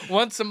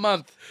Once a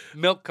month,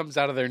 milk comes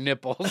out of their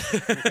nipples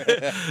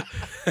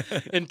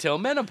until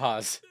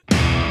menopause.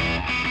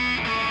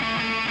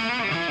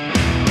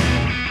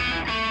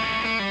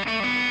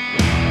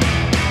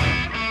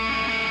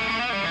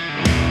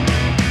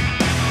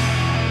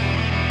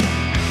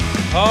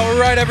 All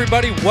right,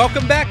 everybody,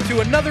 welcome back to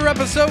another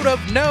episode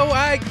of No,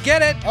 I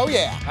Get It. Oh,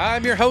 yeah.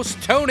 I'm your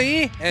host,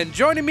 Tony, and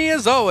joining me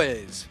as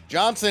always,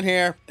 Johnson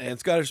here. And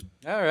Scottish.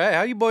 all right,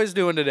 how you boys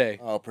doing today?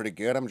 Oh, pretty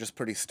good. I'm just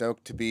pretty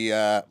stoked to be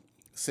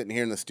sitting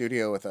here in the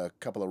studio with a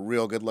couple of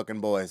real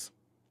good-looking boys.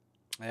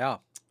 Yeah,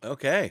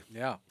 Okay.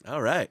 yeah.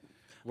 All right.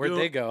 Where'd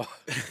they go?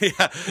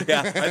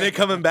 yeah. Are they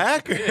coming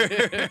back?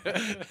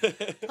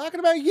 Talking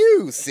about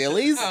you,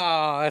 sillies.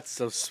 Oh, that's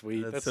so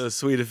sweet. That's so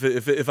sweet.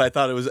 If I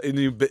thought it was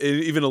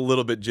even a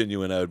little bit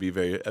genuine, I would be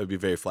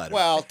very flattered.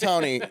 Well,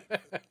 Tony,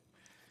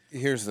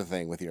 here's the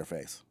thing with your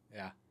face.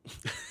 Yeah.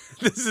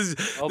 this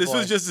boy.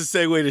 was just a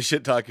segue to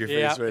shit talk your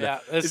Yeah, face right yeah.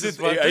 now. This is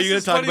Are what- you this going to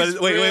is talk what about he's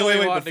it? Wait.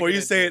 really wanting Before to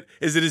you get say into.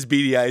 it, is it his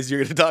beady eyes you're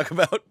going to talk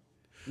about?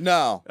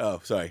 No, Oh,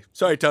 sorry.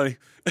 Sorry, Tony.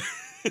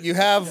 you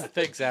have.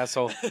 Thanks,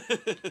 asshole.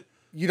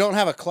 You don't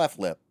have a cleft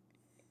lip,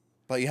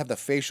 but you have the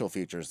facial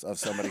features of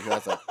somebody who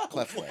has a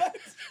cleft lip.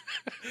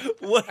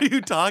 What are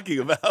you talking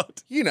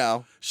about? You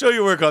know. Show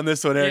your work on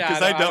this one, Eric, Yeah,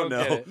 because no, I don't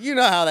get know. it. You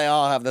know how they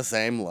all have the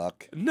same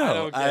look. I No,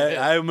 don't get it.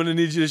 I'm going to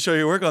need you to show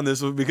your work on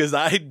this one because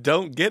I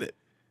don't get it.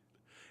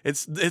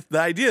 It's the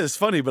idea is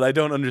funny, but I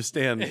don't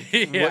understand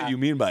Yeah. what you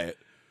mean by it.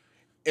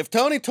 If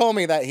Tony told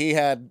me that he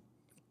had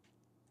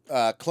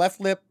cleft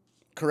lip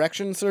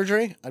correction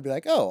surgery, I'd be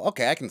like, oh,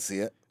 okay, I can see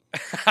it.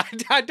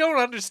 I don't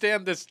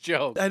understand this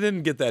joke. I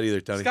didn't get that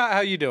either, Tony. Scott, how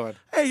you doing?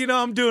 Hey,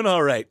 I'm doing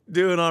all right.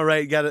 Doing all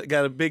right.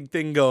 Got a big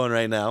thing going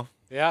right now.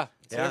 Yeah.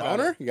 Got a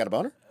boner? You got a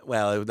boner?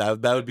 Well, that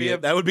would Be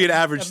be an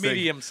average a thing.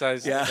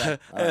 medium-sized. Yeah,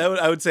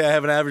 I would say I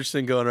have an average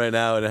thing going right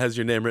now, and it has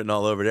your name written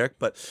all over it, Eric.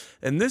 But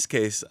in this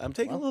case, I'm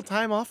taking a little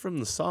time off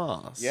from the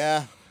sauce.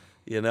 Yeah.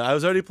 I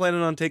was already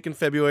planning on taking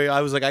February.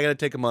 I was like, I got to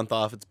take a month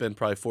off. It's been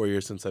probably 4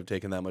 years since I've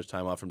taken that much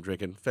time off from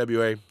drinking.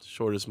 February,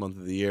 shortest month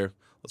of the year.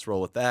 Let's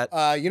roll with that.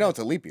 It's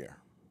a leap year.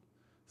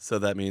 So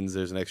that means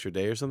there's an extra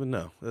day or something?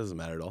 No, that doesn't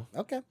matter at all.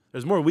 Okay.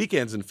 There's more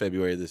weekends in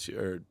February this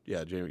year.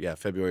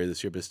 February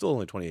this year, but it's still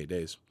only 28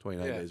 days,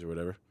 29 Yeah. days or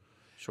whatever.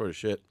 Short as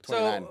shit. So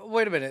 29.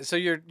 wait a minute. So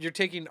you're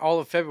taking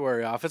all of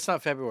February off. It's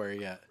not February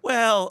yet.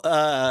 Well,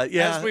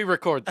 yeah. As we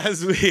record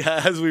this.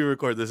 As we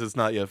record this, it's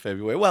not yet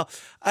February. Well,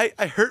 I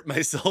hurt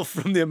myself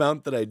from the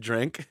amount that I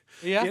drank.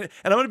 Yeah. And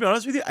I'm going to be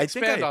honest with you.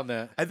 Expand on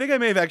that. I think I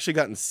may have actually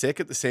gotten sick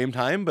at the same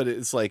time, but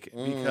it's like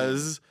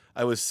because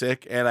I was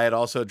sick and I had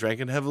also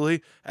drank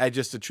heavily, I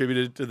just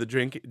attributed it to the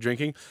drinking.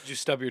 Did you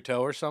stub your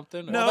toe or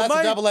something? No. Well,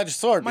 that's a double-edged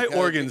sword. My because-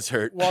 organs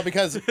hurt. Well,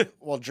 because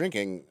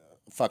drinking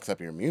fucks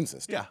up your immune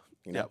system. Yeah.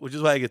 You know? Yeah, which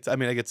is why I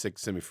get sick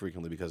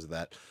semi-frequently because of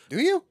that. Do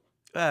you?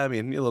 I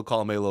mean, a little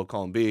column A, a little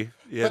column B.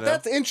 But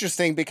that's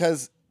interesting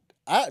because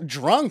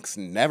drunks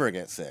never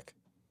get sick.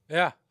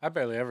 Yeah. I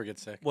barely ever get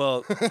sick.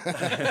 Well, and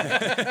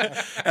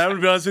I'm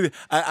gonna be honest with you.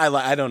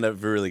 I don't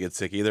ever really get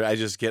sick either. I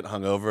just get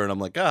hungover and I'm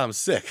like, I'm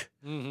sick.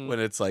 Mm-hmm. When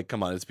it's like,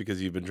 come on, it's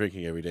because you've been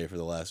drinking every day for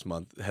the last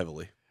month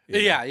heavily.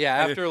 Yeah.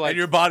 After and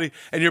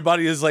your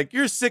body is like,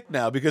 you're sick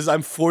now because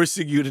I'm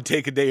forcing you to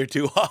take a day or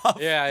two off.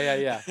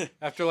 Yeah.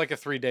 After like a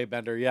 3-day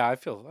bender. Yeah. I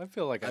feel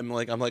like I'm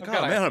like, oh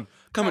got man, I'm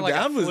coming like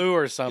down a with flu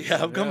or something.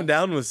 Yeah, I'm coming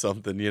down with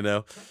something,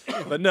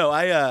 But no,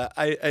 I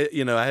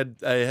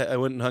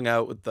went and hung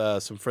out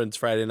with some friends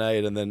Friday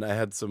night, and then I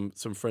had some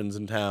friends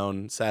in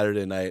town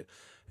Saturday night,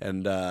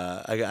 and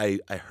I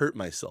hurt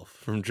myself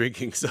from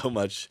drinking so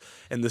much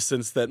in the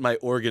sense that I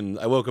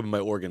woke up and my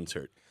organs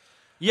hurt.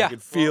 Yeah. I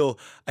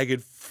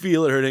could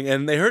feel it hurting,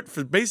 and they hurt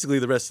for basically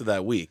the rest of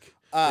that week.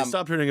 They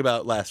stopped hurting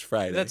about last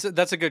Friday.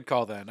 That's a good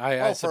call then.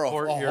 I For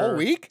support a your whole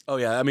week? Oh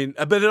yeah, I mean,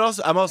 but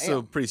I'm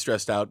also pretty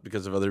stressed out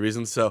because of other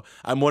reasons. So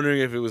I'm wondering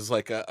if it was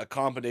like a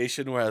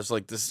combination where I was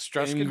like this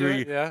Stress can do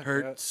angry, it, yeah,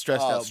 hurt, yeah.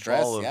 stressed out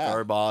stress, ball of yeah.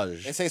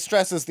 garbage. They say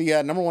stress is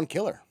the number one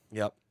killer.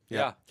 Yep.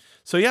 Yeah.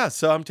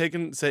 So I'm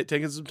taking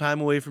some time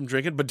away from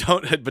drinking, but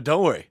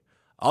don't worry,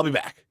 I'll be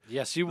back.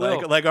 Yes, you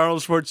will. Like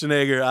Arnold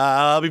Schwarzenegger,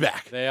 I'll be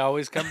back. They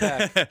always come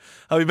back.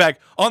 I'll be back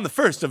on the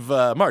 1st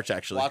of March,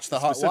 actually. Watch the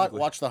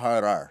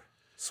hard R.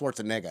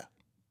 Schwarzenegger.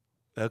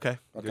 Okay.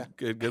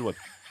 Good one.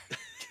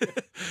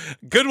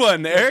 Good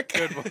one, Eric.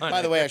 Good one.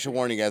 By the way, I should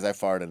warn you guys, I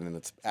farted and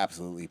it's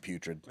absolutely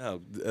putrid.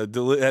 Oh,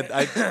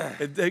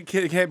 it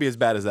can't be as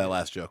bad as that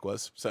last joke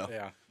was. So.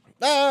 Yeah.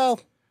 Oh,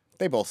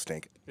 they both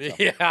stink.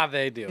 Yeah,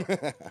 they do.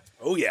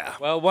 Oh yeah.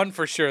 Well, one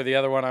for sure. The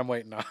other one I'm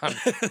waiting on.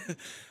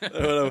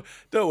 No,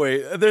 don't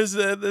worry. There's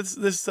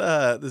this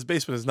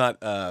basement is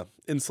not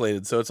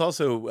insulated, so it's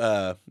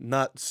also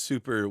not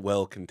super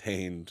well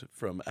contained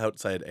from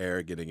outside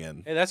air getting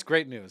in. Hey, that's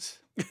great news.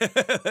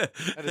 That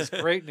is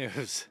great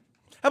news.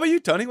 How about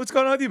you, Tony? What's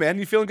going on with you, man?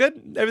 You feeling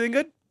good? Everything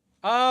good?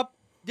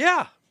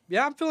 Yeah,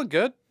 I'm feeling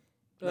good.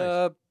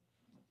 Nice.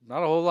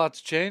 Not a whole lot's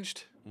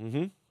changed.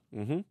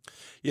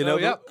 You know,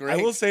 yeah, I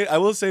will say,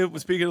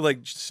 speaking of like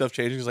stuff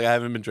changing, because like I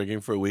haven't been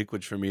drinking for a week,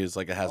 which for me is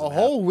like it hasn't A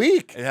whole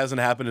week? It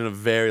hasn't happened in a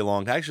very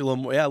long time. Actually,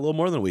 a little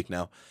more than a week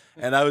now.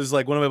 And I was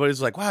like, one of my buddies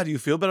was like, wow, do you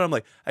feel better? I'm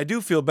like, I do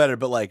feel better,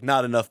 but like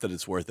not enough that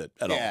it's worth it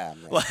at all. Man.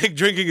 Like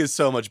drinking is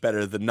so much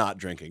better than not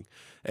drinking.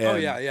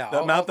 And yeah.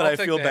 the amount that I'll I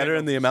take feel the better hang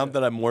and the on amount for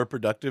that I'm more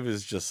productive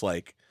is just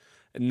like,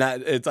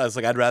 I was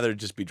like, I'd rather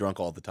just be drunk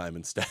all the time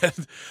instead.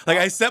 Like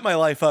I set my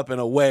life up in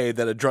a way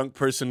that a drunk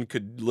person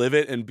could live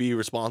it and be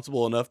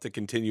responsible enough to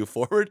continue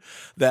forward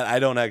that I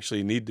don't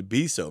actually need to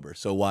be sober.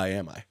 So why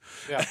am I?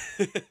 Yeah.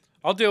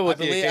 I'll deal with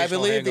I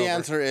believe the hangover.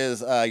 answer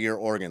is your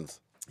organs.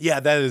 Yeah,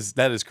 that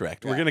is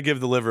correct. We're Yeah. gonna give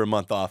the liver a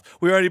month off.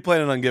 We already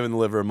planning on giving the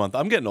liver a month.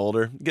 I'm getting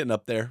older, getting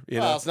up there. You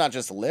know, Well, it's not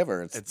just the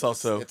liver. It's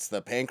also- it's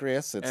the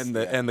pancreas. It's, and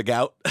the yeah. and the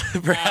gout, Oh,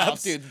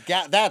 perhaps. dude,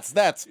 that's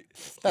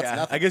Yeah,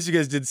 nothing. I guess you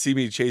guys did see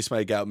me chase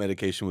my gout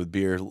medication with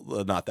beer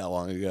not that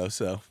long ago.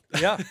 So,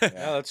 Yeah,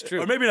 that's true.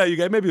 or maybe not you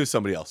guys. Maybe it was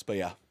somebody else. But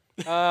yeah,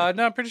 No,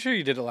 I'm pretty sure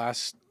you did it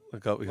last. a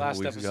couple Last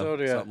weeks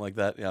episode, ago, yeah. something like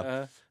that. Yeah,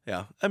 Uh,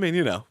 yeah. I mean,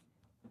 you know,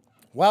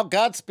 Well,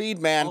 Godspeed,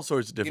 man. all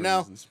sorts of different You know,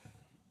 reasons.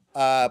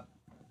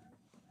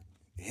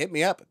 hit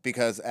me up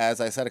because, as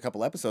I said a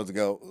couple episodes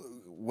ago,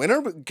 when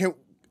are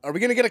we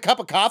gonna get a cup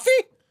of coffee?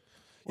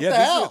 What the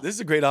hell? This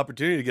is a great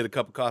opportunity to get a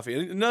cup of coffee.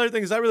 And another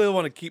thing is, I really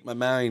want to keep my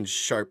mind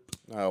sharp.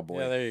 Oh boy,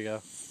 yeah, there you go.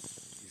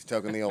 he's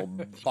toking the old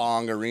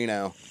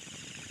bongarino.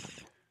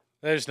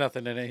 There's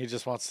nothing in it. He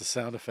just wants the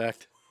sound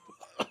effect.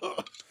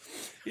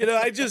 You know,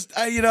 I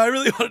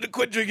really wanted to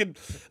quit drinking.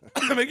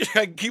 Make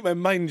sure I can keep my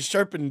mind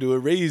sharpened to a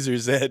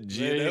razor's edge.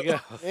 There you know? you go.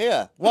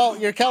 Yeah. Well,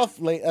 you're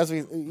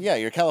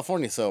you're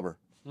California sober.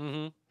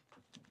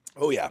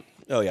 Oh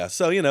yeah.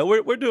 So you know,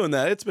 we're doing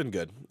that. It's been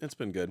good. I've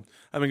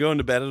been going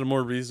to bed at a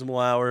more reasonable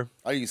hour.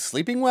 Are you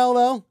sleeping well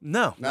though?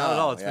 No, not at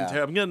all. It's yeah. been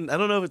terrible. I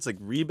don't know if it's like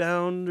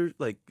rebound or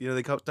like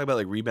they talk about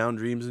like rebound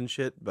dreams and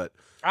shit. But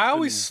I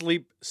always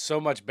sleep so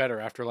much better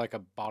after like a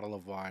bottle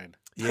of wine.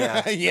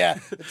 yeah, Yeah.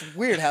 It's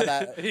weird how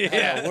that, how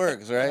that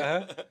works, right?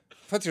 Uh-huh.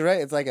 Puts you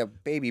right. It's like a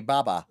baby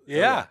baba.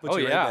 Yeah. puts Oh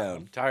you right yeah. down.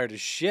 I'm tired as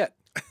shit.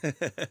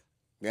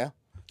 Yeah.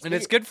 And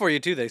it's good for you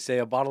too. They say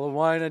a bottle of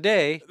wine a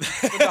day,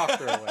 the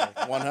doctor away.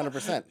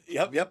 100%.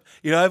 yep.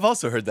 You know, I've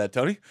also heard that,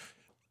 Tony.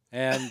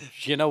 And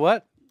you know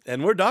what?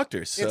 And we're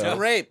doctors. So. It's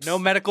grapes. No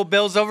medical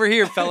bills over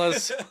here,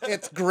 fellas.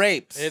 It's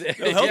grapes.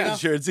 No health yeah.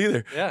 insurance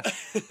either. Yeah.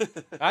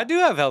 I do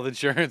have health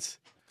insurance.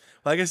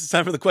 Well, I guess it's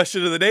time for the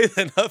question of the day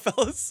then, huh,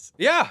 fellas?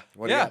 Yeah.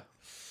 What do you yeah. got?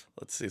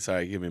 Let's see.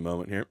 Sorry, give me a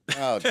moment here.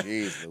 Oh,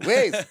 jeez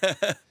Louise.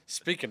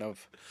 Speaking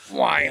of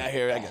wine. Yeah,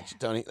 here, I got you,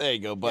 Tony. There you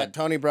go, Yeah, bud.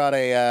 Tony brought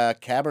a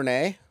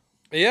Cabernet.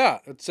 Yeah,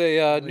 it's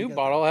a new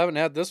bottle. I haven't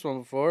had this one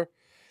before.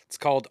 It's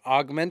called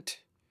Augment,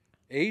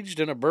 aged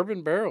in a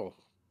bourbon barrel.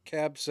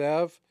 Cab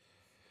Sav,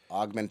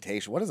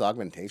 Augmentation. What is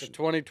augmentation?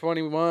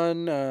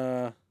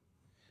 2021,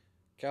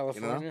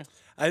 California.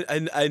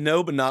 I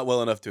know, but not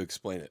well enough to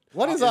explain it.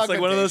 What is It's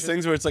like one of those augmentation?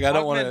 things where it's like I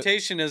don't want to.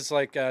 Augmentation is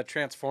like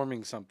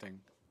transforming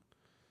something.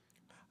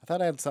 I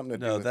thought I had something to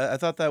do No, with I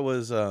thought that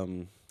was.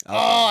 Oh,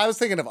 I was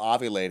thinking of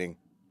ovulating.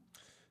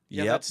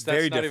 Yeah, Yep, that's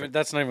very not different. even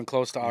that's not even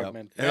close to Yep.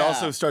 augment. It Yeah.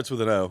 also starts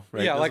with an O,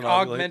 right? Yeah, like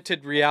Doesn't ovulate?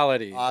 augmented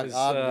reality. Aug- is,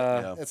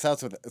 augment- Yeah. It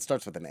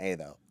starts with an A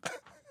though.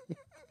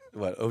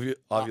 What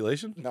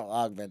ovulation? No,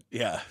 augment.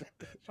 Yeah.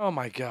 Oh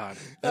my god.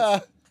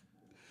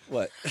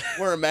 What?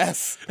 We're a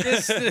mess.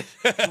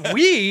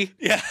 We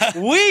Yeah.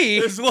 we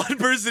There's one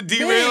person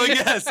derailing.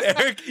 Yes,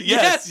 Eric.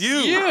 Yes, Yes,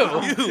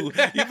 you.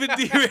 You've been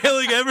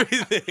derailing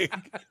everything.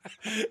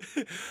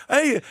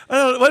 I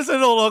don't know. What's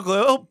that old uncle?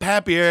 Oh,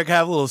 Pappy Eric,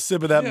 have a little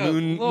sip of that Yeah,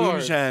 Lord.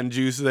 moonshine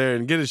juice there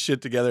and get his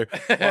shit together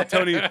while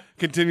Tony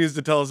continues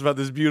to tell us about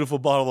this beautiful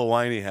bottle of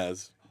wine he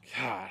has.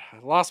 God, I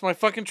lost my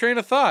fucking train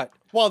of thought.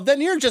 Well, then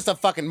you're just a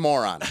fucking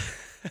moron.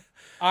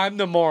 I'm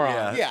the moron.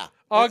 Yeah. Yeah.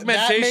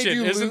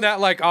 Augmentation, isn't that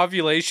like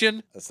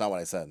ovulation? That's not what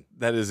I said.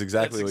 That is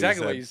exactly, That's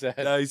exactly what you said.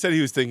 No, he said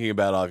he was thinking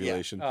about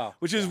ovulation, Oh,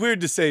 which is weird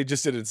to say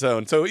just in its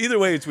own. So either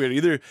way, it's weird.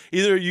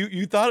 Either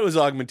you thought it was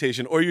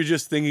augmentation, or you're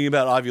just thinking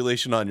about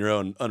ovulation on your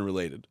own,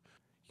 unrelated.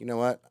 You know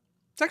what?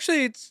 It's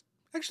actually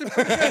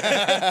pretty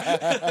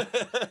good.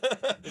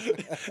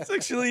 It's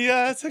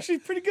actually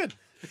pretty good.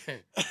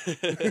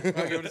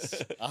 I'll give it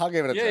a- I'll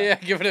give it a try. yeah,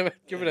 give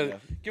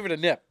it a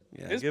nip.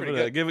 Yeah, It's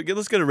pretty good.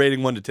 let's get a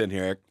rating 1 to 10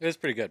 here, Eric. It's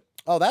pretty good.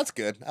 Oh, that's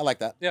good. I like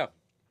that. Yeah.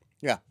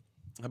 Yeah.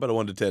 How about a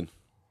 1 to 10?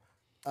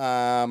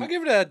 I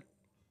give it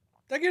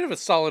a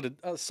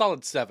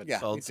solid 7. Yeah.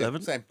 Solid me too.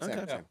 7? Same.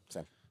 Okay.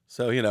 Same.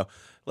 So,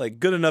 like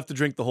good enough to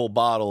drink the whole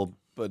bottle,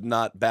 but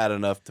not bad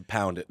enough to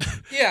pound it.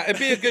 Yeah, it'd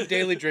be a good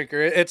daily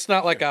drinker. It's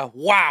not like a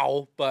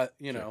wow, but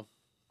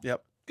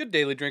Yep. good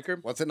daily drinker.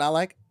 What's it not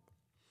like?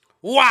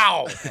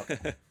 Wow.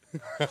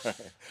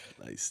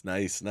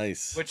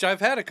 Nice. Which I've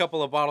had a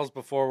couple of bottles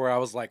before where I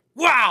was like,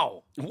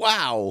 wow.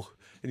 Wow.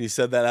 And you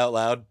said that out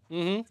loud?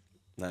 Mm-hmm.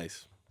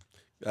 Nice.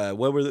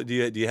 What were do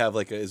you have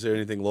is there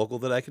anything local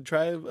that I could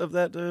try of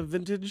that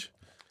vintage?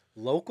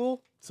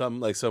 Local?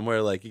 Somewhere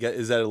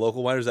is that a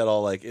local wine or is that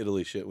all like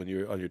Italy shit when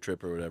you're on your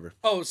trip or whatever?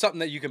 Oh, something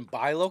that you can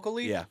buy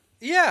locally? Yeah.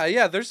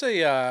 Yeah. There's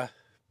a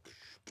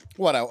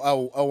What,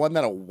 a one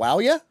that'll wow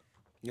you?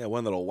 Yeah,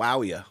 one that'll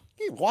wow you.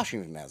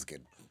 Washington has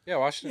good Yeah,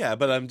 Washington. Yeah,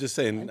 but I'm just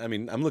saying. I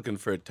mean, I'm looking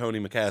for a Tony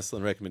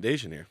McCaslin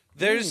recommendation here.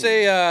 There's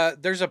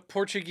a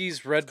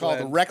Portuguese red Called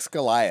blend. Rex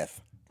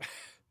Goliath.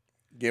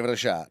 Give it a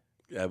shot.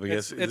 Yeah, but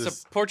It's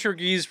a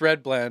Portuguese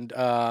red blend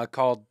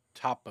called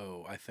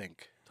Topo, I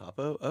think.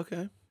 Topo.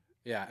 Okay.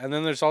 Yeah, and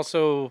then there's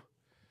also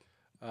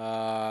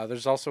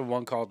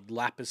one called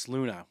Lapis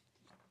Luna.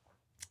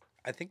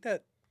 I think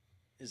that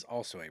is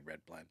also a red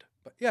blend.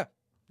 But yeah,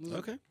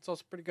 Okay. it's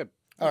also pretty good.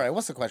 All right,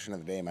 what's the question of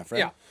the day, my friend?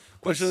 Yeah.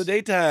 Question of the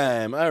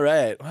daytime. All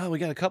right. Well, we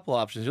got a couple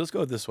options. Let's go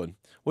with this one.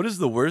 What is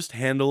the worst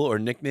handle or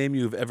nickname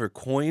you've ever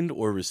coined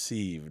or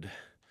received?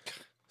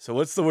 So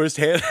what's the worst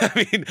hand? I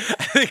mean,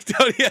 I think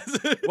Tony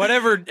has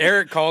Whatever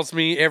Eric calls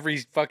me every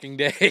fucking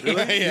day.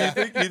 Really? Yeah.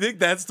 You think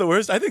that's the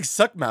worst? I think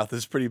suckmouth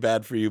is pretty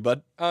bad for you,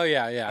 bud. Oh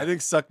yeah. I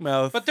think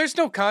suckmouth. But there's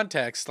no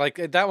context. Like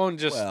that one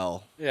just.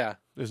 well, Yeah.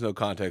 there's no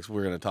context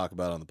we're going to talk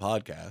about on the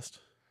podcast.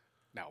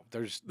 No,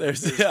 there's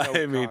Yeah,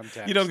 no I mean,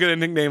 context. you don't get a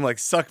nickname like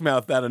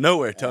suckmouth out of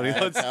nowhere, Tony. All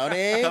right,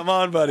 Tony. Come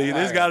on, buddy.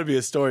 There's right. got to be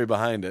a story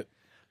behind it.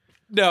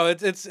 No,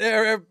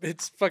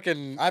 it's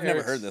fucking. I've never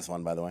Eric's- heard this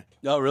one, by the way.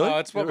 Oh, really? Oh,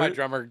 it's what You my ever heard-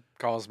 drummer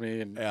calls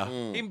me, and Yeah.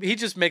 he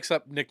just makes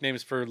up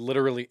nicknames for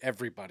literally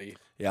everybody,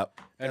 Yep.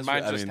 and That's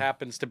mine what- I just mean,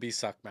 happens to be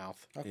Suckmouth.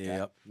 Okay.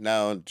 Yep.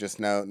 No, just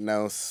no.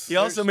 He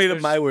also made up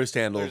there's- my worst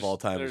handle of There's- all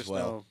time there's as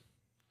well, no-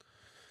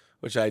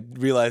 which I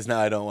realize now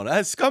I don't want to.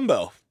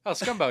 Scumbo. Oh,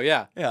 Scumbo,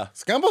 yeah, Yeah.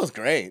 Scumbo's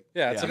great.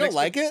 yeah. It's Yeah. a You don't mix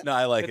like it? No,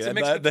 I like It's it. a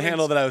mix The between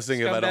handle that I was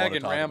thinking of, I don't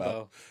Scumbag want to and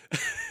talk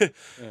Rambo.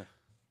 about.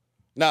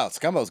 No,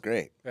 Scumbo's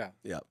great, Yeah,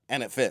 Yep.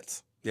 and it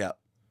fits. Yep.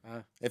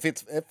 It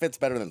fits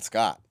better than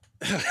Scott.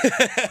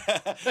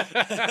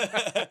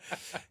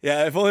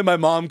 Yeah, if only my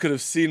mom could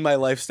have seen my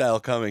lifestyle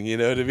coming, you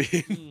know what I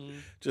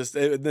mean? Just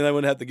then I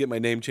wouldn't have to get my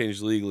name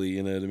changed legally,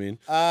 you know what I mean?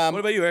 What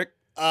about you, Eric?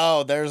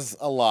 Oh, there's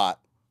a lot.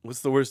 What's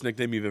the worst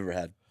nickname you've ever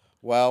had?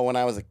 Well, when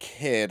I was a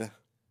kid,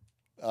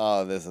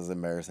 oh, this is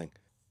embarrassing.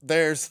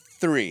 There's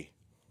 3.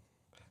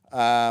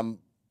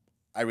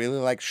 I really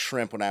liked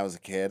shrimp when I was a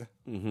kid,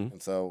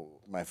 and so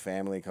my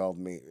family called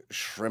me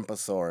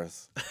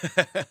Shrimpasaurus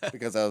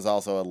because I was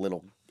also a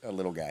little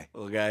guy.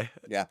 Little guy.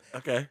 Yeah,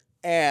 Okay.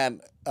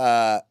 and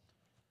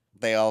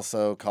they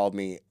also called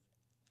me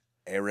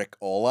Erik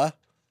Ola.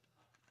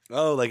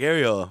 Oh, like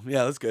Ariel.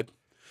 Yeah, that's good.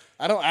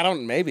 I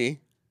don't. Maybe.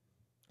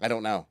 I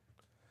don't know.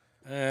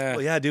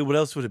 Well, yeah, dude. What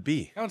else would it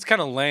be? that one's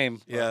kind of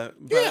lame. Yeah,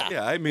 but,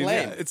 Yeah, I mean,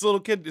 lame. yeah, it's little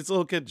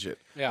kid shit.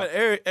 Yeah. But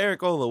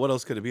Eric Ola, what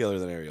else could it be other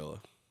than Ariola?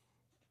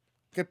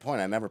 Good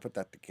point. I never put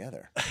that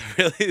together.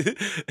 Really?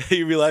 Are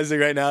you realizing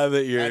right now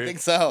that I think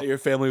so. that your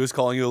family was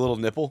calling you a little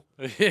nipple?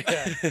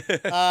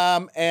 Yeah,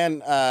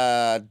 And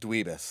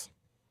Dweebus.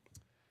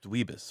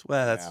 Dweebus.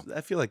 Well,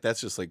 I feel like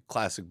that's just like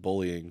classic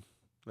bullying,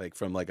 like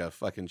from like a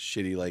fucking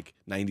shitty like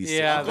 90s.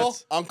 Yeah, sitcom.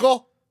 that's-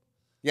 Uncle?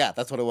 Yeah,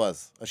 that's what it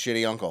was. A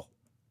shitty uncle.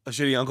 A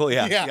shitty uncle.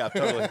 Yeah, Yeah. yeah,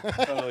 totally,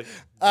 totally.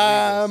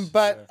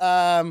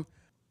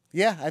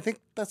 Yeah, I think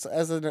that's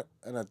as an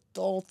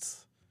adult.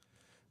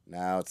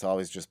 Now it's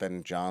always just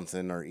been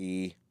Johnson or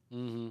E.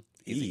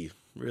 E,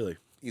 really?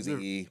 Easy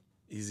E.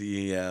 Easy,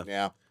 yeah.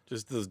 Yeah.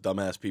 Just those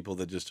dumbass people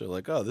that just are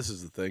like, oh, this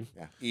is the thing.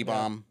 Yeah.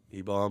 E-bomb.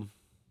 E-bomb.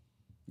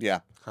 Yeah.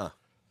 Huh.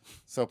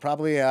 So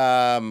probably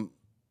I I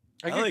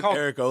get like called.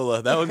 Eric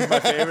Ola. That one's my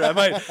favorite.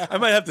 I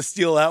might have to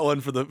steal that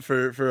one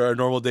for our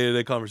normal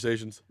day-to-day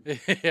conversations.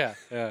 Yeah,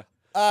 yeah.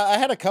 I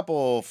had a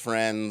couple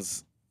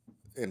friends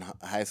in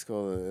high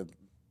school.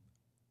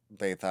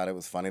 They thought it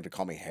was funny to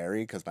call me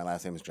Harry because my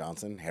last name is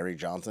Johnson. Harry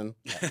Johnson.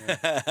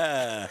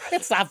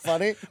 It's not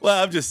funny.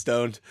 Well, I'm just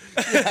stoned.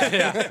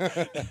 Yeah.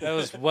 That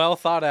was well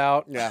thought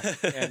out Yeah.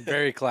 and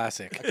very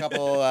classic. A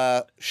couple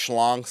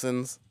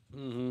Schlonksons.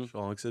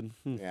 Schwallickson.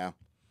 Yeah.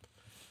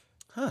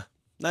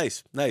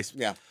 Nice.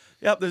 Yeah.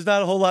 Yep, there's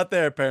not a whole lot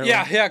there, apparently.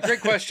 Yeah,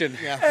 great question.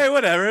 Yeah. Hey,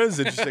 whatever. It was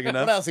interesting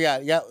enough. What else you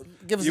got? Yeah.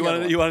 Give us You the other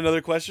want one. you want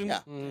another question? Yeah.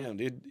 Damn,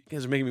 dude. You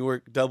guys are making me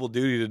work double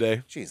duty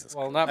today. Jesus.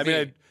 Well, not I me. mean,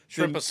 I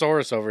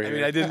Shrimpasaurus over I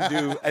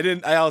here.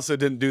 mean, I also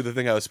didn't do the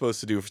thing I was supposed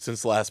to do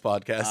since the last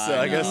podcast. So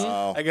I I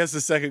know. guess the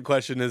second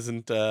question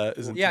isn't yeah,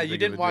 too you big of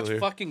didn't a watch deal here.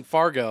 fucking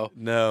Fargo.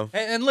 No.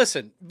 And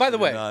listen, by the I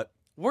did way, not.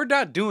 we're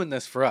not doing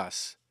this for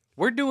us.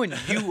 We're doing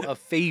you a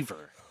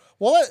favor.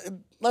 Well,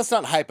 let's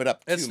not hype it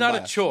up. It's too not a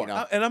much, chore. you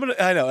know? And I'm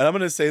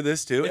gonna say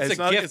this too. It's It's a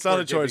not gift it's not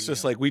we're a chore. It's giving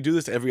just you. like we do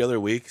this every other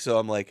week. So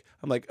I'm like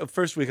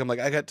first week I'm like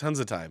I got tons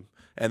of time,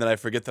 and then I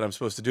forget that I'm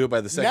supposed to do it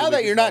by the second. Now week,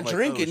 that you're and not I'm like,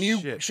 drinking, oh, you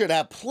shit. should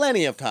have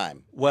plenty of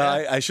time.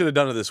 Well, I should have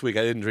done it this week.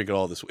 I didn't drink it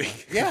all this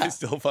week. Yeah, I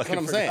still that's what fucking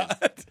I'm saying.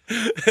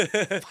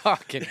 forgot.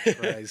 Fucking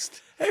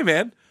Christ. Hey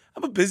man,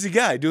 I'm a busy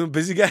guy doing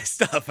busy guy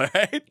stuff. All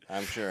right.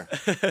 I'm sure.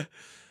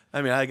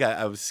 I mean,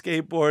 I was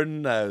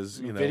skateboarding. I was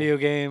Video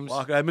games.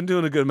 walking. I've been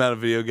doing a good amount of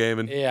video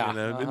gaming. Yeah,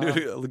 I've been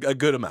doing a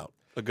good amount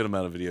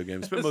of video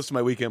games. Spent most of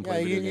my weekend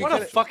playing Yeah, video you- games.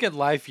 What a fucking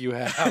life you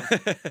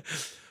have.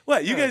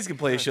 What? You guys can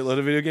play a shitload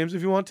of video games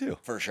if you want to.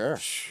 For sure.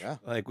 Yeah.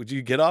 Like, would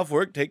you get off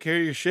work, take care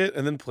of your shit,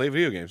 and then play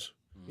video games?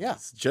 Yeah.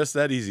 It's just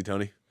that easy,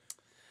 Tony.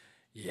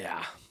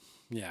 Yeah.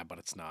 Yeah, but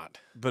it's not.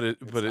 But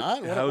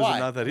not? how is Why? it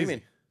not that What do you easy?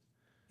 mean?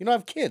 You don't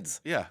have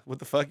kids. Yeah. What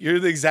the fuck? You're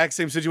the exact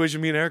same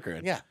situation me and Eric are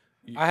in. Yeah.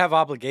 I have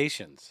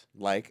obligations.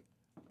 Like,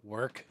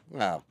 Work.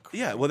 oh,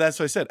 Yeah, well, that's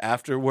what I said.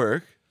 After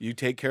work, you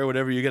take care of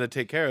whatever you got to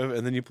take care of,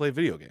 and then you play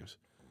video games.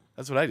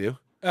 That's what I do.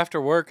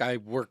 After work, I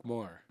work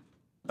more.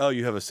 Oh,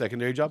 you have a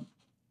secondary job?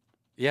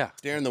 Yeah.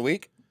 during the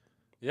week.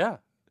 Yeah.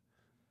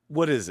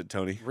 What is it,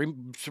 Tony?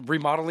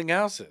 Remodeling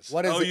houses.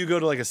 What is Oh, it? you go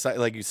to like a side,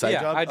 like you side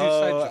Yeah, job? I do side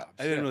Oh, jobs,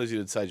 I didn't yeah. realize you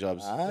did side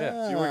jobs. Ah,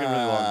 Yeah, So you're working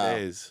really long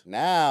days.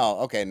 Now,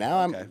 okay,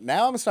 now Okay.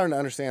 I'm starting to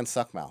understand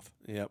suckmouth.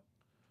 Yep.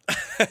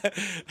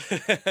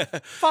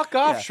 Fuck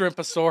off,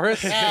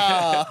 Shrimpasaurus.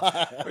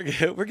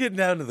 We're getting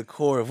down to the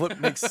core of what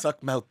makes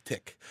suck mouth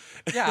tick.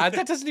 Yeah,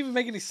 that doesn't even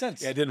make any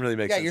sense. Yeah, it didn't really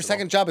make Yeah, sense. your at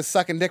second job is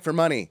sucking dick for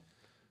money.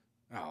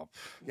 Oh,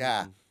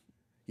 Yeah,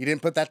 you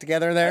didn't put that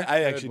together there. all. I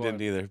good actually one.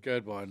 didn't either.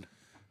 Good one.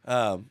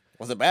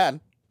 Was it bad?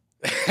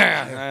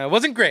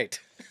 Wasn't great.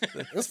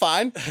 It was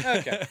fine.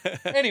 Okay.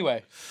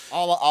 Anyway.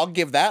 I'll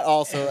give that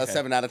also a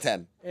 7 out of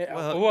 10.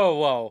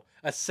 Whoa.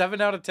 A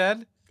 7 out of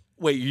 10?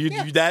 Wait,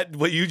 you that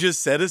what you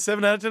just said is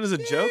 7 out of 10 is a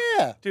joke?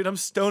 Yeah, Dude, I'm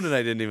stoned and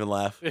I didn't even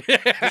laugh.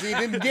 'cause you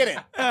didn't get it.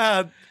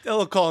 A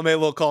little column A, a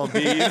little column B.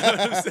 You know what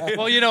I'm saying?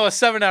 Well, a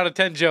 7 out of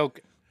 10 joke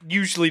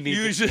usually needs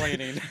Usually-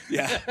 explaining.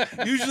 Yeah.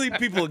 Usually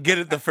people get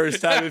it the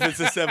first time if it's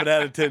a 7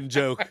 out of 10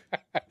 joke.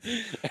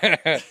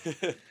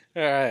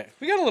 All right.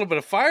 We got a little bit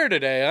of fire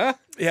today, huh?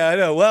 Yeah, I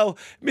know. Well,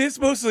 it's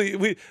mostly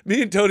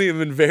me and Tony have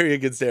been very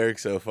against Erik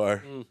so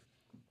far.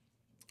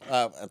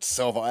 It's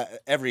so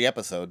every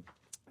episode.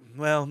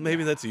 Well,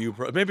 maybe that's a you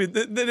pro. Maybe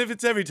then if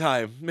it's every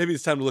time, maybe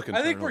it's time to look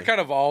I think we're kind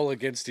of all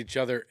against each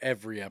other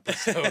every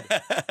episode.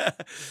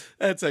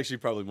 That's actually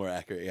probably more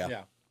accurate. Yeah.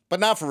 Yeah. But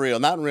not for real,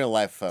 not in real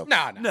life, folks.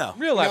 No. No.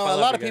 Real life. You know, I a love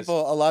lot of you guys.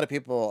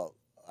 people,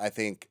 I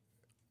think,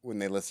 when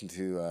they listen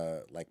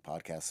to like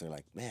podcasts, they're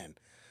like, man,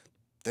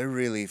 they're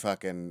really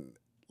fucking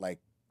like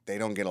they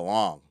don't get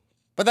along.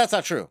 But that's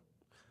not true.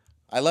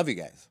 I love you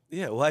guys.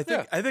 Yeah. Well,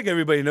 I think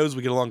everybody knows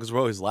we get along because we're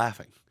always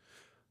laughing.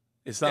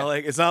 It's not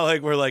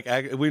like we're like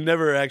we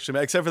never actually,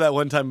 except for that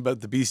one time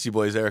about the Beastie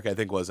Boys. Erik, I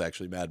think, was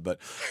actually mad, but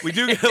we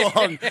do get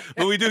along.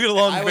 But we do get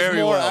along very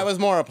well. I was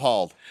more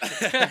appalled.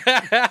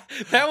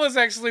 That was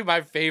actually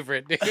my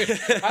favorite, dude.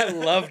 I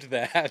loved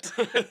that.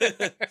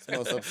 It's the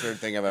most absurd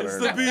thing I've ever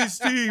It's heard. the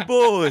Beastie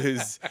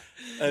Boys.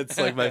 That's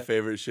like my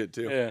favorite shit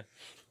too.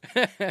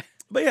 Yeah.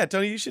 But yeah,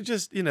 Tony, you should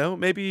just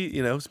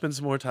maybe spend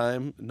some more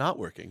time not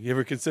working. You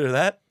ever consider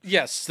that?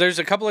 Yes, there's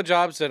a couple of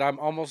jobs that I'm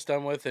almost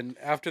done with, and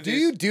after Do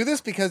these, you do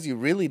this because you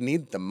really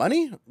need the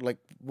money? Like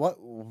what?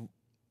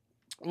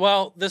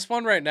 well, this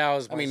one right now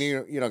is. I mean,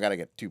 you don't got to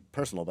get too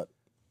personal, but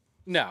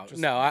No,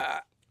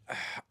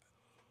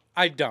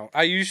 I don't.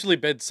 I usually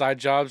bid side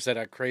jobs at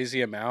a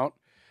crazy amount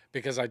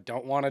because I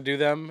don't want to do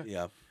them.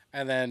 Yeah.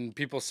 And then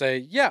people say,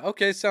 "Yeah,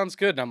 okay, sounds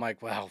good." And I'm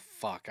like, "Well,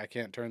 fuck, I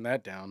can't turn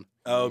that down."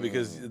 Oh,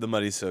 because the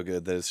money's so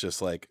good that it's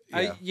just like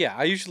I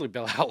usually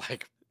bill out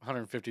like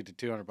 150 to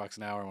 $200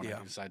 an hour when I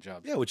do side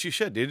jobs. Yeah, which you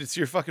should, dude. It's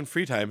your fucking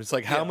free time. It's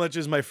like, how much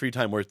is my free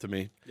time worth to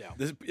me? Yeah.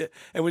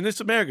 And when it's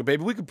America,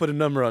 baby, we can put a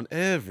number on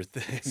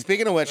everything.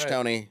 speaking of which,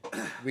 Tony,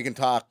 we can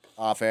talk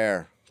off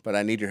air, but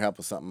I need your help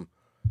with something.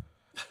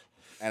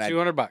 And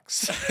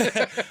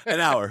 $200. An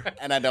hour.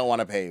 I don't want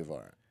to pay you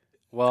for it.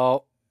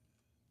 Well,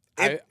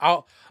 let's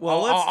I'll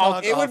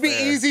talk. It would be off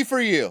air. easy for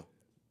you.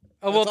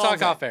 we'll all I'm talk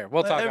saying. off air.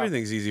 We'll talk.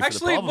 Everything's easy for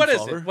Actually, the problem what is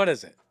solver. it? What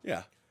is it?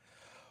 Yeah.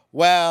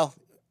 Well,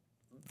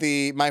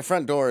 my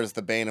front door is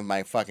the bane of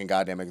my fucking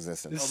goddamn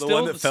existence. the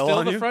one that fell still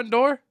on the you? front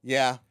door?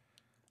 Yeah,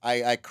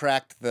 I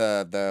cracked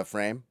the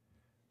frame,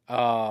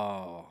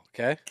 Oh,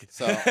 okay.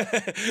 so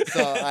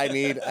I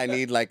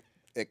need like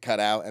it cut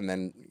out and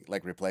then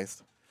like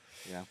replaced.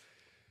 Yeah.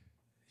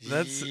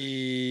 That's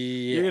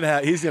Yeah.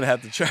 he's gonna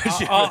have to charge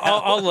you.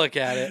 I'll look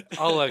at it.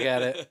 I'll look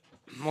at it.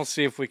 We'll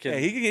see if we can.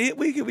 Yeah,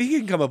 we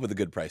can come up with a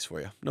good price for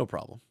you. No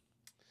problem.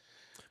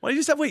 Why don't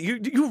you just have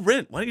you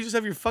rent? Why don't you just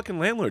have your fucking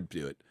landlord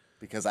do it?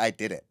 Because I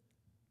did it.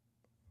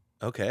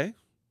 Okay.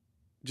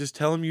 Just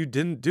tell him you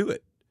didn't do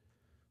it.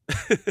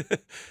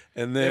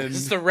 And then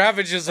It's the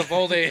ravages of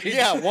old age.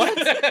 Yeah, what?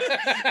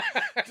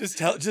 just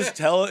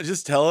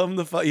tell him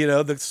the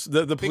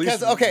police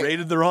Because, okay,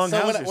 raided the wrong so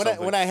house when, or when, I,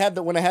 something.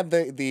 when I had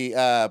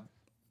the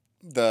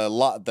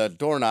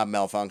doorknob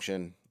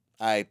malfunction,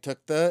 I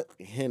took the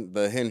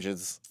hinge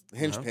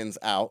Uh-huh. pins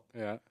out,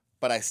 Yeah.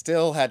 but I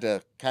still had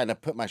to kind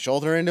of put my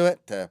shoulder into it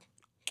to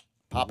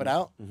pop it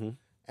out, and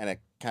it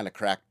kind of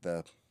cracked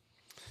the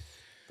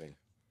thing.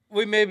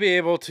 We may be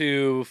able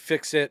to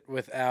fix it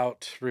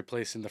without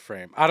replacing the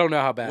frame. I don't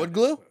know how bad. Wood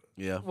glue?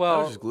 Yeah.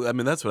 Well- I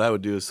mean, that's what I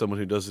would do as someone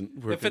who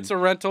doesn't work. If it's a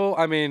rental,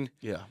 I mean,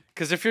 yeah.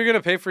 because if you're going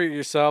to pay for it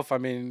yourself, I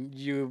mean,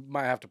 you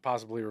might have to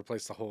possibly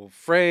replace the whole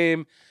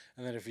frame.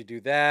 And then if you do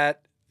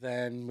that,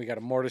 then we got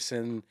to mortise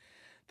in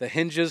the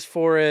hinges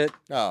for it.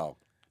 Oh,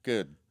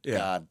 good Yeah.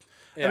 God.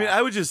 Yeah. I mean,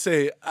 I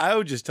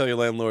would just tell your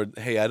landlord,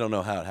 hey, I don't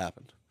know how it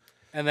happened.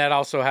 And that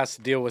also has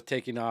to deal with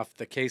taking off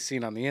the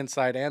casing on the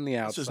inside and the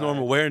outside. It's just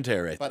normal wear and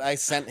tear, right? But I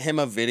sent him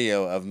a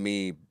video of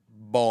me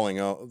bowling,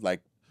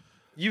 like,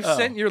 You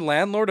sent your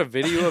landlord a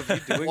video of you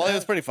doing well, it that?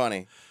 was pretty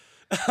funny.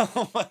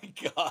 Oh my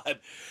God!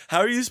 How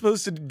are you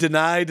supposed to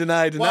deny if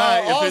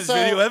there's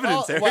video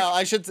evidence, Eric? Well,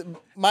 I should.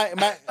 My.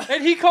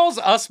 And he calls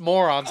us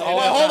morons all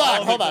the Well,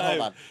 time. hold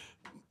on.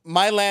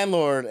 My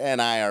landlord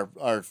and I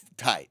are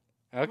tight.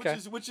 Okay.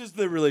 Which is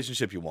the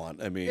relationship you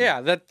want. I mean,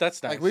 Yeah,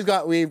 that's nice. Like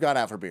we've gone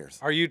out for beers.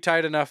 Are you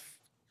tight enough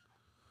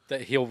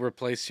that he'll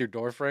replace your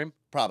door frame?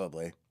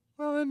 Probably.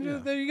 Well,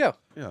 then there you go.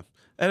 yeah.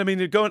 And I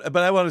mean, but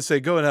I want to say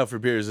going out for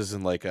beers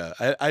isn't like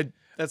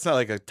that's not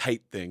like a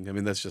tight thing. I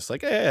mean, that's just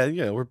like,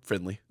 we're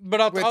friendly.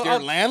 But With your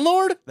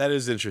landlord? That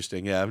is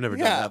interesting. Yeah, I've never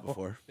done that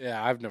before.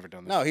 Yeah, I've never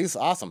done that. No, he's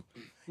awesome.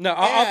 No,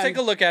 I'll take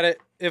a look at it.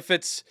 If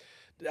it's,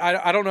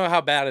 I don't know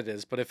how bad it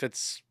is, but if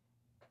it's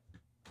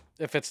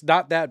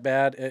not that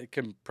bad, it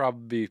can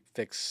probably be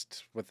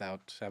fixed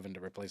without having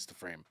to replace the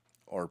frame.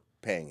 Or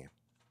paying you.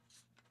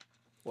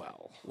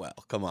 Well,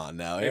 Come on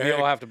now, maybe Eric.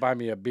 he'll have to buy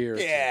me a beer.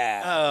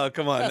 Yeah. Oh,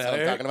 come on That's now, what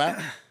I'm Eric. talking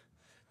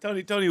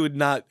about. Tony would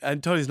not,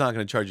 and Tony's not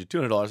going to charge you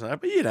 $200 an hour,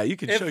 but you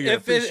can show your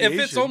If appreciation.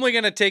 it's only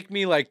going to take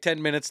me like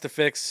 10 minutes to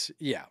fix,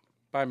 yeah,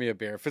 buy me a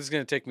beer. If it's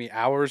going to take me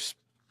hours,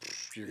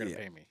 you're going to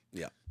pay me.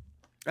 Yeah,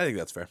 I think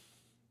that's fair.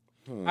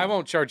 I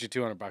won't charge you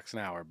 $200 an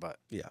hour, but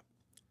Yeah,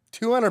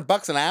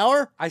 $200 an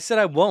hour? I said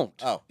I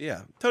won't. Oh.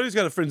 yeah. Tony's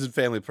got a friends and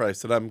family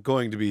price that I'm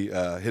going to be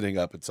hitting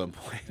up at some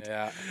point.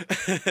 Yeah.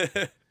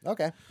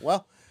 Okay.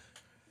 Well,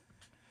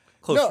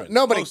 Close No, friends.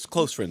 nobody-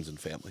 Close friends and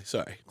family.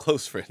 Sorry,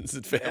 close friends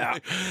and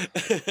family.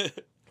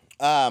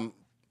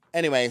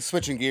 anyway,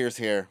 switching gears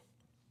here.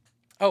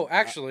 Oh,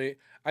 actually,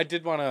 I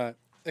did want to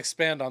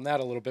expand on that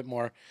a little bit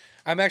more.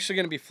 I'm actually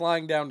going to be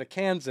flying down to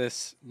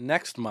Kansas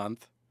next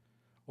month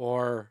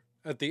or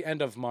at the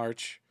end of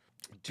March.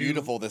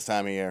 Beautiful this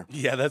time of year.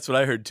 Yeah, that's what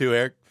I heard too,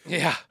 Eric.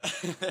 Yeah.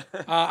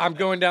 I'm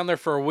going down there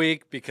for a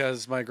week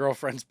because my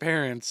girlfriend's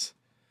parents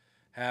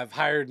have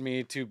hired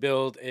me to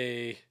build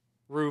a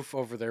roof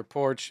over their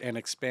porch and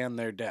expand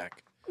their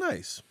deck.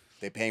 Nice,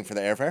 They paying for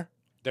the airfare?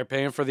 They're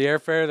paying for the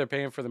airfare. They're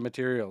paying for the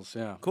materials.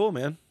 Yeah. cool,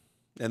 man.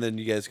 And then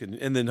you guys can,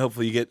 and then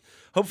hopefully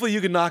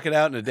you can knock it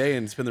out in a day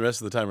and spend the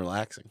rest of the time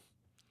relaxing.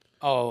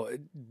 Oh,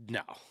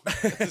 no.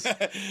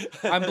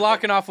 I'm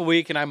blocking off a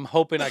week and I'm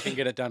hoping I can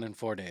get it done in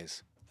 4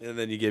 days. And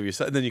then you give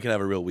yourself, and then you can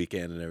have a real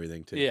weekend and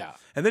everything too. Yeah.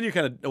 And then you're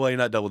kind of, you're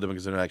not double dipping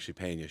because they're not actually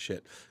paying you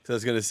shit. So I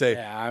was gonna say,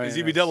 Yeah, I mean, because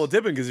you'd be double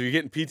dipping because you're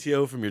getting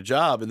PTO from your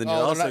job, and then you're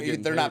Oh, also they're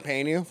getting not paid.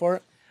 paying you for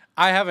it?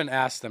 I haven't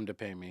asked them to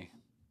pay me.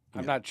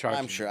 I'm not charging.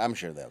 I'm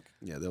sure they'll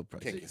Yeah, they'll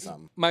probably. kick you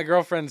something. My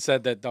girlfriend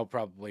said that they'll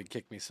probably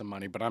kick me some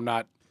money, but I'm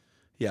not.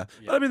 Yeah,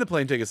 but I mean the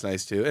plane ticket's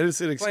nice too, and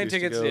it's an excuse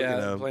tickets, to go,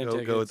 yeah, plane go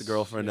with the tickets,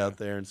 girlfriend yeah. out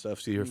there and stuff,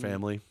 see your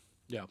family.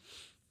 Yeah.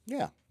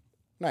 Yeah.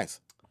 Nice.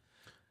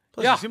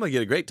 Plus, Yeah. you seemed like you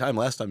had a great time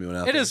last time you went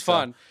out. It there, is so,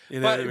 fun. you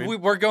know But what I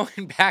mean? we're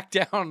going back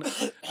down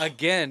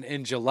again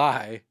in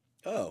July.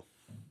 Oh,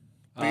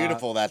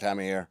 Beautiful that time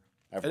of year.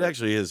 it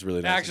actually is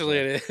really nice. Actually,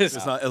 it is.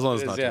 It's not as long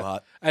as It it's is, not yeah. too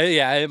hot.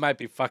 Yeah, it might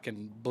be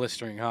fucking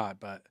blistering hot,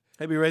 but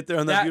Hey, be right there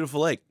on that That- beautiful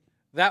lake.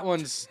 that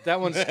one's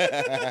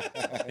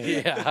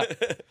yeah.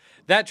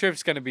 That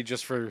trip's gonna be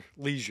just for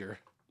leisure.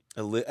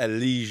 A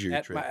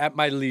leisure trip. At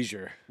my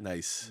leisure.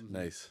 Nice,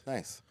 nice,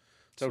 Nice.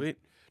 So sweet.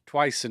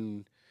 twice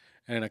in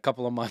a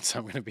couple of months,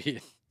 I'm gonna be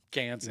in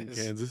Kansas.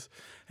 Kansas.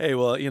 Hey,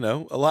 well,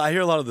 I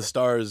hear a lot of the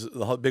stars,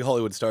 big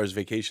Hollywood stars,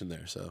 vacation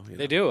there. So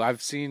They do.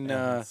 I've seen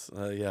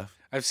yeah.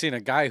 I've seen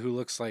a guy who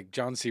looks like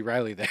John C.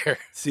 Riley there.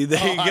 See,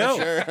 there you go.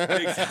 Sure.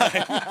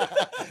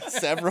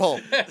 Several.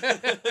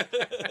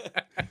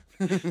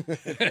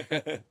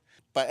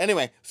 But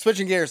anyway,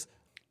 switching gears,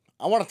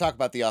 I want to talk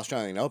about the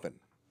Australian Open.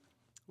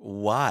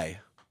 Why?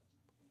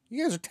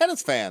 You guys are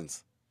tennis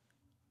fans.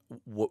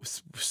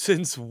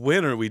 Since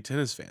when are we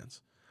tennis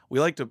fans? We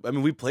like to. I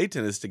mean, we play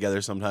tennis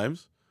together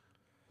sometimes.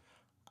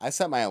 I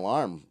set my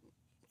alarm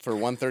for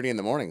 1:30 in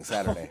the morning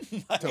Saturday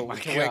to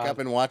wake God. up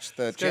and watch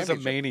the There's a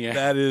championship. maniac.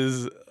 That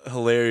is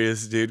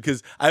hilarious, dude.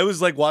 Because I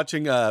was like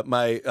watching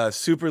my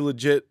super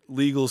legit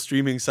legal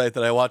streaming site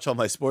that I watch all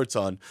my sports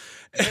on,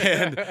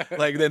 and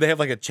like they have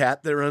like a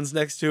chat that runs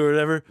next to or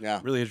whatever. Yeah.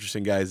 Really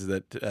interesting guys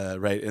that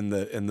right in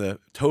the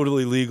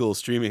totally legal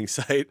streaming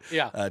site.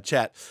 Yeah.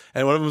 Chat,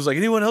 and one of them was like,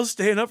 "Anyone else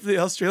staying up for the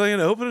Australian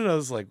Open?" And I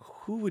was like,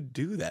 "Who would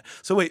do that?"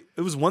 So wait,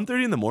 it was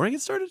 1:30 in the morning.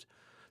 It started.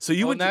 So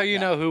you Well, would now you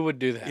know who would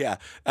do that. Yeah,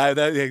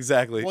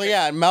 exactly. Well,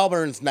 yeah, and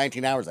Melbourne's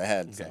 19 hours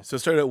ahead. So. Okay, so it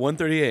started at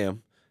 1:30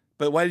 a.m.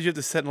 But why did you have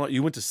to set an alarm?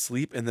 You went to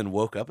sleep and then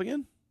woke up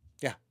again?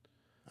 Yeah.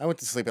 I went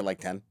to sleep at like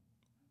 10.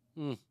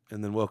 And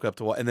then woke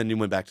up and then you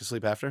went back to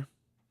sleep after?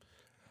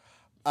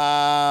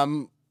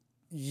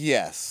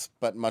 Yes,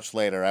 but much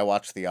later. I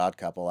watched The Odd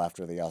Couple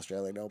after the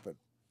Australian Open.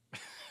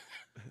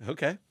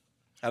 Okay.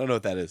 I don't know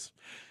what that is.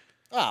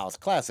 Oh, it's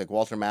classic.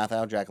 Walter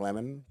Matthau, Jack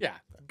Lemmon. Yeah.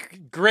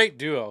 Great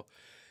duo.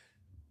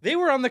 They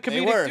were on the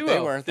comedic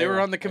duo. They were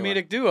on the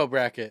comedic duo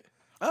bracket.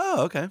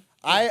 Oh, okay.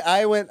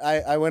 I went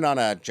on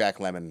a Jack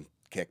Lemmon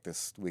kick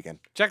this weekend.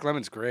 Jack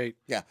Lemmon's great.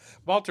 Yeah.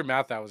 Walter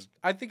Matthau was.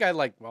 I think I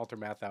like Walter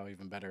Matthau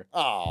even better.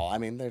 Oh, I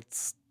mean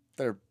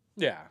they're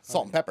Yeah.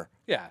 salt and pepper.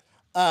 Yeah.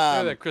 They're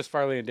Um, the Chris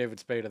Farley and David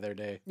Spade of their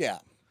day. yeah.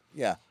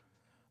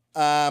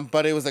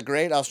 But it was a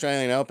great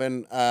Australian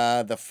Open.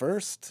 The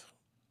first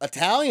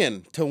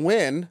Italian to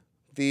win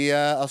the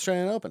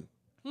Australian Open.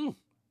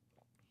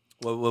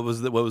 What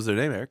was their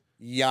name, Eric?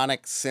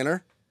 Yannick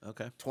Sinner,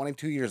 Okay.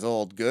 22 years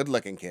old,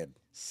 good-looking kid.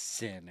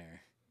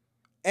 Sinner.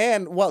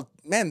 And, well,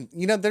 man,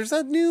 there's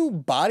a new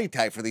body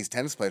type for these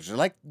tennis players.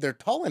 They're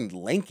tall and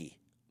lanky.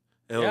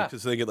 Yeah.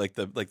 Because they get like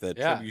the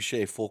Yeah.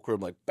 trebuchet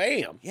fulcrum, like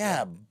bam.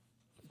 Yeah.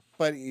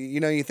 But,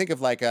 you think of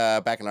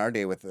back in our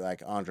day with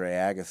like Andre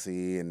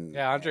Agassi and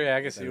Yeah, Andre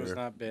Agassi was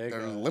not big.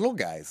 they're little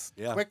guys.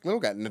 Yeah. Quick little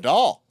guy.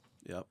 Nadal.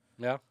 Yep.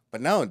 Yeah.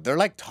 But no, they're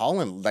like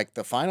tall and like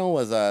the final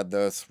was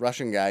this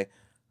Russian guy,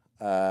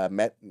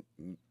 Medvedev,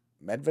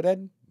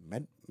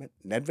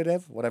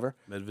 whatever.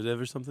 Medvedev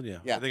or something. Yeah.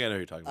 Yeah. I think I know who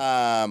you're talking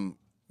about.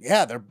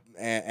 Yeah, they're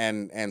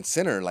and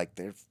Sinner, like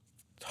they're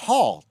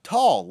tall,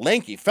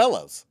 lanky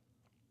fellows.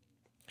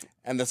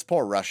 And this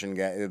poor Russian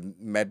guy,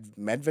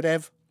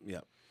 Medvedev.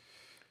 Yeah.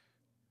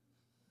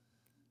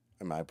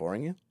 Am I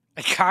boring you?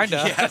 Kind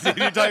of. Yeah, dude,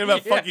 you're talking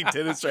about fucking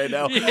tennis right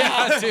now.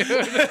 Yeah, dude.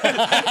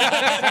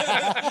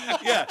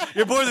 Yeah,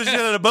 you're boring the shit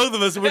out of both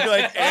of us, and we're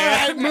like, All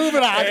right,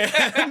 moving on.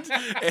 and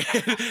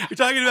you're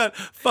talking about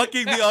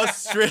fucking the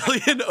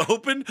Australian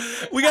Open.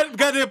 We got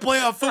goddamn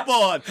playoff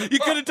football on. You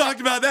could have talked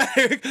about that,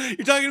 Eric.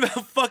 You're talking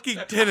about fucking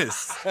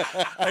tennis.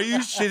 Are you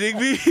shitting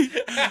me?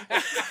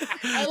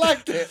 I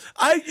liked it.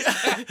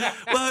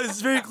 Well, it's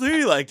very clear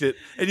you liked it,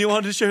 and you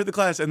wanted to share with the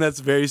class, and that's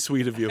very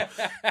sweet of you.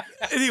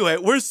 Anyway,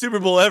 worst Super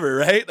Bowl ever,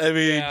 right? I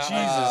mean, Yeah.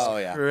 Jesus Oh,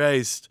 yeah.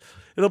 Christ.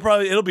 It'll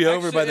be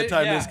over by the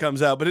time yeah. this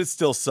comes out, but it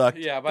still sucked.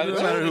 Yeah, by the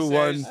doesn't time matter this who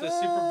won. airs, the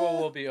Super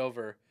Bowl will be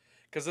over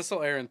because this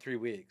will air in 3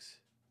 weeks.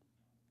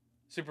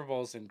 Super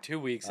Bowl's in 2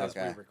 weeks as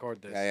we Okay.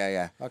 record this.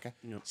 Yeah. Okay.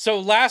 So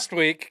last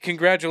week,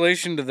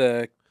 congratulations to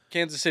the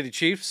Kansas City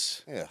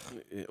Chiefs. Ugh.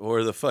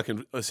 Or the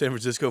fucking San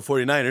Francisco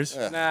 49ers.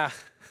 Ugh. Nah,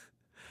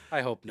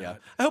 I hope not. Yeah.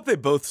 I hope they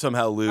both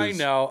somehow lose. I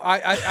know.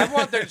 I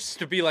want there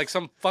to be like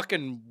some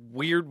fucking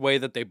weird way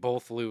that they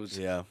both lose.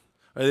 Yeah.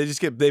 Or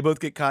they both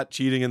get caught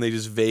cheating and they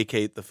just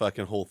vacate the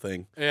fucking whole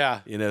thing.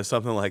 Yeah.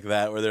 Something like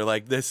that where they're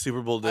like, this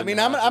Super Bowl didn't I mean,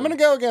 I'm happen. gonna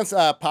go against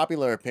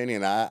popular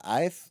opinion.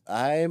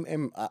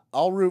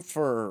 I'll root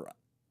for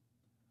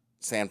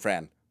San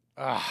Fran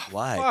Ah,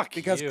 Why? Fuck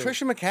because you.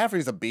 Christian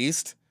McCaffrey's a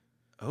beast.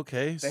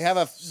 Okay. They have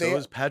So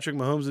is Patrick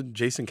Mahomes and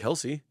Jason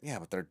Kelsey. Yeah,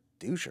 but they're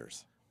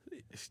douchers.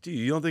 Dude,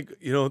 you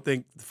don't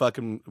think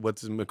fucking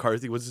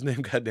McCarthy? What's his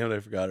name? God damn it, I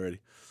forgot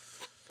already.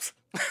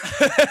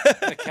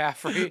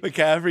 McCaffrey.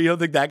 McCaffrey. You don't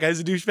think that guy's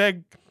a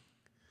douchebag?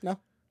 No,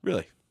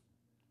 Really?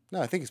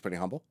 no, I think he's pretty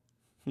humble.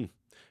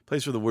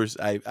 Plays for the worst.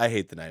 I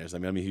hate the Niners. I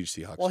mean, I'm a huge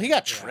Seahawks. Well, he fan.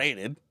 got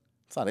traded.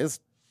 It's not his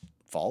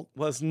fault.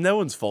 Well, it's no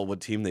one's fault what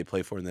team they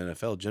play for in the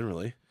NFL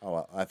generally. Oh,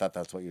 well, I thought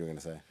that's what you were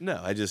gonna say. No,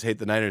 I just hate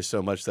the Niners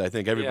so much that I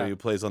think everybody Yeah. who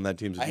plays on that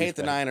team's a I hate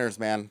the douchebag. Niners,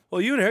 man.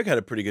 Well, you and Eric had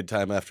a pretty good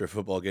time after a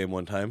football game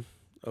one time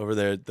over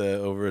there at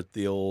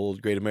the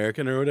old Great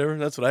American or whatever.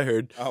 That's what I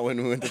heard. Oh,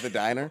 when we went to the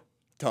diner,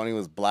 Tony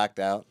was blacked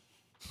out.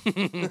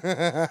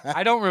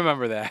 I don't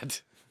remember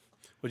that.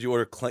 Would you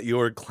order? You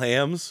ordered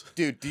clams?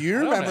 Dude, do you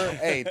don't remember? know.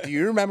 Hey, do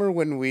you remember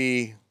when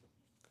we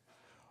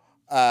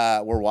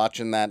were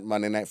watching that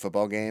Monday Night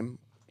Football game,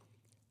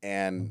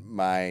 and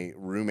my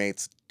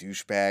roommate's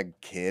douchebag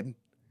kid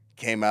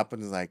came up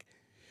and was like,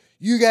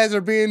 "You guys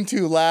are being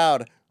too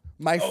loud.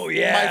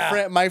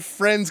 My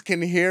friends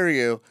can hear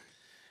you."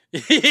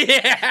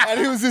 Yeah. And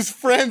it was his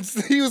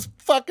friends. He was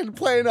fucking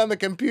playing on the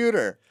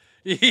computer.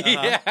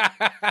 Yeah.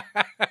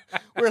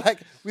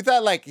 We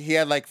thought like he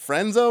had like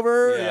friends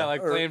over. Yeah,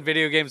 like or- playing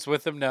video games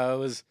with him. No, it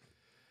was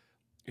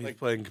He's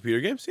playing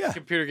computer games? Yeah.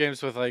 computer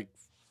games with like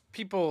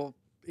people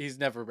he's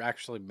never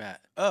actually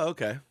met. Oh,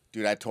 okay.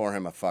 Dude, I tore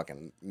him a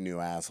fucking new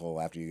asshole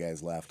after you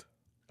guys left.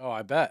 Oh,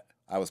 I bet.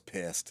 I was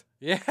pissed.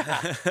 Yeah.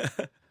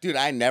 Dude,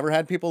 I never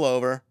had people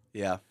over.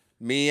 Yeah.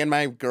 Me and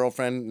my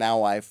girlfriend, now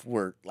wife,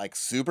 were like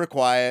super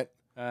quiet.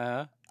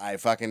 Uh-huh. I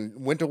fucking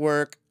went to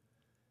work,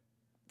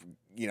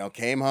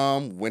 came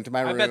home, went to my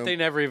I room. bet they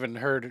never even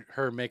heard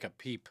her make a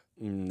peep.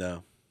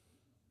 No.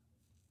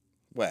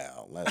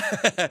 Well,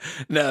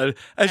 No.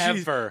 Actually,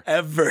 Ever.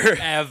 Ever.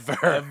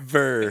 Ever.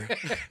 Ever.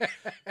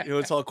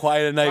 It's all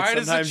quiet at night. Quiet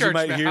as a Sometimes you church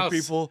might hear mouse.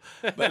 people,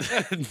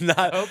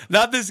 but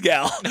not this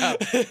gal.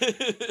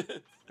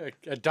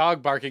 A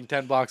dog barking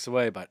 10 blocks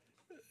away, but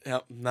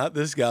Yep, not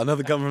this gal.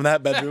 Nothing coming from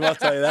that bedroom. I'll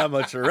tell you that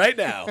much right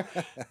now.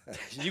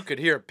 you could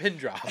hear a pin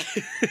drop.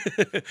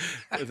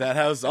 At that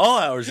house, all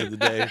hours of the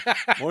day,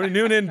 morning,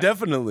 noon, and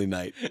definitely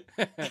night.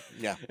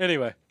 yeah.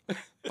 Anyway.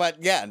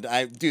 But yeah,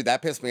 dude,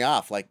 that pissed me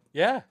off. Like,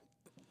 Yeah.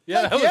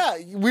 Yeah, that was,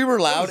 yeah, we were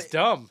that loud. was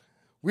dumb.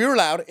 We were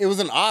loud. It was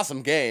an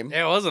awesome game.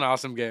 It was an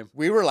awesome game.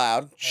 We were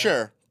loud,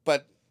 sure,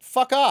 but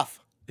fuck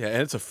off. Yeah,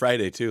 and it's a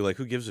Friday too. Like,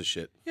 who gives a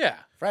shit? Yeah.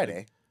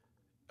 Friday.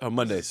 Oh,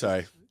 Monday.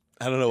 Sorry,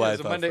 I don't know why I it's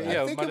a thought Monday- Friday.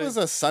 yeah. I think Monday- it was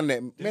a Sunday.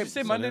 Did maybe you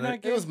say Monday Sunday night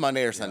night? game? It was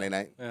Monday or Sunday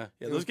night. Yeah.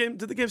 Yeah, those games.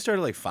 Did the game start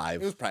at like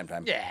 5? It was prime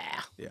time.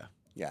 Yeah. Yeah,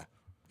 Yeah.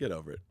 get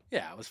over it.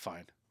 Yeah, it was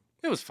fine.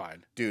 It was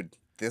fine. Dude,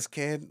 this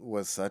kid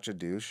was such a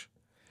douche.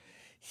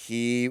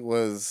 He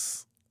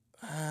was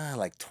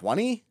like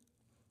 20,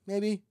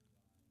 maybe.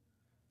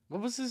 What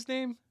was his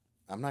name?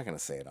 I'm not going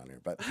to say it on here,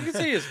 but You can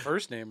say his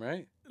first name,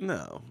 right?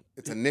 No.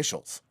 It's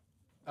initials.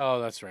 Oh,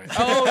 that's right.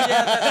 Oh,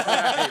 yeah,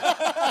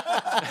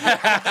 that's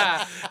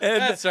right.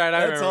 And That's right. I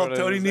that's remember all what it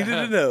Tony is. needed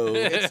to know.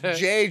 It's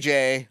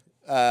JJ.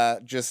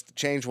 Just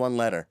change one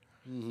letter.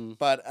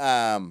 But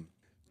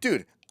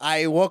dude,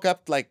 I woke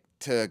up like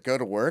to go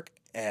to work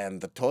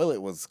and the toilet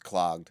was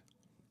clogged,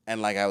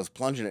 and like I was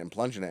plunging it,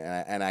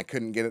 and I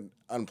couldn't get it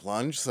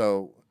unplunged.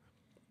 So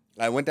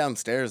I went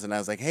downstairs and I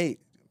was like, "Hey,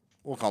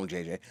 we'll call him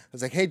JJ." I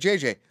was like, "Hey,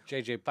 JJ,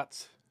 JJ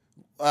Butts.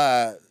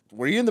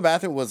 were you in the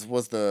bathroom? Was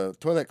the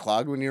toilet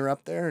clogged when you were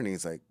up there?" And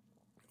he's like,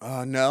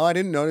 "No, I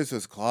didn't notice it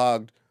was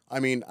clogged. I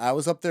mean, I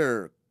was up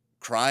there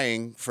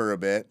crying for a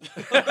bit."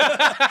 And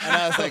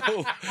I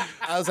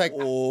was like,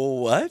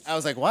 Oh, what? I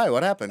was like, "Why?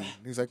 What happened?"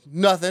 He's like,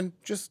 "Nothing.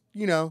 Just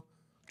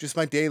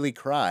my daily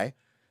cry."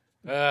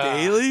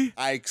 Daily?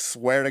 I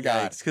swear to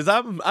God. Because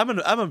I'm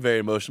a very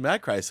emotional man. I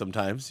cry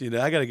sometimes. I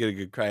gotta get a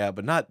good cry out,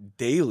 but not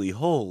daily.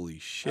 Holy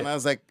shit! And I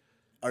was like,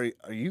 "Are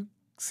you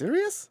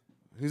serious?"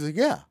 He's like,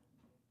 "Yeah."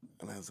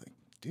 And I was like,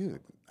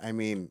 "Dude, I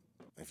mean,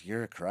 if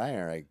you're a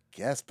crier, I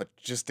guess, but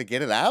just to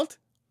get it out?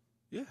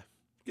 Yeah,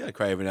 you gotta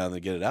cry every now and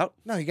then to get it out.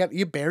 No,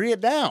 you bury it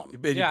down." You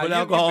Yeah, put you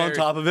alcohol on bury-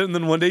 top of it, and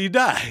then one day you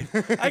die.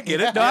 I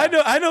get it. No,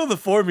 I know the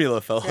formula,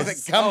 And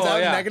fellas. it comes out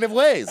in yeah. negative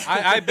ways.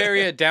 I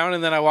bury it down,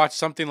 and then I watch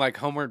something like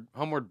Homeward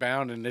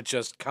Bound, and it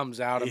just comes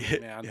out of me,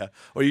 man. Yeah,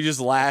 or you just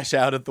lash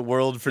out at the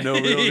world for no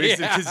real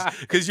reason Yeah.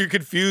 because you're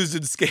confused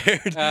and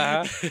scared.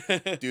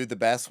 Dude, the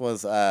best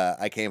was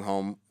I came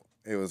home.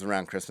 It was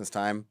around Christmas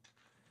time,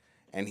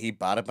 and he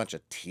bought a bunch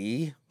of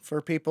tea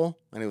for people,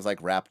 and it was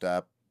like wrapped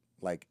up,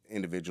 like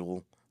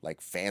individual, like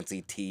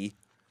fancy tea,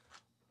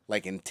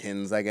 like in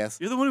tins, I guess.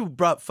 You're the one who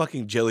brought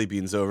fucking jelly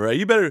beans over, right?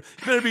 You better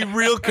be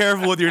real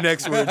careful with your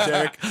next words,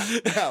 Erik.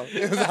 No,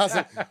 it was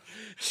awesome.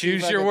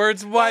 Choose your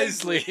words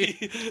wisely.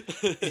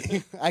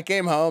 I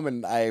came home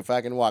and I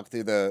fucking walked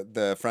through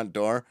the front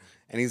door,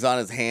 and he's on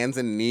his hands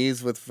and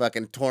knees with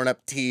fucking torn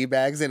up tea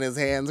bags in his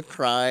hands,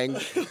 crying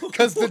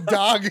because the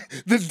dog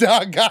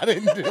got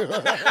into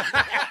it.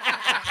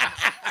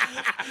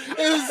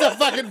 It was the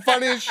fucking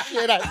funniest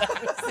shit I've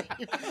ever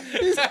seen.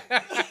 He's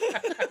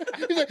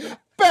like,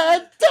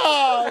 bad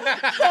dog.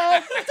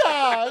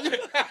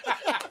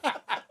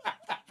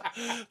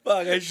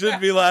 Fuck, I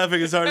shouldn't be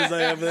laughing as hard as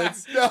I am.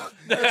 That's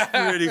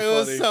pretty It funny.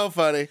 was so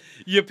funny.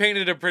 You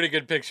painted a pretty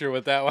good picture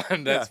with that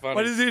one. That's funny.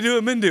 Why does he do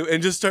a Mindu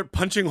and just start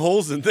punching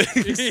holes in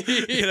things?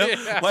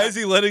 Yeah. Why is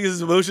he letting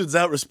his emotions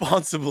out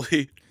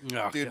responsibly?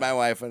 Oh, Dude, God, my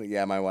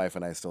wife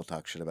and I still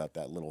talk shit about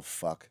that little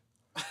fuck.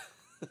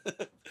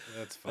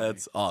 that's funny.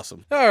 That's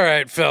awesome. All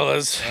right,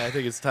 fellas. I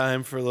think it's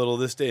time for a little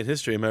This Day in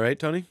History. Am I right,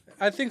 Tony?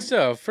 I think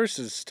so. First,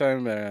 it's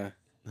time to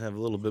Have a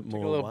little bit more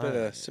take a little wine. bit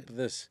of sip of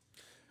this.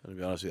 To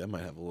be honest with you, I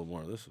might have a little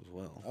more of this as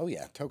well. Oh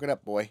yeah, toke it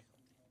up, boy.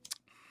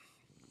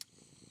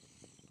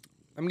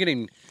 I'm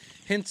getting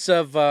hints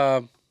of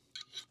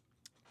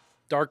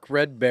dark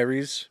red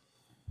berries,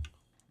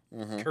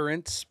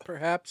 currants,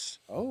 perhaps,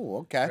 Oh,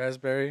 okay.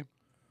 raspberry,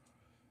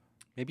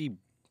 maybe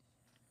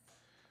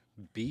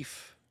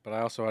beef. But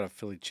I also had a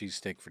Philly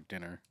cheesesteak for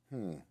dinner.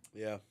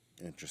 Yeah.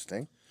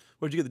 Interesting.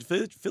 Where'd you get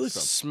the Philly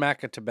from?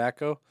 Smack of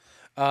tobacco.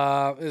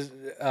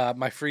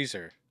 My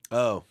freezer.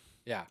 Oh.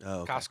 Yeah,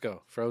 Oh, okay.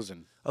 Costco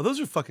frozen. Oh, those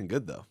are fucking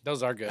good, though.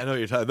 Those are good. I know what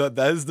you're talking about.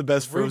 That is the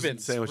best frozen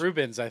sandwich.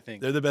 Reuben's, I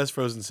think. They're the best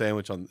frozen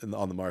sandwich on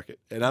the market.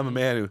 And I'm a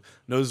man who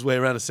knows his way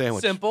around a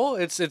sandwich. Simple.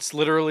 It's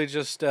literally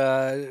just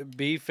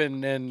beef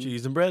and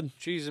Cheese and bread.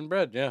 cheese and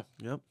bread. Yeah.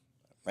 Yep.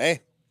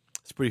 Hey,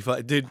 It's pretty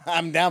fun. Dude,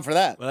 I'm down for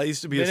that. when I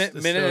used to be Minute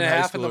and a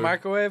half in the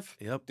microwave.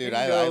 Yep. Dude,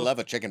 There you I go. love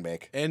a chicken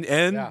bake. And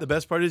Yeah. the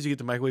best part is you get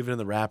to microwave it in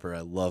the wrapper. I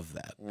love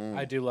that.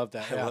 I do love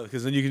that. Yeah.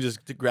 Because then you can just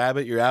grab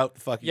it, you're out.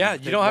 Fucking Yeah, you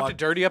take don't have to walk-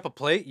 dirty up a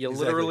plate. You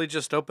Exactly. literally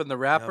just open the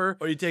wrapper.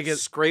 Or you take it-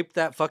 scrape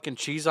that fucking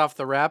cheese off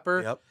the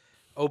wrapper. Yep.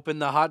 Open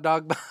the hot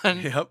dog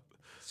bun. Yep.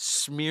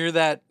 Smear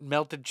that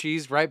melted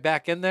cheese right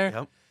back in there.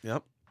 Yep.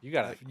 Yep. You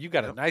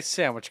got a nice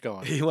sandwich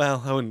going.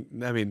 Well,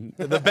 I mean,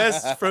 the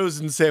best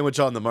frozen sandwich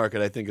on the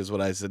market, I think, is what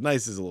I said.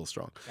 Nice is a little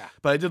strong. Yeah.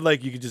 But I did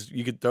like you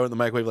could throw it in the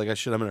microwave like I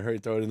should. I'm gonna hurry,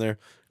 throw it in there,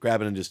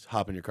 grab it, and just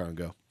hop in your car and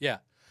go. Yeah.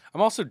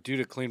 I'm also due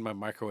to clean my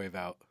microwave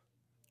out.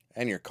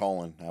 And your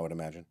colon, I would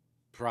imagine.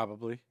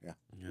 Probably. Yeah.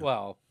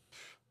 Well,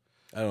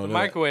 I don't the know.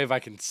 microwave I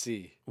can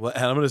see. Well,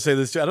 and I'm gonna say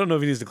this too. I don't know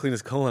if he needs to clean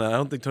his colon. I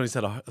don't think Tony's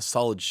had a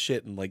solid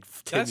shit in like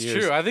 10 That's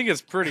years. true. I think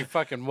it's pretty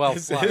fucking well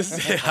It's, flushed.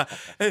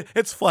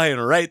 it's flying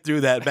right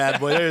through that bad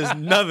boy. There's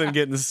nothing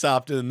getting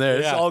stopped in there.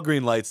 It's Yeah. all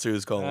green lights through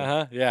his colon.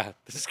 Uh-huh. Yeah.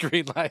 The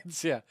screen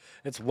lights. Yeah.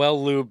 It's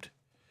well lubed.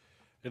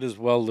 It is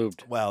well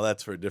lubed. Wow,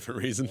 that's for a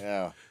different reason.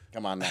 Yeah.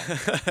 Come on now.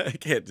 I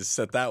can't just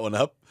set that one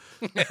up.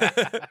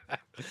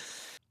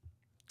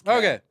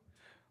 Okay.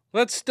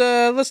 Let's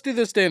do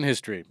this day in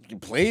history.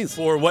 Please.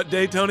 For what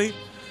day, Tony?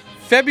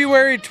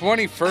 February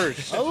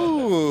 21st.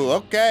 Oh,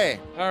 okay.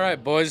 All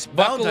right, boys.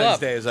 Buckle Valentine's up.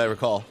 Day, as I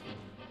recall.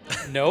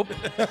 Nope.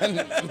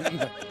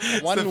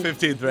 It's One- the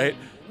 15th, right?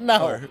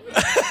 No.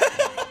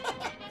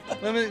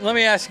 Let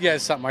me ask you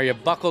guys something. Are you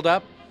buckled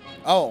up?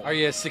 Oh, Are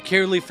you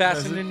securely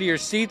fastened into your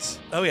seats?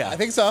 Oh, yeah. I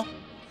think so.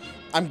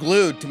 I'm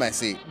glued to my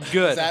seat.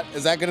 Good.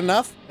 Is that good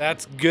enough?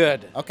 That's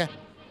good. Okay.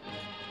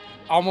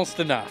 Almost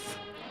enough.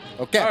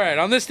 Okay. All right.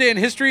 On this day in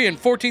history, in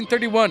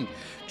 1431,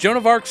 Joan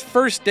of Arc's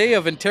first day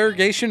of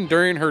interrogation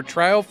during her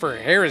trial for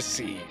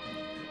heresy.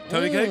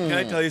 Tony, can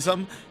I tell you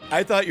something?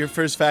 I thought your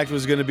first fact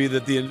was going to be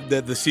that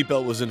the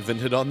seatbelt was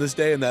invented on this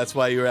day, and that's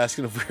why you were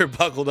asking if we were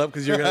buckled up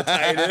because you're going to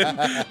tie it in.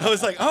 I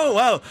was like, oh,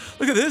 wow,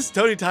 look at this.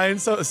 Tony tying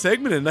a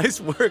segment in. Nice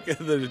work. And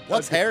then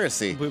What's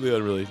heresy? Completely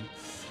unrelated.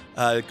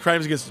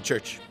 Crimes against the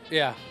church.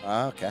 Yeah.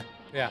 Okay.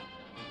 Yeah.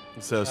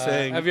 So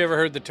saying... Have you ever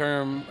heard the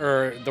term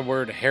or the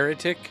word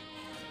heretic?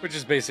 Which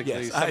is basically...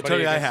 Yes, somebody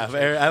Tony, I against have. the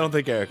church. I don't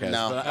think Eric has.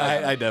 No. But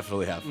I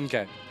definitely have.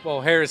 Okay.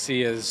 Well,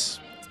 heresy is...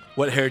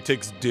 What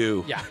heretics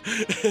do. Yeah.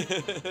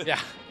 Yeah.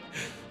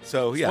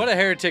 So, yeah. What a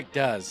heretic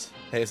does.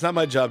 Hey, it's not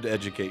my job to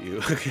educate you,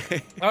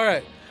 okay? All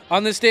right.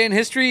 On this day in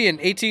history, in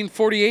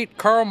 1848,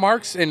 Karl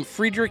Marx and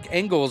Friedrich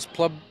Engels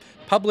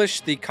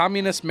published the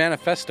Communist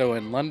Manifesto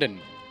in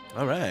London.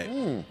 All right.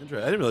 I didn't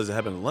realize it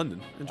happened in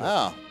London. Interesting.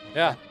 Oh.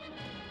 Yeah.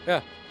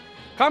 Yeah.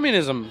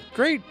 Communism,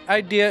 great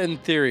idea in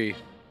theory.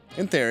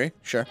 In theory,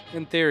 sure.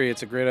 In theory,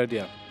 it's a great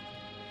idea.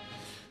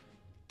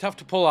 Tough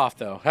to pull off,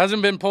 though.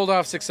 Hasn't been pulled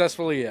off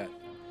successfully yet.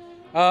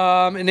 In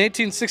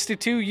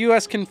 1862,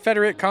 U.S.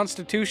 Confederate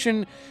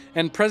Constitution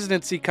and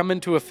presidency come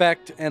into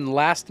effect and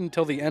last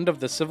until the end of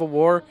the Civil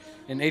War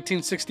in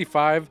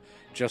 1865,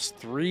 just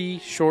 3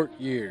 short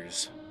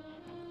years.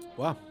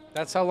 Wow.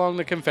 That's how long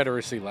the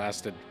Confederacy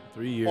lasted.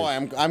 3 years.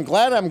 Boy, I'm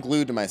glad I'm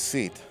glued to my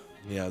seat.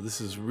 Yeah,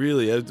 this is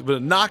really... It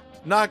would have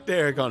knocked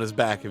Eric on his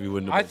back if he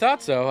wouldn't have I been.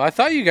 thought so. I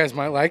thought you guys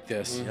might like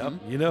this. Yep.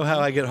 You know how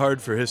I get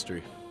hard for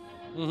history.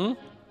 Mm-hmm.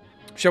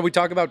 Shall we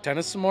talk about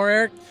tennis some more,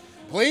 Eric?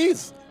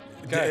 Please.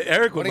 Okay.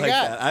 Eric would What do like you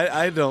that.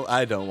 got?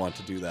 I don't want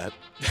to do that.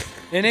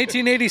 In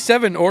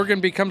 1887, Oregon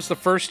becomes the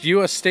first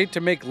U.S. state to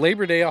make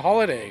Labor Day a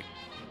holiday.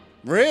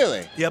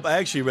 Really? Yep, I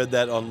actually read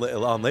that on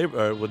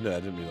Labor... Or, well, no,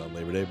 I didn't read it on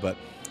Labor Day, but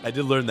I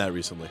did learn that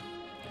recently.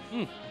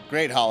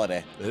 Great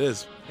holiday. It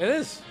is. It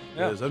is.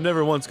 Yeah. It is. I've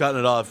never once gotten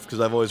it off because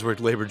I've always worked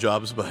labor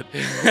jobs, but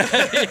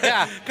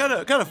Yeah. kind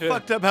of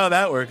fucked up how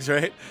that works,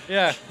 right?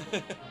 Yeah.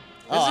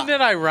 Oh, Isn't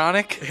it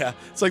ironic? Yeah,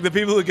 it's like the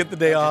people who get the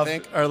day Don't you off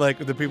think? are like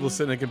the people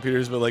sitting at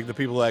computers, but like the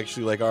people who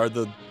actually like are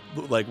the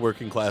like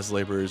working class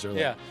laborers are like,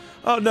 Yeah.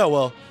 oh no,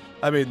 well,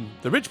 I mean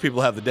the rich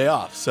people have the day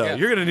off, so Yeah.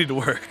 you're gonna need to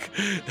work.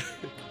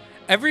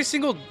 Every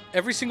single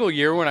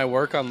year when I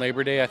work on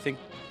Labor Day, I think,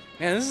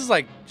 man, this is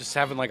like just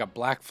having like a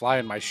black fly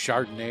in my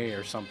Chardonnay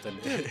or something.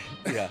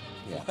 yeah,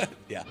 Yeah.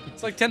 yeah.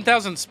 It's like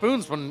 10,000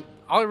 spoons when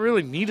all I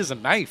really need is a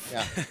knife.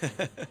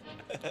 Yeah.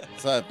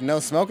 It's a no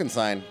smoking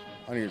sign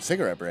on your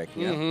cigarette break.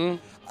 You know?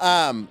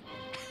 Mm-hmm.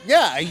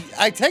 Yeah,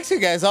 I text you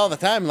guys all the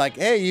time, like,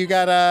 hey, you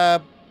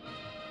got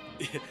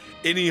Name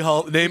any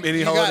holiday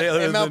you got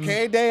other MLK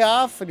than. Day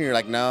off, and you're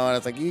like, no, and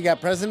it's like, you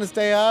got President's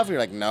Day off, you're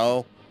like,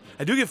 no.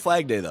 I do get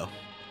Flag Day though.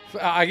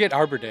 I get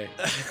Arbor Day.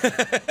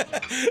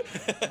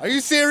 Are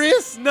you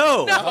serious?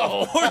 No,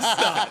 of course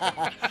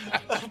not.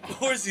 Of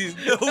course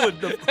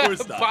of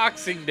course not.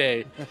 Boxing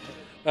Day.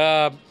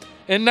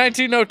 In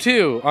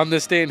 1902, on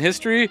this day in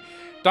history,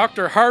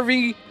 Dr.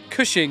 Harvey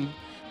Cushing,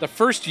 the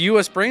first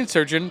U.S. brain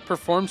surgeon,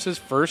 performs his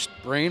first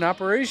brain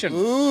operation.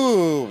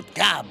 Ooh,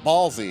 God,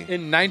 ballsy.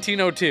 In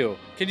 1902.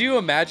 Can you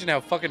imagine how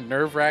fucking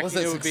nerve-wracking Was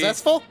it it would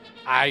successful? be?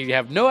 I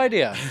have no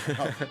idea.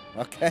 Oh,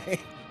 okay.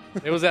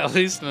 It was at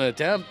least an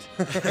attempt.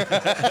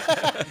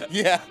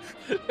 Yeah.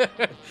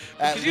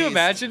 At Could you least.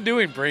 imagine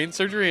doing brain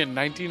surgery in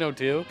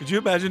 1902? Could you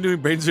imagine doing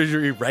brain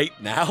surgery right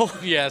now?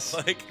 Yes.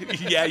 Like,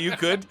 yeah, you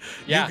could.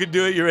 Yeah. You could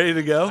do it. You're ready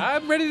to go.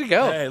 I'm ready to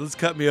go. Hey, let's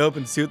cut me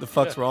open and see what the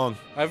fuck's wrong.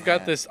 I've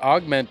got this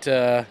augment.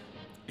 Yeah,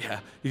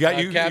 you got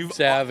cap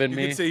salve in you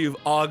me. could say you've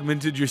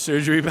augmented your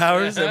surgery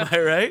powers. Am I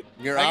right?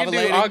 You're I can do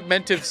ovulating?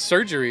 augmentive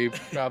surgery,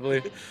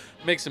 probably.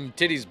 Make some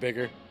titties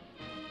bigger.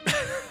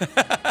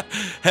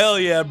 Hell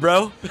yeah,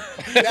 bro.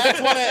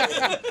 That's what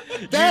I...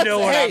 You know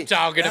what I'm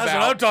talking That's about.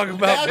 what I'm talking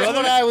about, That's brother.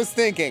 what I was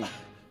thinking.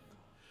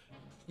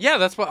 Yeah,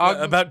 that's what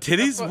About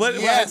titties? What?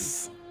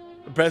 Yes.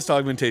 Breast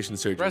augmentation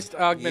surgery. breast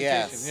augmentation.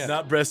 Yes. Yeah.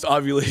 Not breast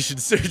ovulation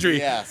surgery.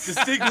 Yes.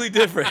 Distinctly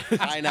different.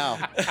 I know.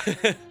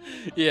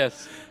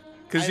 Yes.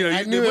 Because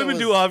I the knew it women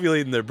do was-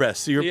 ovulate in their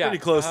breasts, so you're Yeah,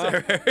 pretty close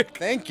there, Eric.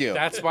 Thank you.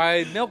 That's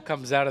why milk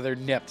comes out of their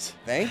nips.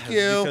 Thank you.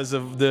 Because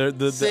of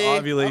the See?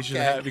 ovulation,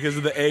 Okay. because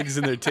of the eggs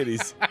in their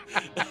titties.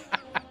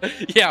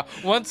 Yeah,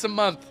 once a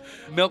month,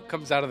 milk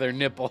comes out of their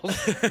nipples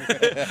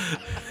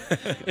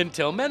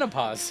until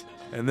menopause.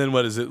 And then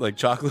what is it, like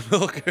chocolate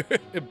milk?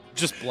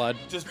 Just blood.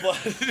 Just blood.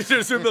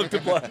 Just from milk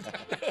to blood.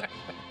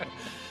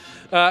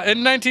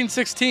 In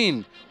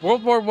 1916,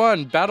 World War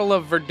I, Battle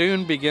of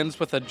Verdun begins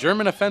with a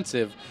German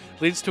offensive,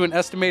 leads to an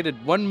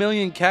estimated 1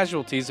 million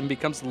casualties, and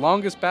becomes the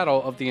longest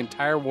battle of the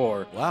entire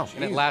war. Wow.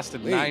 And it Jeez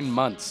lasted Louise. 9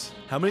 months.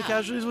 How many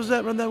casualties was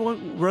that? Run that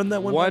one.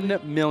 1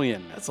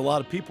 million. That's a lot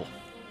of people.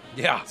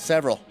 Yeah,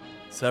 Several.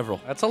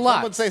 Several. that's a Some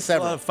lot. would say A lot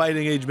several. of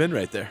fighting age men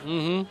right there.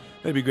 Mm-hmm.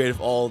 It'd be great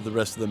if all the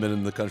rest of the men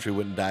in the country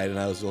went and died and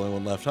I was the only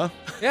one left, huh?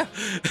 Yeah.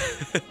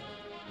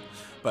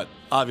 But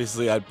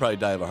obviously, I'd probably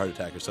die of a heart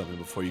attack or something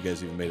before you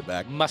guys even made it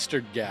back.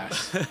 Mustard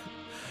gas.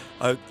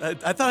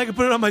 I thought I could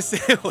put it on my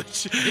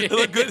sandwich. It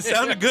looked good. It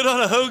sounded good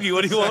on a hoagie.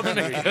 What do you want from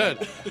me?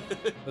 Good.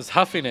 I was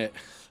huffing it.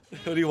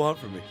 What do you want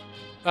from me?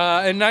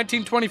 In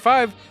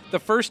 1925, the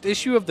first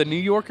issue of the New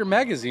Yorker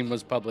magazine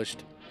was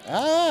published.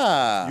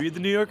 Ah. You read the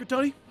New Yorker,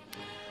 Tony?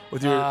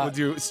 With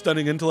your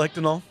stunning intellect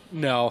and all?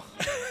 No,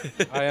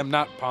 I am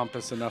not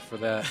pompous enough for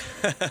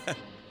that.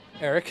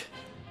 Eric?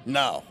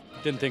 No.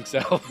 Didn't think so.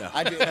 No.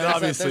 I do,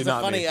 Obviously there's not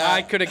a funny, me.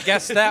 I could have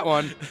guessed that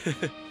one.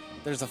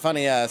 There's a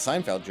funny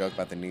Seinfeld joke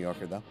about the New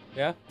Yorker, though.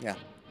 Yeah? Yeah.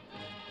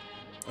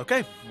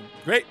 Okay,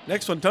 great.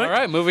 Next one, Tony. All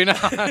right, moving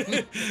on.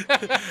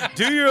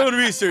 Do your own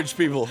research,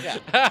 people.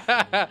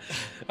 Yeah.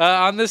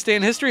 On this day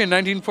in history, in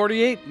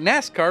 1948,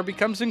 NASCAR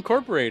becomes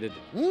incorporated.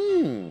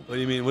 Mm. What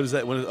do you mean? What is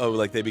that?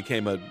 Like they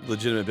became a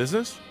legitimate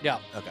business? Yeah,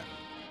 Okay.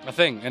 a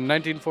thing in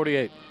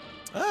 1948.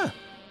 Ah,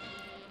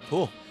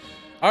 cool.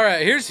 All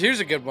right, here's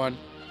a good one.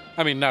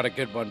 I mean, not a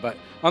good one, but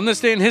on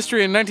this day in history,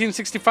 in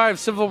 1965,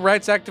 civil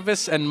rights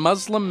activist and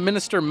Muslim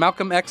minister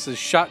Malcolm X is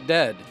shot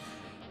dead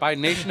by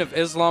Nation of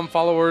Islam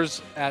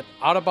followers at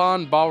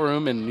Audubon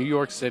Ballroom in New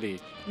York City.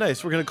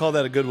 Nice. We're gonna call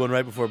that a good one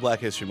right before Black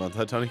History Month,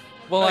 huh, Tony?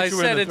 Well, I Actually,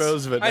 we're in said the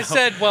throes of it I now.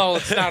 said, well,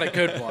 it's not a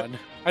good one.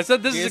 I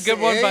said this is a good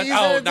one, but you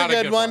said it's not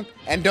a good one.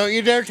 And don't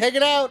you dare take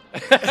it out.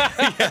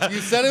 You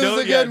said it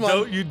was a good one.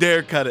 Don't you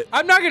dare cut it.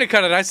 I'm not going to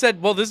cut it. I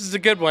said, well, this is a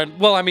good one.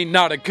 Well, I mean,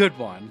 not a good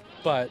one,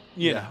 but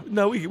you know.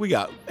 No, we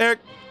got Eric.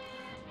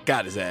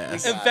 Got his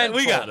ass. Eventful.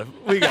 We got him.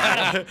 We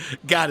got him.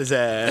 Got his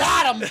ass.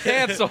 Got him.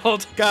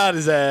 Canceled. Got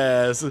his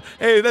ass.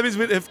 Hey, that means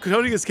if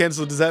Tony gets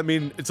canceled, does that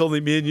mean it's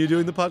only me and you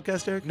doing the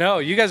podcast, Eric? No,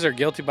 you guys are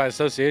guilty by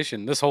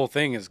association. This whole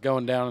thing is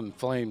going down in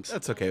flames.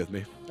 That's okay with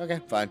me.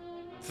 Okay, fine.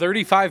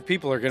 35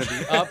 people are going to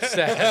be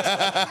upset.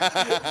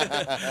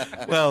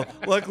 Well,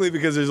 luckily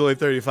because there's only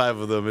 35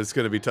 of them, it's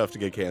going to be tough to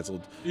get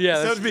canceled. Yeah, it's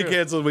that's tough to be true.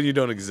 canceled when you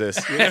don't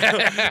exist. You know?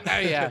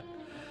 Yeah,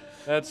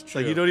 that's It's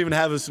true. like you don't even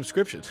have a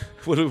subscription.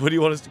 What do you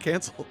want us to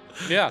cancel?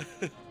 Yeah.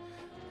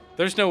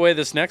 There's no way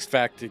this next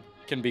fact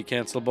can be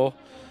cancelable.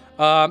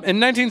 In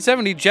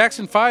 1970,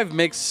 Jackson 5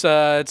 makes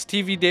its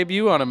TV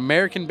debut on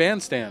American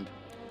Bandstand.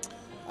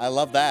 I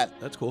love that.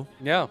 That's cool.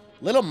 Yeah.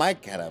 Little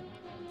Mike had a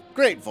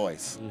great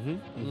voice.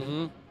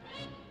 Mm-hmm.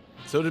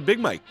 So did Big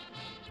Mike.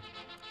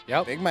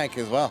 Yep. Big Mike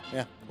as well.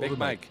 Yeah. Big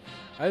Mike.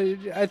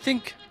 I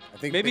think I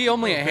think maybe Big-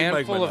 only a Big Mike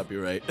handful might of not be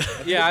right.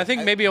 yeah, I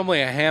think maybe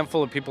only a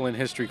handful of people in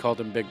history called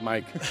him Big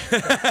Mike.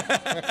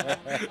 I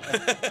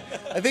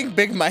think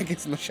Big Mike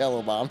is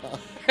Michelle Obama.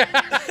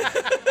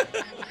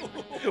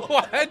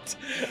 What?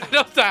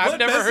 I've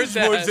never heard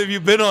message boards that. have you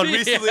been on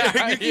recently? Yeah,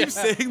 Eric? You keep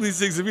saying these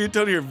things, and me and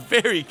Tony are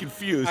very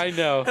confused. I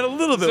know. And a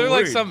little Is bit there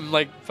worried. like some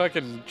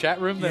fucking chat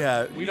room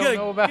that we you don't gotta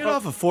know about? Get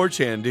off of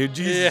 4chan, dude.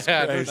 Jesus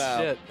Yeah, Christ. no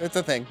Shit. It's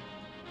a thing.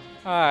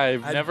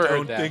 I've I never don't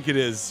heard that. think it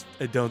is.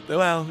 I don't.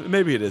 Well,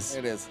 maybe it is.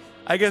 It is.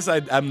 I guess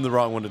I'm the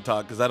wrong one to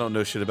talk because I don't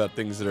know shit about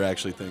things that are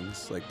actually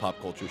things like pop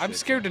culture. I'm shit.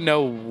 scared to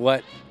know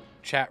what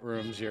chat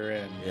rooms you're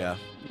in. Yeah.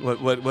 What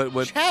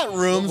Chat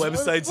rooms.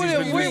 websites he's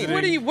been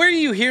visiting? Where are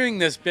you hearing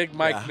this Big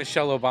Mike Yeah.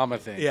 Michelle Obama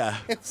thing? Yeah.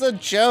 It's a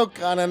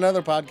joke on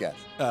another podcast.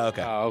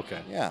 Okay. Oh, okay.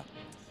 Yeah.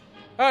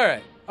 All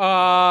right.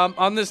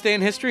 On this day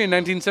in history, in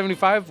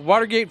 1975,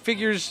 Watergate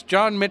figures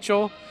John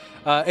Mitchell,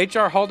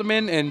 H.R.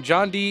 Haldeman, and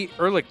John D.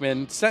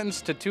 Ehrlichman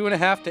sentenced to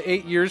 2.5 to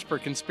 8 years for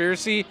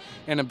conspiracy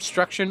and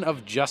obstruction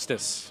of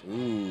justice,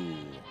 Ooh.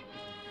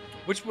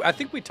 which I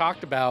think we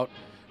talked about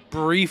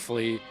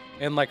briefly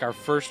in like our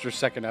first or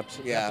second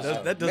episode. Yeah.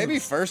 That doesn't- Maybe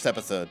first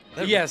episode.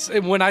 Yes,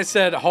 and when I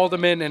said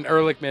Haldeman and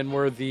Ehrlichman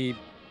were the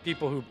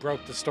people who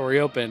broke the story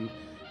open,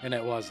 and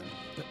it wasn't.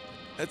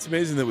 That's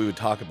amazing that we would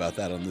talk about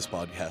that on this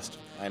podcast,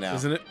 I know.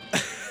 isn't it?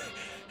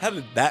 How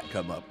did that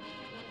come up?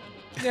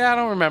 Yeah, I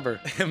don't remember.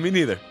 Me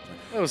neither.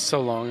 That was so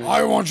long ago.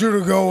 I want you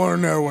to go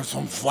in there with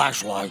some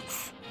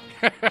flashlights.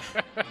 Is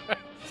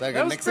that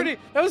good, Nixon?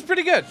 That was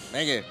pretty good.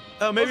 Thank you.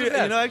 Oh, maybe Wasn't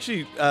bad.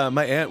 actually,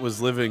 my aunt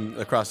was living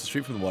across the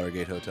street from the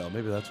Watergate Hotel.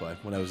 Maybe that's why.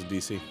 When I was in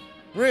D.C.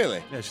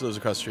 Really? Yeah, she lives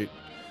across the street.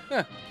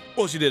 Yeah.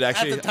 Well, she did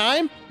actually. At the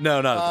time? No,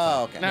 not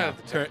at the time.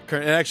 Oh, okay. No.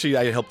 And actually,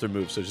 I helped her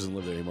move, so she doesn't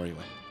live there anymore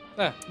anyway.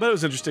 Yeah. But it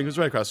was interesting. It was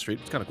right across the street.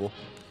 It's kind of cool.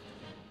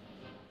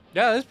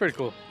 Yeah, that's pretty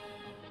cool.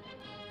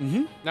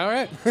 Mm-hmm. All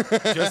right.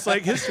 Just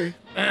like history.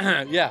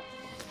 Yeah.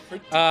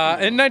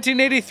 In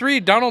 1983,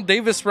 Donald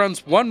Davis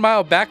runs 1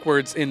 mile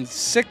backwards in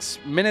 6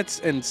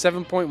 minutes and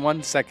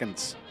 7.1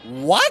 seconds.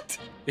 What?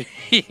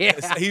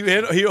 Yeah.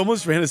 He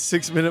almost ran a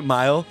 6-minute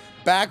mile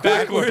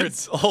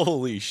Backwards?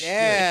 Holy shit.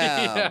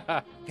 Damn.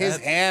 Yeah. His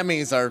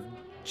hammies are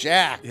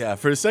jacked. Yeah,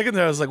 for a second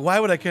there, I was like, why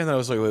would I care? And then I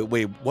was like,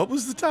 wait, what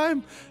was the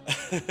time?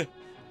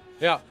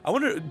 Yeah. I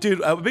wonder,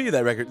 dude, I bet you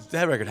that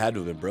record had to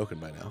have been broken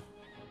by now.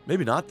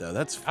 Maybe not, though.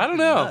 That's I don't fucking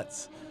know.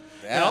 nuts.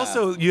 Yeah. And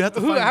also, you have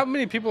to find... How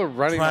many people are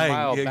running Trying, a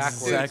mile yeah,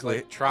 backwards? exactly.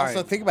 Like, trying.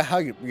 Also, think about how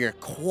your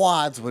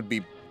quads would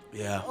be.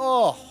 Yeah.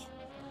 Oh,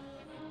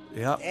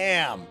 Yeah.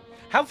 damn.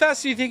 How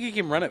fast do you think you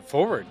can run it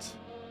forwards?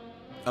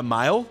 A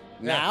mile?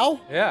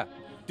 Now? Yeah.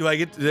 Do I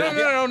get?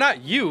 No,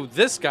 not you.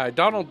 This guy,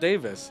 Donald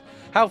Davis.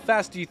 How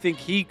fast do you think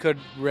he could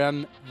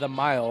run the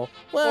mile?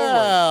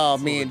 Well,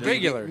 forward? me and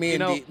Regular, me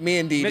and you know, me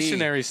and DD,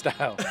 missionary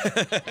style.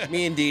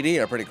 me and DD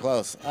are pretty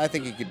close. I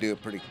think he could do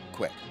it pretty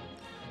quick.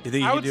 You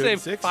think you I can would do it say in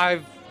 6?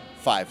 5.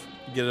 5.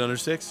 Get it under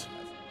 6?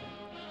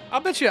 I'll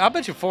bet you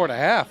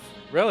 4.5.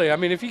 Really? I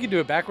mean, if you could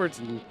do it backwards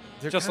in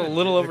just a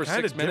little over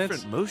 6 minutes.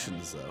 Different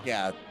motions though.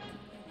 Yeah,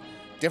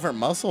 different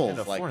muscles.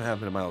 Yeah, like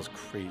 4.5 miles is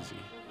crazy.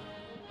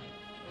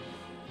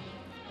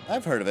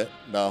 I've heard of it,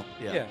 though.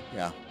 Yeah.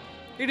 Yeah.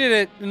 He did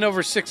it in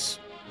over just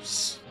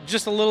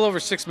a little over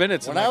 6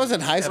 minutes. When I was in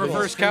high school,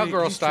 reverse training-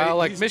 cowgirl he's style, trained-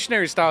 like he's-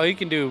 missionary style, he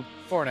can do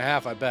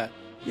 4.5. I bet.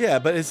 Yeah,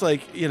 but it's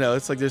like,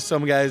 it's like there's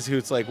some guys who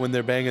it's like when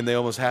they're banging, they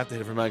almost have to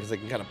hit it from behind because they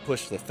can kind of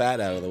push the fat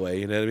out of the way.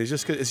 You know what I mean?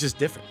 It's just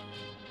different.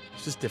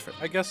 It's just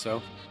different. I guess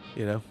so.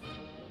 You know?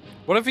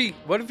 What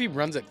if he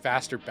runs it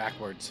faster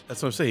backwards?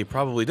 That's what I'm saying. He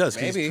probably does.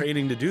 'Cause Maybe. he's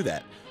training to do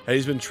that. And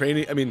he's been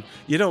training. I mean,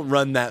 you don't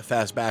run that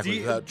fast backwards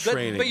without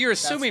training. But you're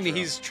assuming true.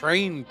 he's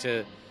trained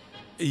to.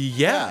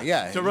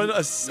 Yeah. To run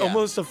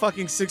almost a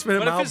fucking 6-minute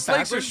But mile if his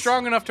legs are backwards?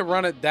 strong enough to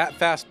run it that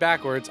fast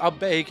backwards, I'll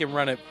bet he can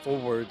run it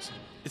forwards.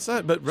 It's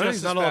not. But running's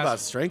as not all fast. about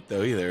strength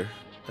though either.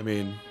 I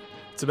mean,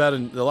 it's about a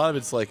lot of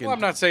it's like. Well, I'm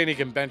not saying he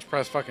can bench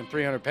press fucking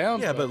 300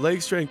 pounds. Yeah, but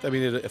leg strength. I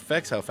mean, it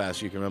affects how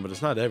fast you can run, but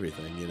it's not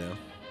everything.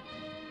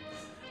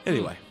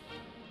 Anyway.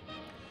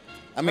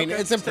 I mean, Okay,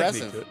 it's there's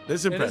technique impressive. to it.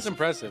 It's it impressive. is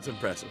impressive. It's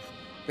impressive.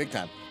 Big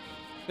time.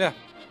 Yeah.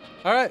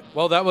 All right.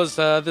 Well, that was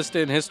this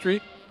day in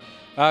history.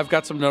 I've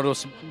got some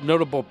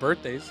notable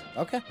birthdays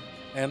Okay.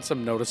 and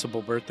some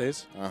noticeable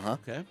birthdays. Uh-huh.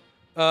 Okay.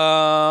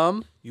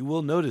 You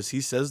will notice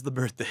he says the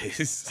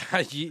birthdays.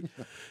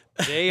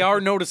 They are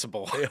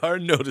noticeable. They are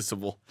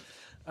noticeable.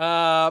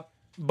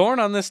 Born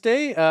on this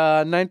day,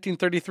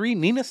 1933,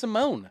 Nina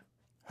Simone.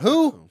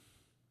 Who?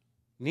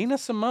 Nina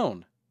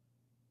Simone.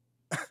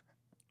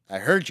 I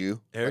heard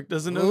you. Eric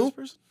doesn't know Who? this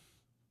person.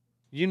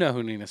 You know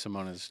who Nina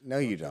Simone is. No,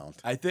 you don't.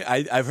 I think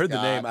I've heard the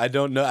Scott. name. I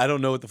don't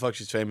know what the fuck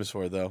she's famous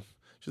for though.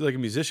 She's like a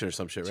musician or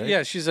some shit, right?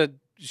 Yeah, she's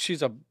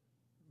a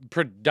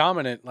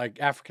predominant like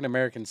African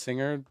American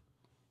singer.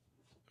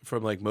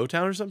 From like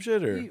Motown or some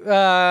shit, or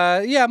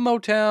Yeah,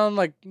 Motown,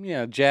 like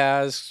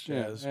jazz.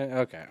 Jazz.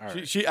 Okay, all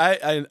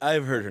right.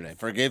 I've heard her name.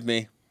 Forgive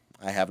me.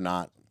 I have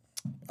not.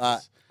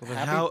 Well,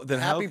 then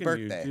how happy can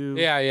birthday. you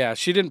do? Yeah.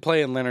 She didn't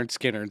play in Leonard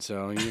Skinner,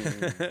 so.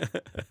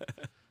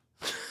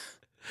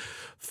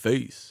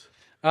 Face.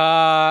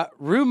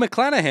 Rue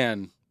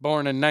McClanahan,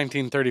 born in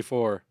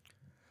 1934.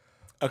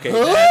 Okay,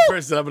 that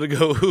person I'm gonna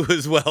go who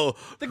as well.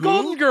 The Who?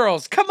 Golden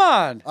Girls, come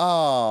on.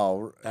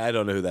 Oh, I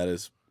don't know who that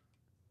is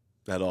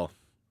at all.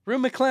 Rue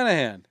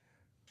McClanahan.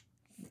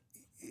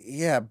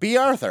 yeah. B.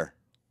 Arthur.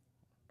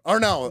 Or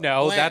no.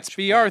 No, Blanche. that's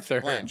B. Arthur.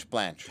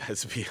 Blanche.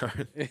 That's PR.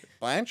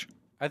 Blanche?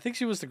 I think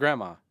she was the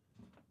grandma.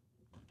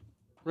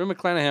 Rue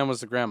McClanahan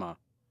was the grandma.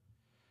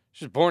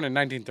 She was born in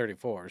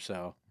 1934,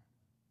 so.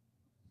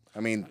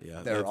 I mean, Yeah,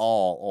 they're that's-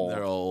 all old.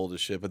 They're all old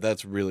as shit, but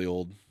that's really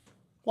old.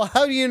 Well,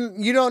 how do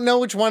you don't know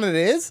which one it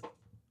is?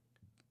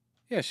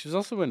 Yeah, she was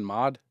also in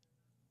Maude.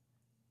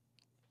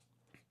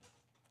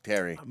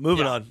 Terry.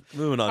 Moving on.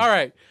 All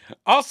right.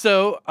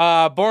 Also,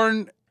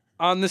 born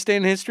on this day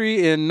in history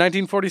in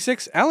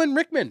 1946, Alan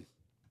Rickman.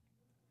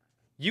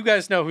 You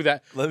guys know who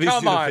that? Let me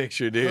Come see on. the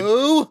picture, dude.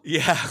 Who?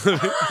 Yeah.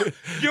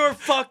 You're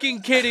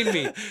fucking kidding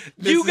me.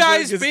 This You is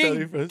guys like a being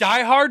study for us.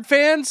 diehard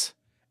fans?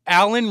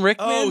 Alan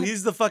Rickman? Oh,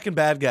 he's the fucking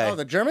bad guy. Oh,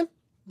 the German?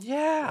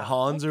 yeah.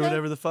 Hans or Okay.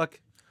 whatever the fuck.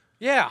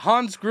 Yeah,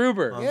 Hans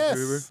Gruber. Hans Yes.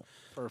 Gruber.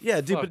 For Yeah,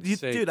 dude, but fuck's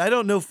sake. dude, I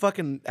don't know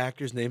fucking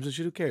actors' names and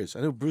shit. Who cares?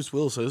 I know Bruce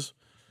Willis is.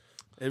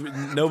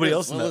 Nobody Bruce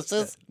else knows. Willis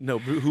is? No,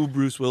 who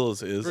Bruce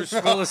Willis is. Bruce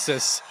Willis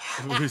is.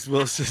 Bruce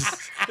Willis is.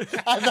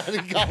 I thought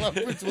he called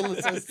him Bruce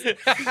Willis.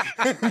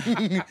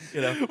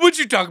 You know. What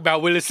you talking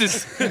about,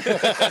 Willis's?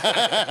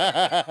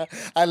 I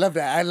love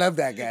that. I love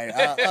that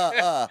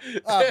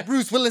guy.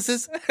 Bruce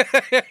Willis.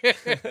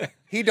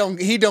 He don't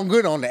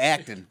good on the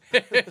acting.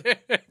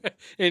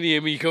 And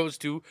he goes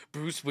to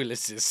Bruce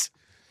Willis's.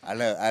 I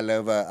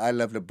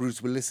love the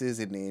Bruce Willises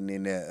in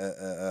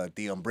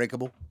the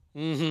Unbreakable.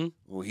 Mm-hmm.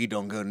 Well, he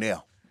don't go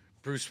now.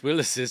 Bruce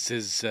Willis's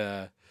is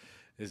all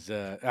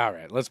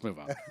right. Let's move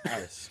on.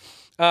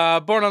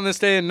 Born on this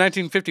day in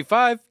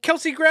 1955,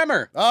 Kelsey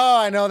Grammer. Oh,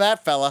 I know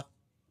that fella.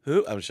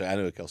 Who? I'm sure I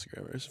know who Kelsey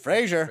Grammer is.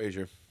 Frasier.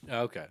 Frasier.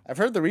 Okay. I've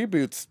heard the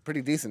reboot's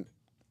pretty decent.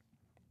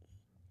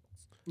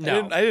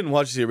 No. I didn't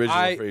watch the original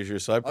I- Frasier,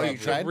 so I probably. you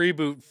The tried?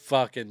 reboot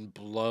fucking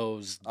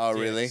blows. Oh,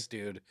 really? dicks,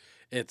 dude?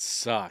 It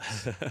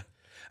sucks.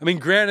 I mean,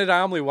 granted,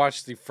 I only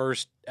watched the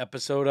first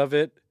episode of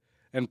it,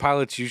 and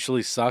pilots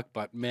usually suck.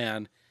 But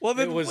man, Well,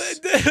 then it was,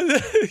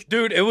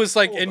 dude. It was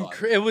like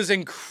it was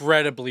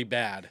incredibly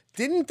bad.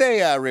 Didn't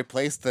they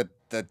replace the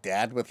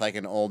dad with like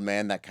an old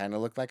man that kind of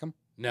looked like him?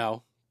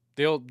 No,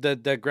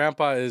 the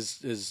grandpa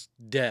is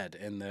dead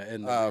in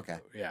the. Oh, okay.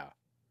 Yeah,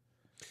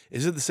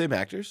 Is it the same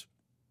actors?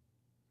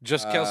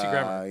 just Kelsey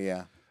Grammer.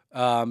 Yeah.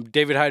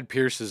 David Hyde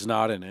Pierce is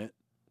not in it.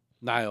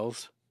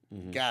 Niles.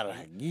 You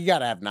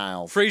gotta have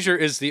Niles. Frasier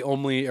is the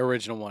only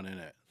original one in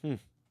it.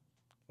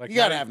 Like You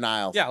gotta not have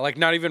Niles. Yeah, like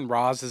not even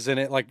Roz is in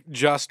it. Like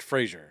just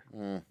Frasier.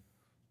 Mm.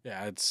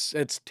 Yeah,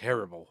 it's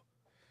terrible.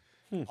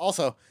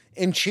 Also,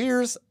 in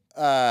Cheers,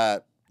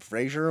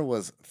 Frasier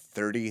was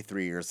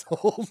 33 years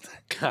old.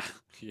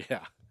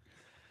 Yeah.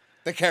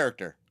 The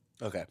character.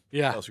 Okay.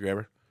 Yeah. Kelsey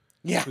Grammer.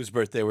 Yeah. Whose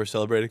birthday we're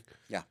celebrating?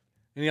 Yeah.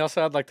 And he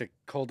also had like the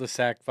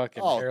cul-de-sac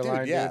fucking Oh, hairline.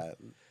 dude, yeah.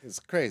 It's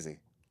crazy.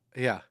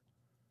 Yeah.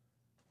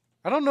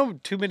 I don't know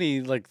too many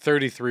like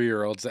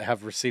 33-year-olds that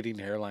have receding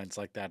hairlines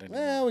like that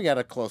anymore. Well, we got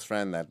a close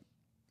friend that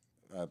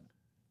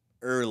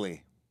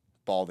early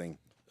balding.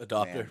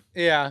 Adopter. Man.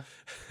 Yeah.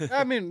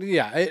 I mean,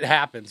 yeah, it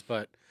happens,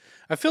 but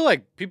I feel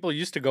like people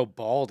used to go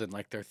bald in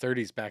like their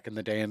 30s back in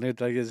the day, and it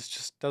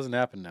just doesn't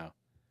happen now.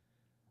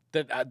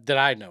 That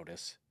I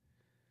notice.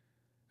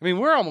 I mean,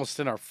 we're almost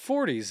in our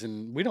 40s,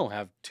 and we don't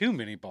have too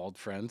many bald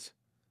friends.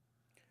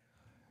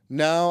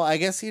 No, I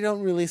guess you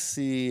don't really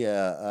see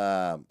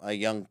a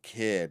young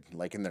kid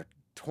like in their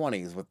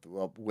 20s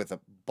with a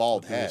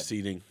bald They're head.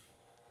 Seating.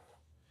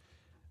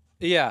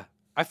 Yeah.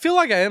 I feel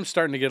like I am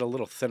starting to get a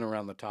little thin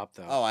around the top,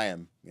 though. Oh, I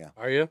am. Yeah.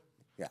 Are you?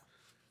 Yeah.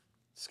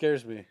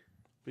 Scares me.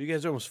 But you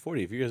guys are almost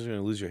 40. If you guys are going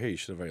to lose your hair, you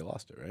should have already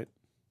lost it, right?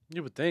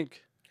 You would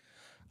think.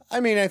 I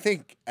mean, I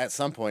think at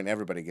some point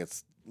everybody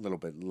gets a little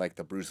bit like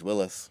the Bruce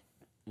Willis.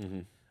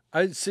 Mm-hmm.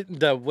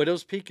 The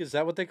widow's peak, is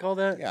that what they call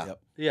that? Yeah. Yep.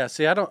 Yeah.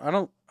 See, I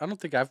don't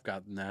think I've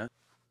gotten that.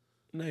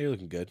 No, you're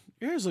looking good.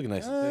 Your hair's looking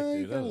nice and thick,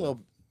 You dude. got a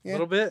little, A yeah,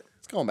 little bit.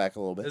 it's going back a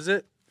little bit. Is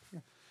it?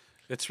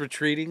 It's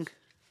retreating.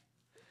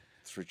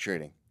 It's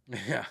retreating.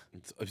 Yeah.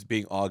 It's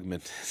being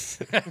augmented.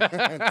 It's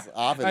I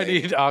ovulating.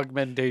 need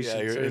augmentation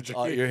Yeah,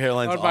 surgery. your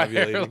hairline's on my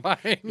ovulating.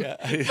 hairline. Yeah.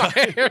 My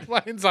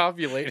hairline's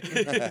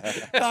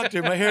ovulating.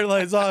 Doctor, my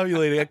hairline's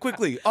ovulating.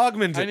 Quickly,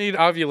 augment I it. need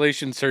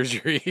ovulation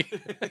surgery.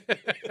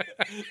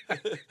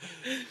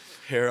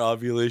 Hair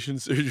ovulation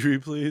surgery,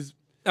 please.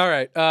 All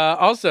right.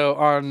 Also,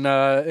 on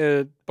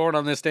born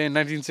on this day in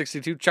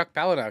 1962, Chuck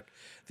Palahniuk,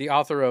 the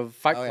author of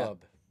Fight Oh, yeah. Club.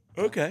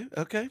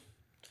 Okay.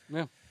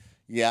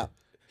 Yeah.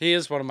 He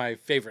is one of my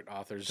favorite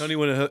authors. Tony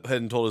went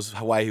ahead and told us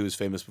why he was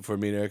famous before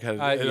me and Eric had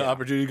an Yeah.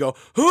 opportunity to go,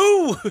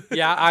 who?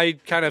 Yeah, I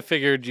kind of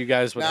figured you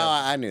guys would No,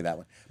 have. I knew that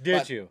one. Did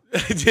But- you?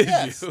 Did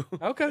Yes. you?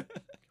 Okay.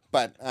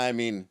 But I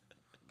mean,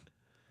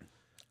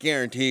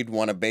 guaranteed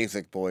one of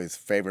Basic Boy's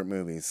favorite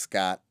movies.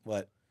 Scott,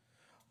 What?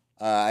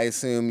 I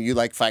assume you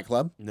like Fight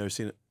Club. Never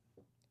seen it.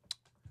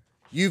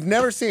 You've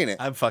never seen it.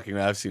 I'm fucking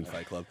around. I've seen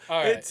Fight Club. All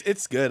right.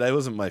 It's good. It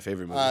wasn't my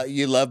favorite movie.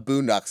 You love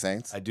Boondock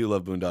Saints. I do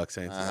love Boondock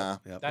Saints. Uh-huh.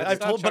 Yeah. That's I've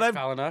not told, Chuck but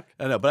Palahniuk.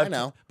 I know, but I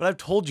know. But I've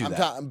told you I'm that.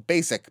 talking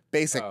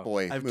Basic Oh.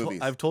 Boy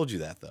movies. I've told you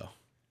that though.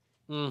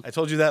 Mm. I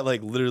told you that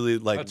like literally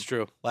like That's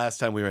true. last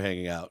time we were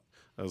hanging out.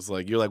 I was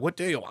like, you're like, what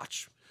do you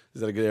watch? Is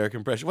that a good Eric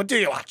impression? What do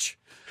you watch?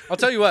 I'll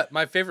tell you what.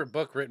 My favorite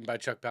book written by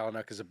Chuck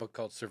Palahniuk is a book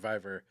called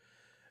Survivor.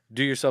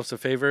 Do yourselves a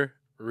favor,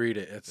 read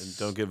it. It's And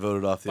don't get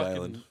voted off the fucking-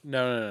 island.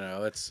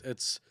 No.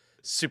 It's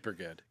super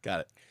good.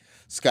 Got it.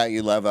 Scott,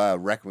 you love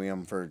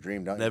Requiem for a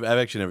Dream, don't you? I've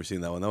actually never seen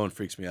that one. That one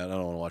freaks me out. I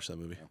don't want to watch that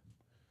movie.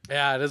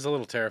 Yeah, it is a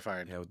little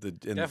terrifying. Yeah, with the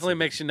Definitely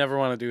makes you never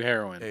want to do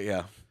heroin.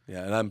 Yeah,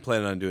 and I'm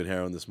planning on doing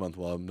heroin this month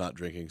while I'm not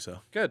drinking. So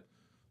Good.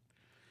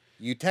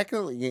 You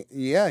technically,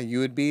 yeah, you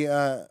would be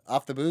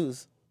off the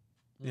booze.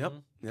 yep.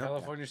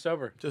 California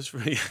sober. Just for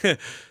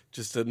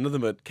just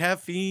nothing but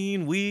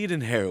caffeine, weed,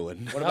 and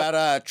heroin. What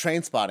about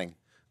Train Spotting?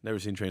 Never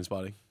seen Train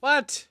Spotting.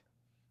 What?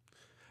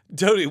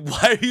 Tony,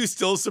 why are you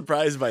still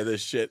surprised by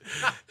this shit?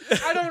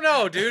 I don't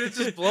know, dude. It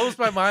just blows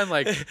my mind.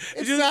 Like,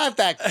 It's not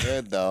that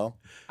good though.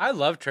 I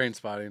love Train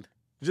Spotting.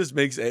 It just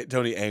makes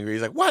Tony angry.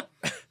 He's like, "What?"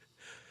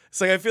 It's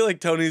like I feel like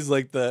Tony's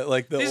like the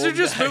These old are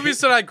just guy. movies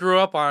that I grew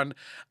up on.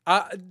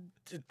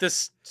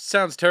 This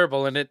sounds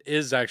terrible, and it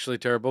is actually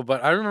terrible.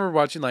 But I remember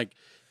watching like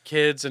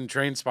Kids and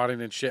Train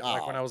Spotting and shit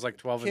like when I was like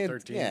 12 and Kid-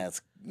 13. Yeah,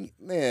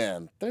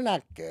 man, they're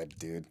not good,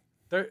 dude.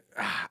 They're,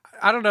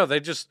 I don't know. They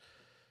just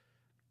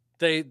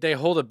they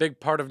hold a big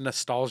part of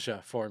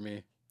nostalgia for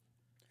me.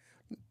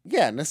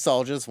 Yeah,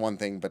 nostalgia is one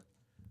thing, but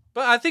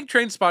But I think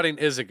Train Spotting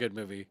is a good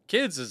movie.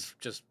 Kids is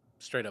just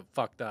straight up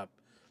fucked up,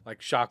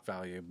 like shock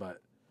value.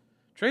 But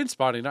Train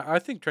Spotting, I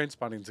think Train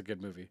Spotting's a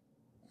good movie.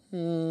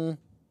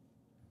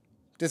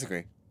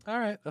 disagree. All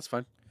right, that's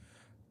fine.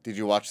 Did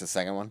you watch the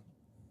second one?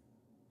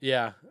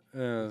 Yeah,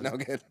 No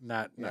good.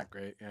 not Yeah.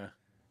 great. Yeah,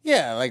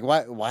 Yeah, like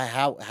why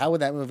how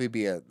would that movie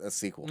be a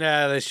sequel?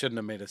 nah, they shouldn't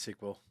have made a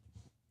sequel.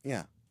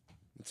 Yeah,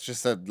 it's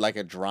just like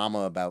a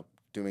drama about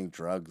doing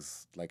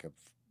drugs.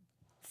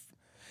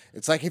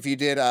 It's like if you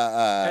did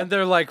And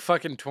they're like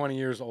fucking 20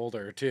 years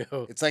older too.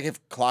 it's like if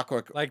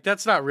Clockwork. Like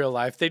that's not real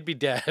life. They'd be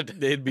dead.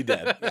 They'd be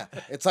dead. Yeah,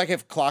 it's like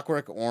if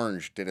Clockwork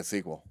Orange did a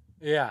sequel.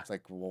 Yeah. It's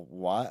like, well,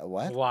 what?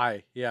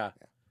 Why? Yeah.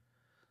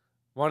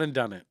 One and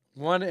done it.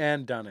 One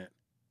and done it.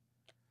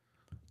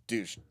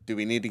 Do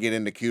we need to get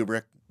into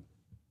Kubrick?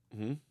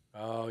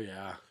 Oh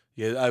yeah.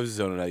 Yeah, I was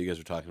zoning out. You guys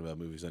were talking about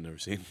movies I've never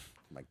seen.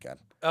 Oh my God,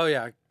 Oh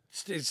yeah.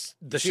 It's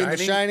The seen Shining.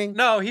 The Shining?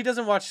 No, he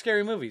doesn't watch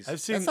scary movies.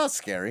 I've seen that's not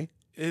scary.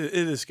 it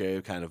is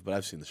scary, kind of, but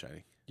I've seen The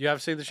Shining. You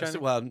have seen The I've Shining?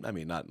 seen- well, I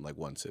mean, not in like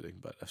one sitting,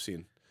 but I've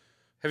seen.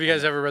 Have you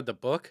guys ever read the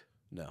book?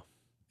 No,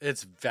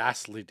 It's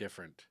vastly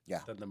different Yeah.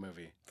 than the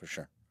movie. For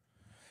sure.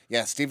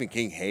 Yeah, Stephen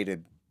King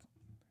hated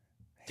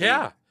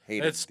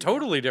It's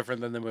totally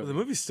different than the movie. Well, the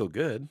movie's still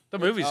good. The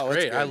movie's Oh, it's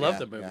great. good, I love yeah,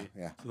 the movie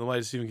Yeah. So then why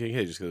did Stephen King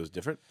hate it? Just because it was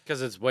different?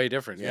 because it's way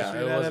different. Yeah. Yeah, It's it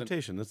an wasn't.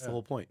 adaptation. That's the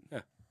whole point.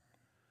 Okay.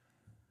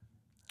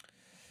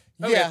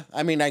 Yeah,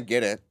 I mean, I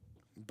get it,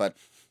 but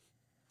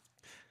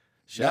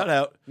Shout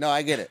out. no,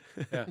 I get it.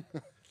 Yeah.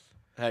 All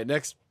right,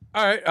 next.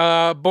 All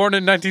right. Born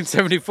in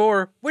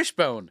 1974,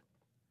 Wishbone.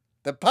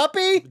 The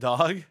puppy?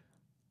 Dog.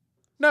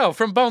 No,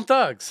 from Bone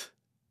Thugs.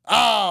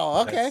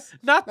 Oh, okay.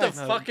 Not the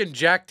fucking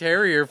Jack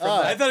Terrier from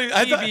Oh. the I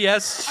thought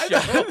PBS show.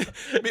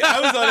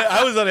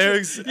 I was on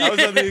Eric's. I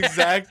was on the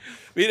exact.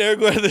 Me and Eric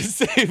were the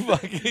same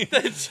fucking.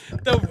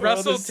 The we're on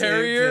Russell same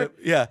Terrier. tip.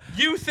 Yeah.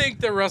 You think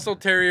the Russell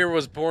Terrier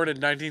was born in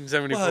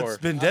 1974? Well,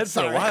 it's been dead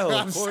for a while,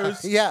 I'm of sorry.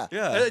 course. Yeah,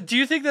 Yeah. Do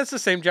you think that's the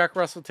same Jack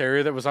Russell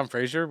Terrier that was on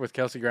Frasier with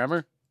Kelsey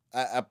Grammer?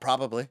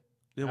 probably.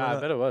 Yeah, why I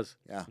not? bet it was.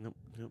 Yeah. Nope,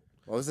 nope.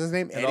 What was his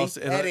name? And Eddie.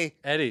 also- and- Eddie.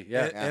 Eddie,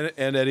 yeah.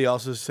 And Eddie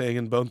also sang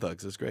in Bone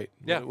Thugs. That's great.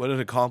 Yeah. What an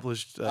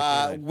accomplished.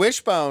 canine.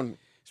 Wishbone.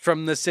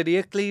 From the city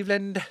of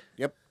Cleveland,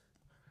 Yep.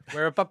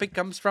 where a puppy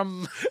comes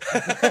from.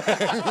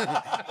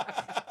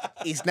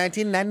 It's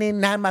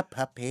 1999, my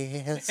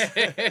puppies.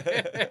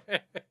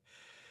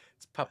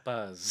 It's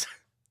Papa's.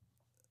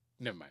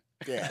 Never mind.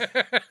 Yeah.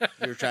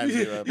 You were trying to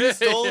do a... You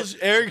stole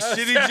Eric's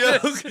shitty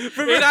joke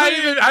from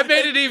I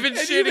made it even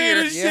and you made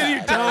shittier. it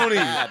Yeah, shitty, that was Tony.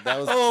 bad. That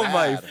was Oh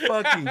my bad.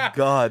 fucking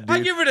god, I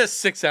dude. give it a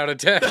 6 out of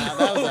 10. That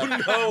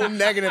was a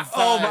negative 5.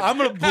 Oh, I'm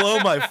gonna blow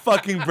my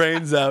fucking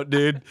brains out,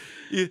 dude.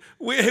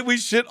 We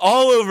shit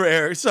all over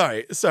Eric.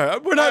 Sorry.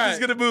 We're not All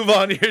just right. gonna move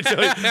on here,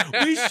 Tony.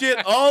 We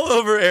shit all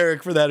over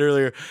Eric for that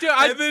earlier, Dude,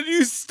 and then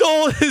you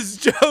stole his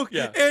joke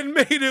Yeah. and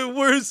made it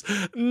worse.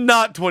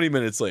 Not 20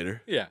 minutes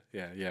later. Yeah.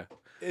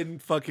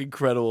 Fucking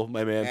incredible,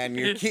 my man. And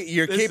you're This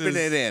keeping is-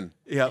 it in.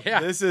 Yeah,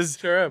 Yeah, this is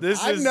sure am.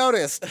 this I've is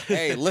noticed.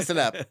 Hey, listen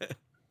up,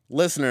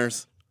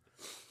 listeners.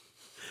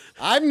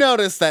 I've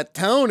noticed that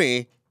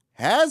Tony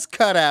has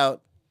cut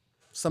out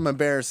some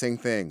embarrassing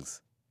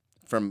things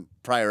from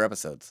prior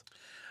episodes.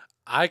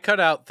 I cut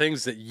out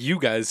things that you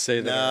guys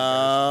say that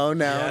are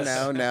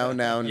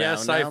No.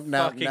 Yes, I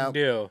fucking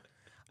do.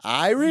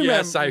 I remember.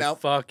 Yes, I no,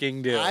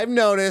 fucking do. I've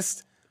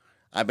noticed.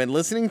 I've been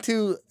listening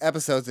to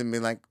episodes and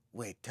been like,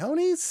 wait,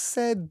 Tony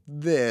said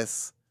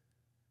this,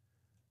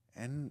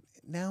 and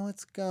now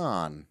it's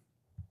gone.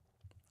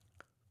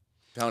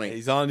 Tony,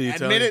 He's on to you,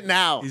 Tony. admit it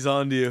now. He's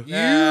on to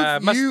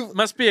you.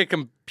 Must be a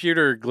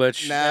computer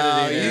glitch. No,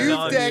 editing it. He's you've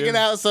on taken you.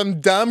 out some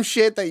dumb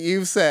shit that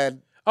you've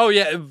said. Oh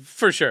yeah,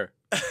 for sure.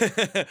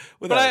 Without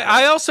But a doubt.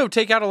 I also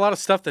take out a lot of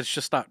stuff that's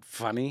just not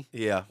funny.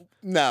 yeah.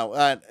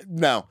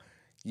 No.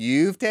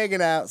 You've taken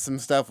out some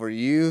stuff where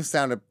you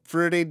sounded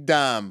pretty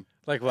dumb.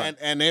 Like what?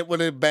 And it would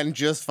have been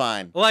just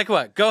fine. Like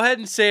what? Go ahead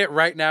and say it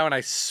right now, and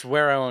I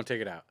swear I won't take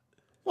it out.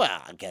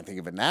 Well, I can't think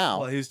of it now.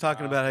 Well, he was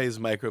talking about how he's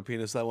micro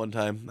penis that one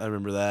time. I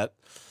remember that.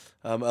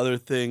 Other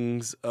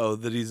things. Oh,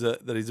 that he's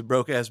a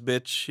broke ass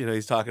bitch. You know,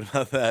 he's talking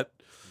about that.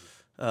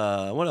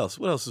 What else?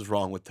 What else is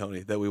wrong with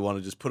Tony that we want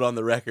to just put on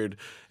the record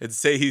and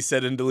say he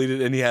said and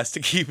deleted and he has to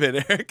keep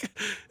it, Eric?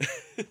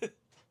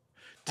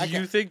 Do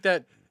you think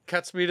that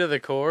cuts me to the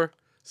core?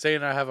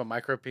 Saying I have a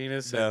micro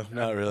penis? No, and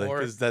not really, core?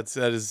 because that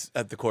is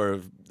at the core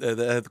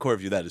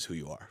of you. That is who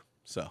you are.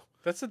 So.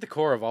 That's at the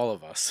core of all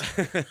of us.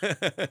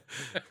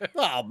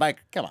 Well,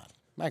 come on.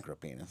 Micro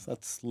penis.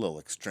 That's a little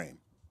extreme.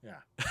 Yeah.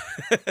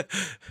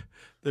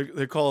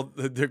 They're called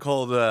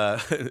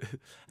actually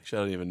I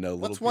don't even know.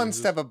 What's little one penises.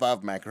 step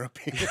above micro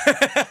penis?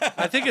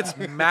 I think it's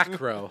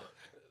macro.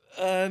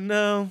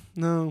 No.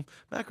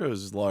 Macro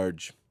is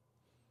large.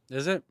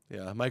 Is it?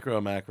 Yeah, micro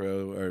and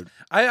macro or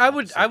I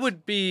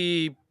would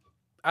be,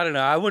 I don't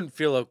know. I wouldn't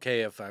feel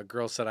okay if a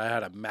girl said I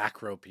had a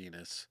macro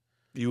penis.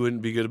 you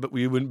wouldn't be good, but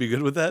we wouldn't be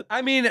good with that.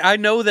 I mean, I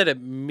know that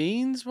it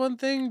means one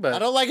thing, but I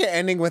don't like it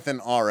ending with an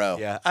RO.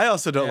 Yeah, I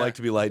also don't Yeah. like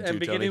to be lied to, and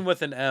beginning Tony.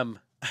 with an M.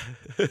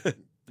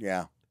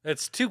 Yeah.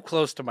 It's too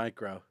close to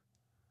micro.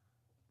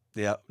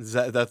 Yeah,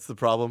 that's the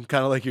problem.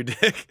 Kind of like your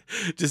dick,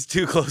 just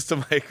too close to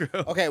micro.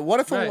 Okay, what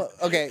if Right.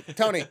 okay,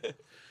 Tony.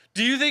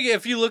 Do you think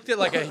if you looked at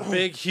like a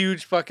big,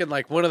 huge fucking,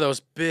 like one of those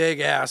big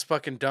ass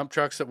fucking dump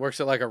trucks that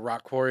works at like a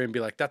rock quarry and be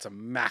like, that's a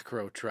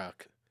macro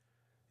truck?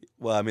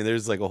 Well, I mean,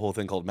 there's like a whole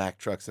thing called Mack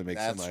trucks that make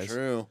That's semis.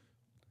 true.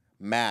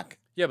 Mac.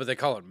 Yeah, but they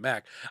call it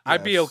Mac.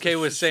 I'd be okay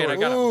with saying I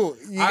got Ooh,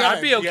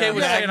 I'd be okay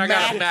with yeah, saying I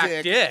got a Mac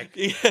Mac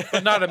dick,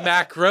 but not a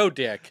macro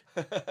dick.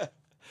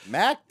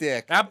 Mac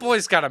dick. That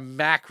boy's got a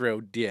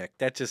macro dick.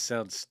 That just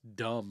sounds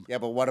dumb. Yeah,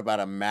 but what about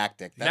a Mac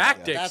dick?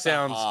 Mac dick that's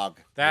sounds a hog.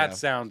 that Yeah.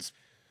 sounds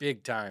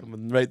big time.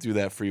 Coming right through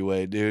that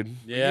freeway, dude.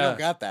 You Yeah. don't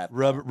got that.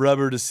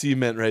 Rubber to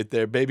cement right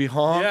there, baby.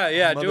 Honk.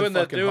 Yeah, doing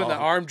the Motherfucking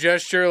honk. arm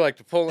gesture,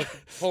 like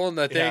pulling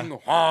the thing,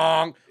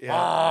 honk, Yeah.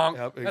 honk.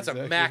 Yep, That's a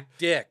exactly. Mac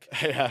dick.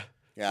 Yeah.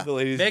 Yeah. The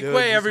ladies Make do it,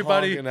 way, just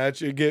everybody. honking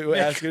at you,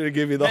 ask you to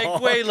give you the Make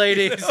honk. way,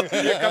 ladies.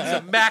 Here comes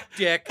a Mac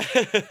dick.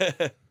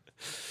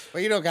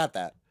 But you don't got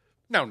that.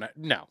 No.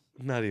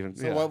 Not even.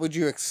 So yeah. what would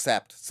you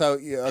accept? So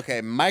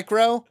okay,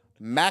 micro,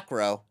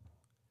 macro.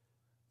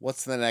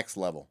 What's the next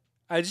level?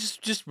 I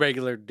just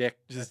regular dick.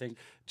 I think.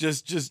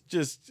 Just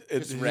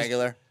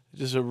regular.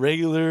 Just a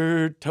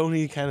regular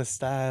Tony kind of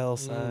style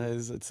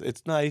size.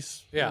 It's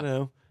nice. Yeah. You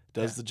know,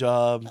 does the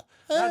job.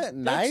 Not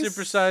Nice.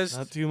 supersized.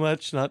 Not too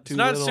much. Not too It's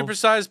not little.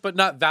 supersized, but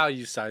not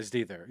value sized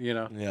either. You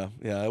know.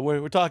 Yeah.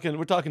 We're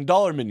talking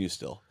dollar menu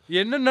still.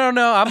 Yeah. No.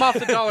 I'm off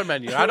the dollar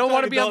menu. I don't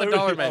want to be on the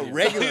dollar menu.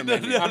 Regular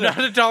menu. I'm not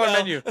a dollar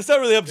menu. That's not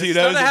really up to you, It's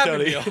now, not a is it, Happy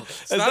Tony? Meal.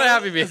 It's not a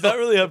Happy Meal. It's not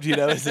really up to you,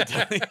 now, is it,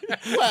 Tony?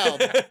 Well,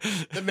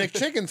 the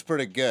McChicken's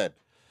pretty good.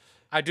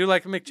 I do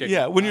like a McChicken.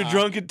 Yeah, when you're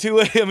drunk at 2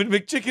 a.m. and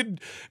McChicken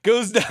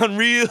goes down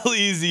real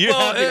easy, you're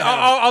happy to have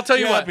it. I'll tell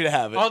you You're what. happy to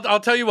have it. I'll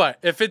tell you what.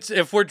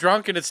 If we're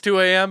drunk and it's 2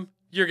 a.m.,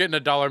 you're getting a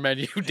dollar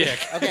menu, dick.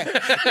 Okay,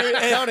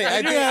 Tony,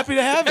 And you're happy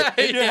to have it.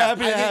 And you're Yeah,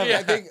 happy to have I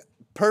it. think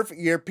perfect.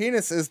 Your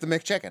penis is the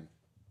McChicken.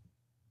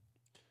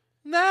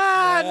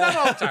 Nah, not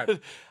all the time.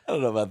 I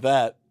don't know about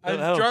that. I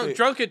don't think-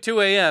 Drunk at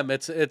 2 a.m.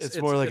 It's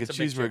more like a big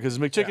cheeseburger chicken. because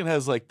McChicken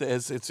has like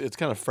it's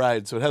kind of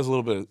fried, so it has a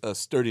little bit of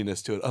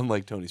sturdiness to it,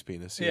 unlike Tony's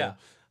penis. you Yeah. know?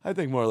 I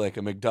think more like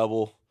a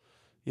McDouble.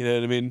 You know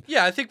what I mean?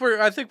 Yeah, I think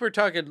we're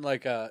talking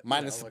like a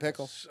Minus the like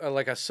pickle.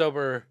 like a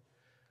sober,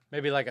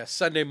 maybe like a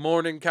Sunday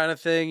morning kind of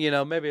thing. You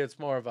know, maybe it's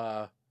more of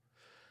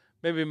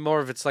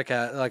it's like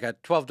a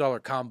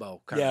 $12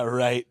 combo. Kind Yeah, of.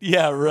 right.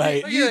 Yeah,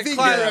 right. Like You a think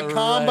classic- you're a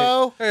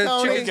combo, Right.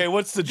 Tony? Okay,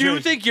 what's the Do you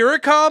drink? think you're a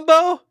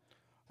combo?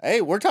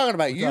 Hey, we're talking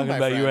about you, Talking my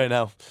about friend. you right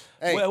now.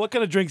 Hey. What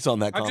kind of drinks on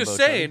that I'm combo? just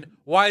Tony? saying,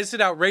 why is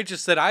it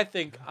outrageous that I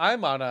think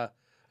I'm on a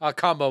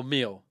combo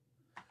meal?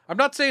 I'm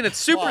not saying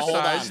it's Well, hold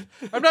supersized.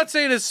 I'm not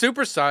saying it's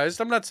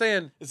supersized. I'm not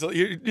saying. So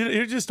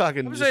you're just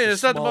talking. I'm saying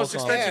it's not the most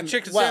expensive And,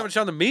 chicken well- sandwich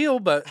on the meal,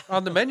 but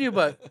on the menu.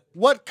 But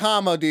What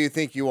combo do you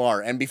think you are?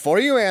 And before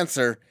you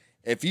answer,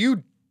 if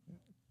you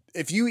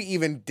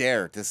even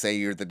dare to say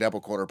you're the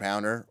double quarter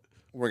pounder,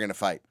 we're gonna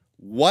fight.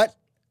 What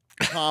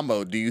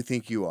combo do you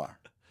think you are?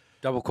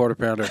 double quarter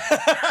pounder.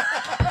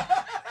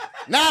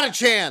 Not a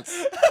chance.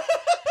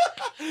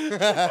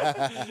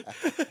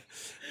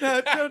 No,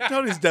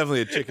 Tony's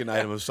definitely a chicken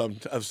item of some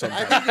type.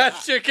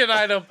 Chicken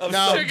item.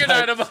 No. Chicken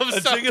item of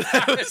some Chicken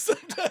kind. item of some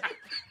type.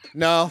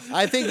 No,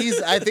 I think he's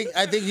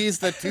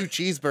the 2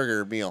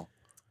 cheeseburger meal.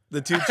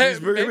 The 2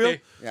 cheeseburger Maybe. meal.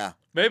 Yeah.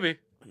 Maybe.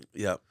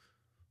 Yeah,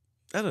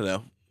 I don't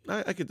know.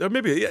 I could, or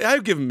maybe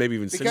I'd give him maybe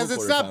even Because single it's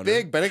quarter not pounder.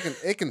 big, but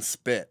it can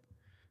spit.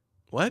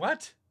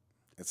 What?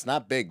 It's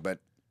not big, but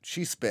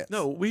she spits.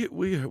 No, we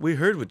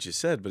heard what you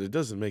said, but it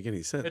doesn't make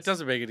any sense. It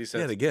doesn't make any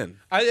sense. Yet again,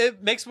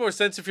 It makes more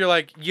sense if you're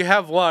like, you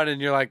have one and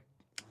you're like,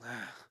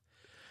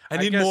 I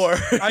need guess- more.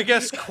 I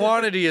guess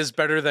quantity is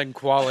better than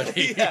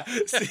quality. Yeah,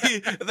 see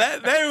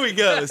that. There we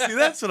go. See,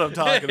 that's what I'm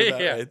talking about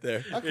Yeah. right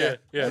there. Okay.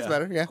 Yeah. That's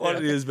better. Yeah.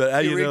 Quantity is better. How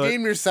You you know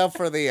redeem yourself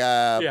for the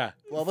Yeah.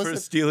 what was for it?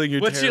 stealing your.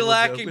 What you terrible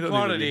lack joke. in We don't need to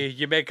quantity,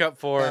 you make up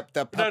for.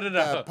 The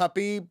No.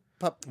 puppy.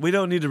 We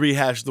don't need to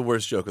rehash the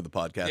worst joke of the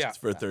podcast Yeah.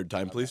 for a third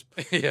time, please.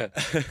 Yeah.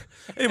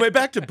 Anyway,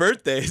 back to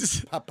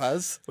birthdays.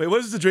 Papas. Wait,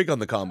 what is the drink on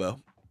the combo?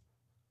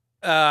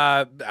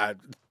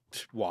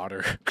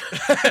 Water.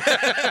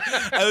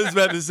 I was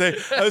about to say.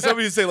 I was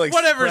hoping you'd say like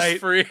Whatever's Sprite,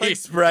 free. like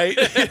Sprite,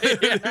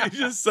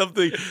 just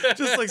something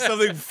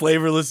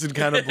flavorless and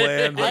kind of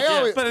bland. I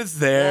always- but it's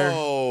there.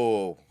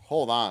 Oh,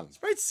 hold on.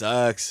 Sprite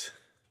sucks,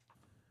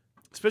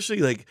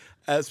 especially like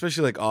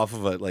off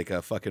of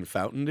a fucking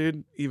fountain,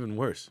 dude. Even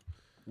worse.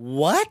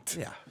 What?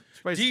 Yeah,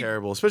 Sprite's Do you-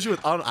 terrible, especially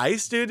with on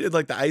ice, dude. It,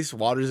 like the ice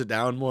waters it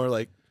down more.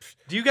 Like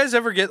Do you guys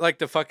ever get like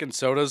the fucking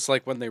sodas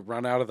like when they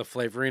run out of the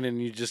flavoring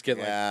and you just get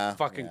Yeah, like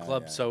fucking yeah,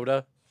 club yeah.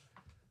 soda?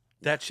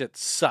 That shit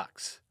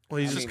sucks. well,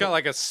 you It's just just got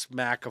like a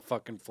smack of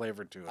fucking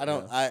flavor to it. I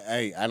don't.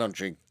 I don't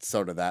drink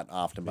soda that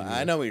often, but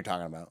I know what you're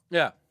talking about.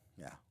 Yeah.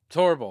 Yeah. It's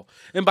horrible.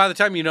 And by the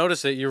time you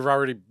notice it, you're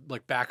already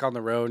like back on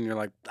the road and you're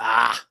like,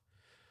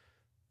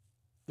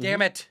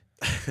 damn it.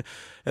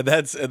 and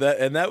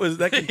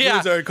that concludes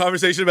Yeah. our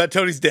conversation about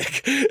Tony's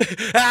dick.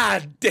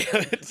 Damn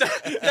it.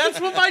 That's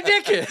what my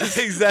dick is.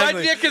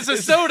 Exactly. My dick is a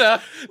soda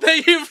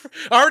that you've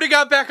already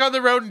got back on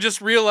the road and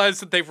just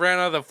realized that they've ran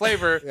out of the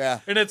flavor.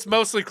 Yeah. And it's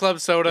mostly club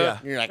soda.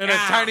 Yeah. You're like, and a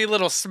tiny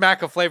little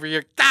smack of flavor.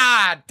 You're,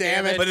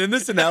 damn it. But in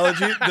this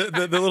analogy,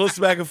 the little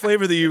smack of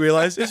flavor that you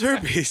realize is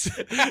herpes.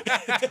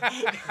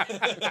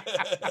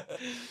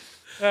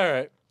 All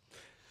right.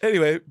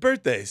 Anyway,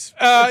 birthdays.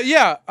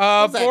 Yeah.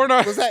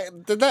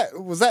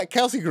 Was that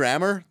Kelsey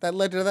Grammer that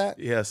led to that?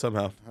 Yeah,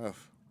 somehow. Oh,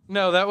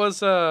 No, that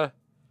was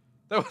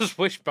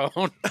Wishbone.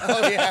 oh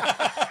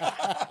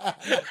yeah.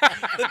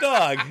 The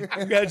dog.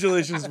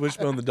 Congratulations,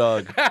 Wishbone the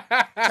dog.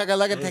 Take a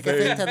look and take a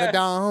fit to the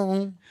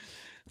dome.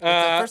 It's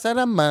the first of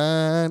the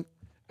month.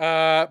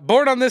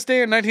 Born on this day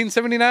in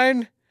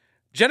 1979,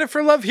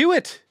 Jennifer Love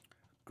Hewitt.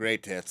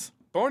 Great tits.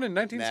 Born in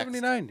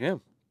 1979. Yeah.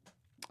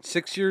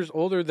 6 years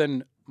older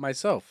than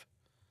myself.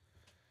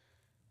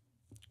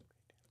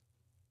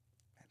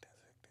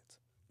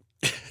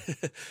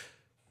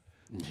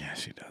 Yeah,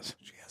 she does.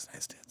 She has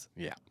nice tits.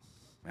 Yeah,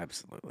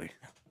 absolutely.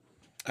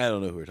 I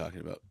don't know who we're talking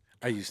about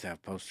I used to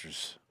have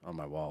posters on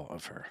my wall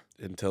of her.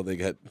 until they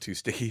got too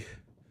sticky.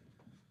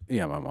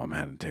 Yeah, my mom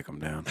had to take them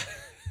down.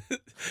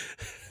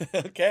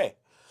 Okay.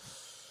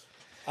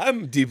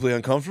 I'm deeply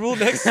uncomfortable.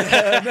 Next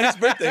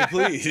birthday,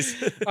 please.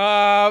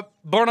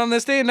 Born on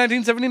this day in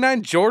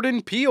 1979,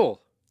 Jordan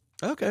Peele.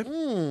 Okay.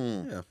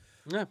 Hmm.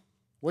 Yeah.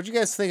 What'd you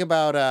guys think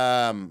about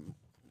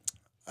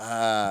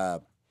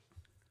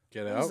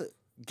Get what was Out. it?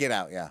 Get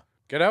Out? Yeah.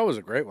 Get Out was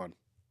a great one.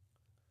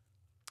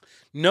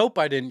 Nope,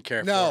 I didn't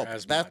care No, for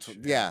as that's much.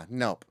 yeah.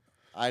 Nope,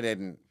 I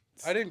didn't.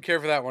 I didn't care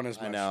for that one as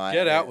I much. know,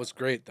 Get Out was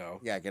great though.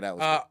 Yeah, Get Out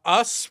was.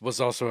 Us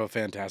was also a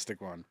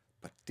fantastic one.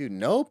 But dude,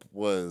 Nope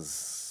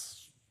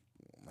was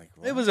like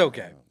It was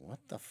okay. What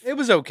the? It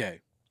was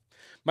okay.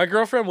 My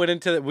girlfriend went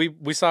into the,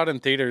 we saw it in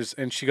theaters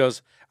and she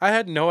goes, I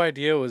had no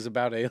idea it was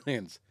about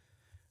aliens.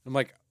 I'm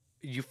like,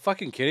 you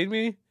fucking kidding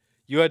me?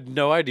 You had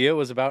no idea it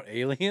was about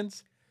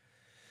aliens?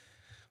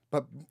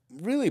 But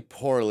really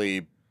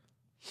poorly.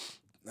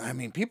 I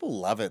mean, people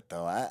love it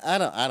though. I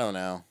don't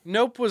know.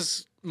 Nope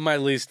was my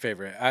least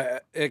favorite.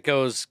 It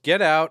goes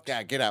Get Out,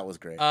 Yeah, Get Out was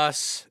great.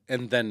 Us,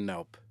 and then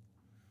Nope.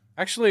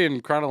 Actually,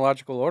 in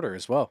chronological order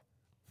as well.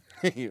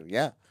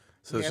 Yeah.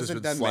 So He it's just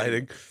hasn't been done many.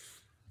 sliding.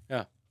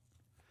 Yeah.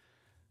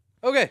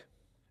 Okay.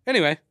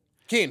 Anyway.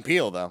 Key and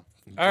Peele though.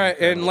 All right.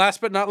 And last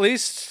but not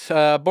least,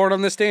 born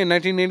on this day in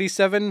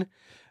 1987,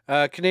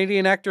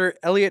 Canadian actor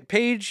Elliot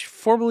Page,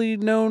 formerly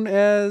known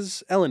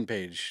as Ellen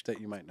Page, that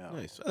you might know.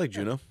 Nice. I like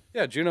Juno.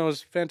 Yeah, Juno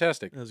is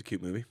fantastic. That was a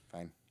cute movie.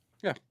 Fine.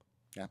 Yeah.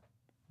 Yeah.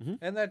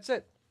 And that's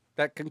it.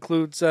 That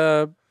concludes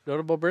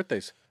notable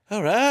birthdays.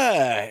 All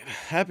right.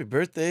 Happy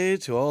birthday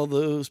to all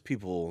those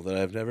people that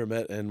I've never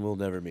met and will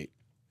never meet.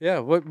 Yeah.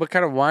 What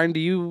kind of wine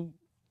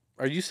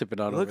are you sipping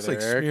on It over looks there,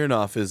 like Eric?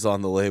 Smirnoff is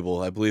on the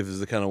label. I believe is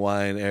the kind of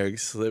wine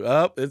Eric's.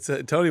 It's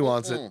Tony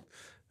wants it.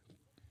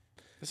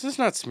 This is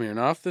not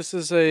Smirnoff. This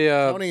is a.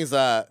 Tony's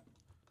This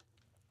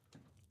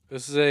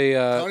is a.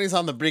 Tony's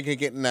on the brink of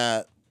getting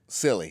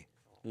silly.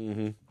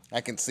 Mm-hmm.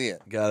 I can see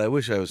it. God, I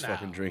wish I was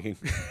fucking drinking.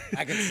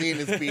 I can see it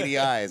in his beady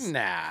eyes.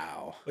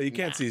 Now. Well, you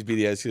can't see his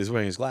beady eyes because he's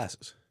wearing his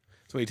glasses.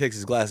 So when he takes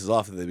his glasses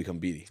off, then they become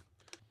beady.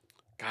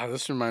 God,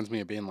 this reminds me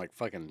of being like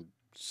fucking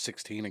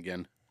 16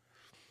 again.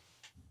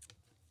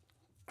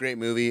 Great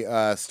movie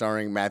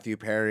starring Matthew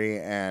Perry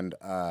and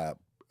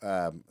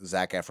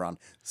Zac Efron.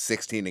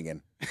 16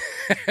 again.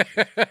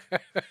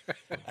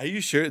 Are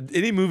you sure?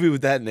 Any movie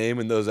with that name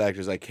and those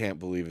actors, I can't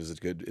believe is a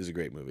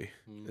great movie.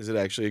 Is it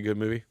actually a good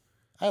movie?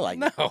 I like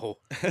it. No.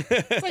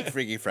 It's like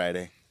Freaky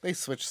Friday. They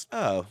switched.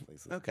 Oh,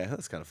 okay,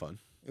 that's kind of fun.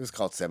 It was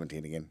called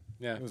 17 again.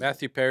 Yeah,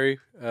 Matthew Perry,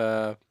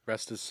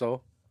 rest his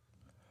soul.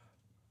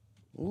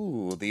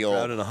 Ooh, the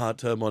Out old, in a hot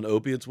tub on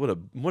opiates. What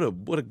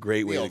a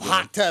great way the to old go.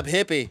 hot tub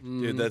hippie.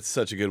 Dude, that's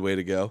such a good way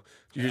to go.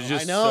 You're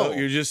just know.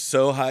 you're just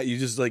so hot. You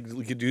just like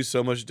you can do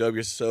so much dope.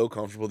 You're so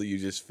comfortable that you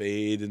just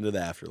fade into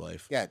the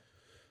afterlife. Yeah.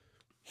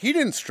 He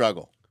didn't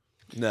struggle.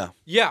 No.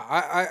 Yeah,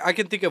 I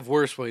can think of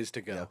worse ways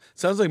to go.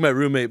 Sounds like my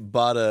roommate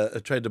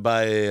tried to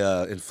buy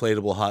a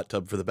inflatable hot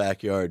tub for the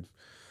backyard,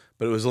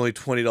 but it was only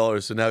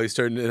 $20. So now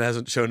it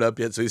hasn't shown up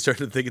yet. So he's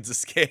starting to think it's a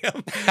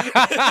scam.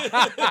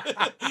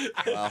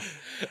 Wow.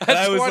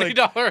 I was like-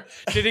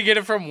 $20. Did he get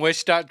it from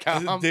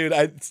Wish.com? Dude,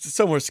 it's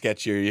somewhere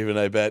sketchier even,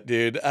 I bet,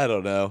 dude. I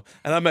don't know.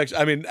 And I'm actually,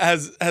 I mean,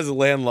 as a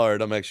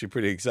landlord, I'm actually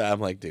pretty excited. I'm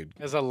like, dude,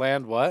 As a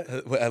land what?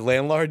 a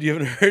landlord? You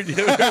haven't heard? You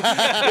ever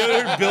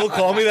heard Bill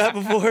call me that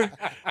before?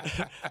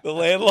 The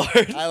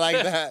landlord. I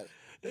like that.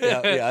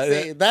 Yeah.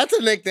 See, that's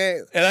a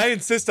nickname. And I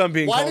insist on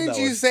being Why called didn't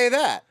that you say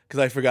that?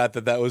 Because I forgot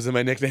that was in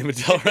my nickname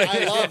until right I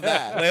now. love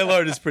that.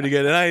 Landlord is pretty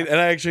good, and I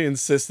actually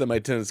insist that my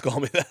tenants call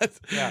me that.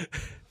 Yeah.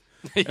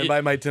 And by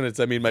my tenants,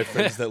 I mean my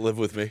friends that live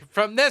with me.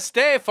 From this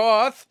day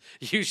forth,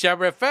 you shall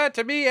refer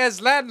to me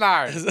as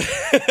landlord.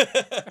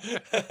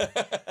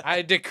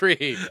 I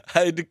decree.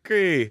 I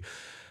decree.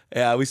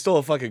 Yeah, we stole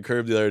a fucking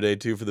curb the other day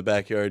too for the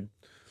backyard.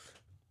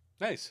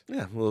 Nice.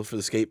 Yeah, well, for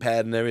the skate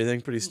pad and everything.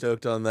 Pretty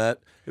stoked on that.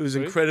 It was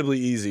incredibly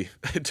easy.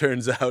 It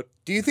turns out.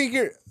 Do you think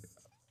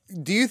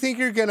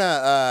you're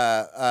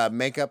gonna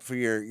make up for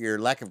your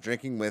lack of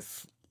drinking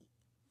with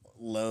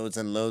loads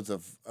and loads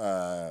of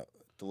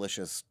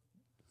delicious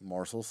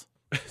morsels?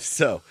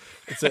 So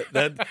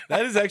that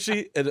is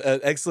actually an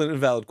excellent and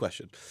valid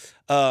question.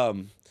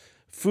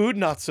 Food,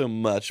 not so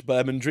much, but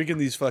I've been drinking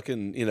these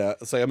fucking,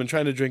 it's like I've been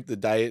trying to drink the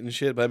diet and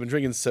shit, but I've been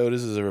drinking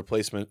sodas as a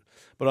replacement.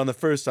 But on the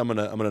first, I'm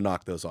gonna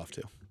knock those off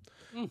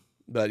too.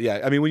 But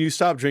yeah, I mean, when you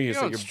stop drinking, You're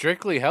it's like going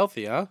strictly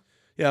healthy, huh?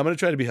 yeah, I'm gonna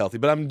try to be healthy,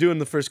 but I'm doing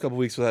the first couple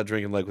weeks without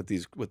drinking, like with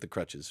the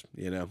crutches,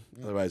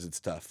 Otherwise, it's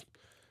tough,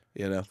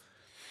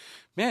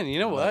 Man, you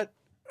know what?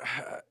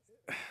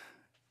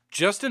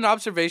 Just an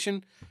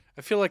observation.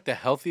 I feel like the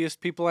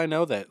healthiest people I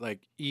know that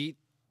like eat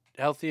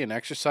healthy and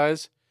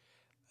exercise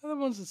are the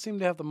ones that seem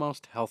to have the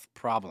most health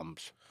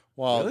problems.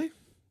 Well, Really?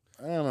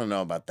 I don't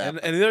know about that.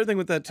 And the other thing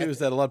with that too is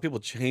that a lot of people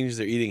change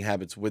their eating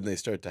habits when they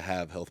start to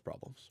have health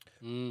problems.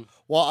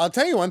 Well, I'll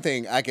tell you one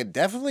thing. I could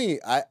definitely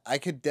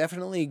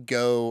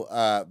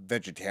go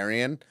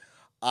vegetarian.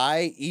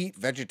 I eat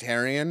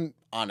vegetarian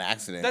on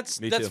accident. That's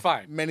Me that's too.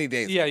 fine. many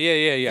days. Yeah.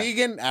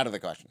 Vegan, out of the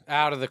question.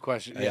 Out of the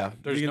question. Yeah.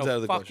 There's vegan's no out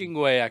of the fucking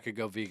way I could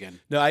go vegan.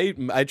 No,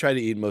 I try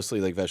to eat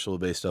mostly like vegetable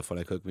based stuff when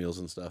I cook meals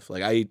and stuff.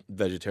 Like I eat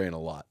vegetarian a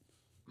lot.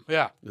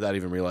 Yeah. without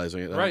even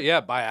realizing it. Right.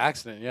 Yeah. By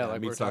accident. Yeah. Yeah,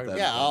 Like we're meat's not talking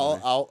that about.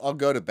 Yeah, I'll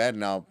go to bed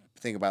and I'll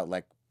think about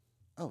like,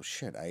 oh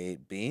shit, I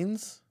ate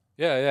beans.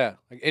 Yeah. Yeah.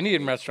 Like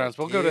Indian restaurants.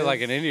 We'll go to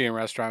like an tortillas. Indian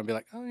restaurant and be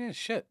like, oh yeah,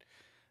 shit.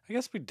 I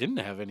guess we didn't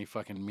have any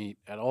fucking meat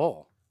at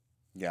all.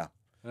 Yeah,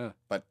 Yeah.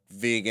 but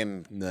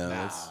vegan, No,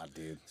 nah, it's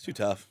dude. too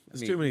tough. I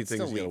There's mean, too many still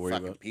things you got to eat worry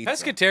fucking about. Pizza.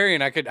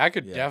 Pescatarian. I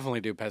could Yeah. definitely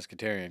do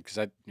pescatarian because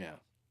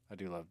I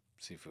do love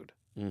seafood.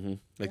 Mm-hmm.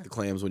 Like the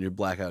clams when you're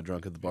blackout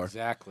drunk at the bar.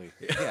 Exactly.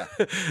 Yeah,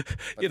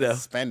 You know.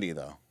 it's spendy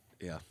though.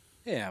 Yeah.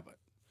 Yeah, but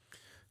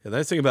Yeah, the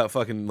nice thing about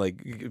fucking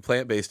like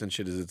plant based and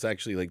shit is it's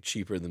actually like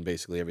cheaper than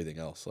basically everything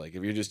else. Like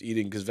if you're just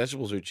eating, because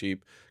vegetables are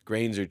cheap,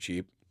 grains are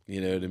cheap. You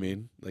know what I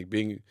mean? Like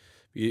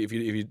if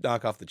you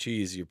knock off the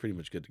cheese, you're pretty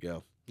much good to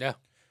go. yeah,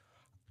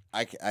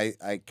 I can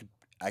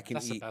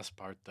that's the eat. best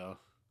part though.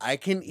 I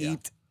can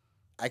eat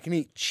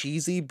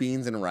cheesy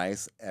beans and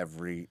rice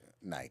every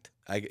night.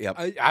 Yep.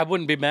 I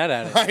wouldn't be mad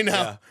at it. I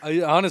know,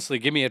 Yeah. Honestly,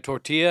 give me a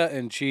tortilla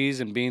and cheese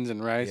and beans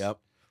and rice. Yep.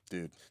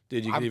 dude.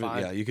 Dude, you I'm can even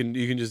fine.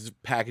 you can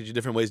just package it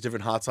different ways,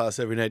 different hot sauce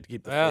every night to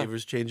keep the Yeah.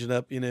 flavors changing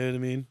up. You know what I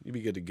mean? You'd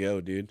be good to go,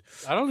 dude.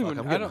 I don't Fuck, even.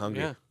 I'm I getting don't.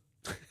 hungry. Yeah.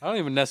 I don't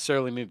even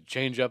necessarily need to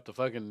change up the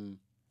fucking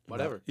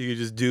whatever. You could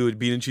just do a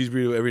bean and cheese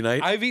burrito every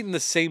night. I've eaten the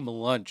same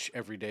lunch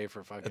every day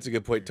for fucking. That's a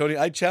good point, Tony.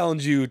 I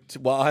challenge you to,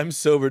 while I'm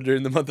sober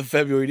during the month of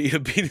February to eat a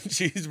bean and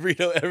cheese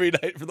burrito every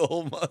night for the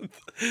whole month.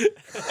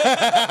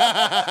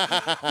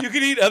 You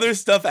can eat other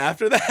stuff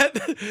after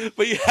that,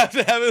 but you have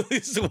to have at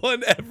least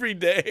one every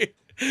day.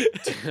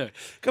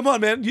 Come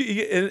on, man.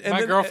 And My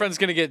then, girlfriend's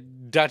gonna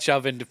get Dutch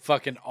ovened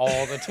fucking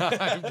all the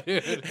time,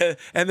 dude.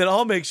 and then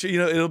I'll make sure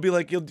it'll be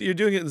like you're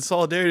doing it in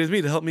solidarity with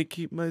me to help me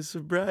keep my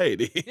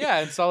sobriety. Yeah,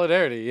 in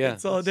solidarity. Yeah, In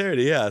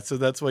solidarity, yeah. So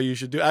that's why you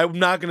should do. I'm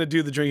not gonna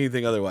do the drinking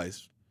thing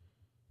otherwise.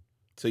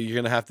 So you're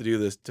gonna have to do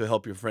this to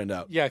help your friend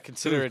out. Yeah,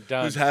 consider it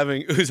done.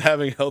 Who's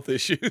having health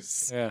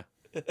issues? Yeah.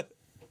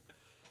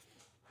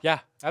 Yeah,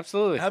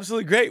 absolutely.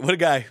 Absolutely great. What a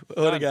guy.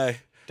 What a Done. guy.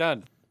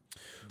 Done.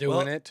 Doing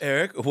Well, it.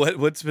 Eric,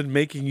 what's been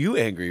making you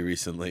angry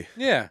recently?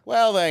 Yeah.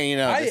 Well, then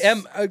I this-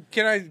 am.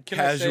 Can I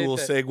Casual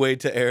say that segue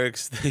to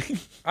Eric's thing.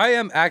 I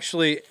am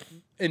actually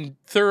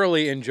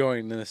thoroughly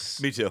enjoying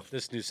this. Me too.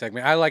 This new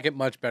segment. I like it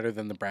much better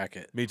than the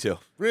bracket. Me too.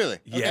 Really.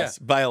 Yes,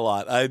 by a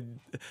lot.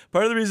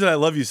 Part of the reason I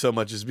love you so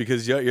much is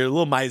because you're a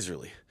little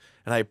miserly,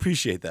 and I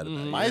appreciate that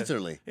about you.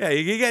 Miserly. Yeah,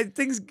 you got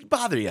things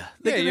bother you.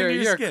 They Yeah, get under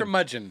your you're a skin.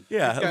 curmudgeon.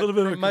 Yeah, You've a got little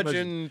bit of a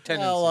curmudgeon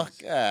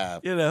tendencies. Well,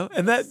 You know,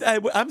 and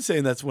I'm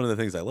saying that's one of the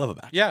things I love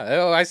about you. Yeah,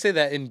 oh, I say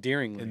that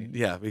endearingly. And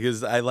yeah,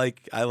 because I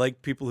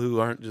like people who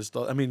aren't just.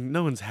 I mean,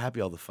 no one's happy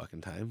all the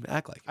fucking time.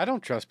 Act like it. I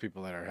don't trust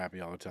people that are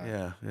happy all the time.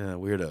 Yeah,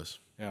 weirdos.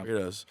 Yeah.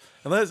 Weirdos.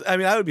 Unless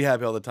I would be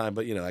happy all the time,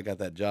 but I got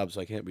that job, so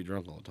I can't be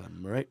drunk all the time.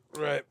 Am I right?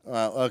 Right.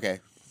 Well, okay.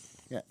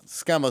 Yeah,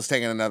 Scummo's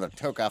taking another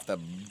toke off the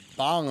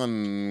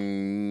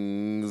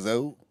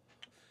bonzo.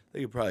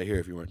 They could probably hear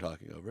if you weren't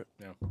talking over it.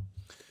 Yeah.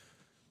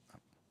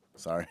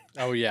 Sorry.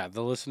 Oh yeah,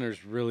 the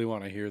listeners really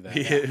want to hear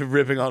that.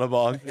 Ripping on a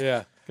bong.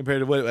 Yeah. Compared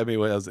to what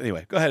else?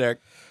 Anyway, go ahead, Eric.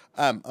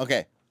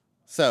 Okay.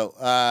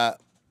 So,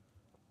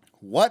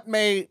 what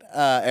made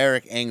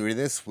Eric angry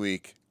this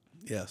week?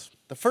 Yes.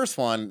 The first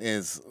one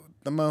is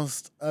the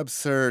most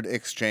absurd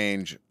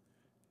exchange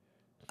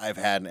I've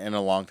had in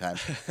a long time.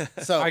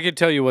 So, I could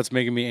tell you what's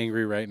making me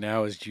angry right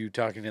now is you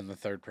talking in the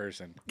third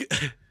person.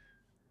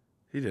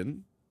 He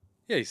didn't.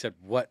 Yeah, he said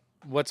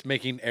what's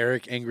making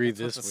Eric angry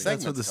this the week. segment-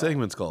 That's what the called.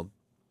 segment's called.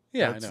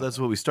 Yeah, that's, I know. that's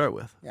what we start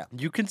with.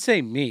 You can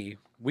say me.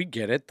 We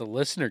get it. The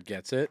listener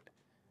gets it.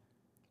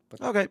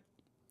 Okay.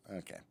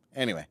 okay.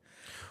 Anyway,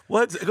 Go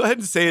ahead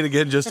and say it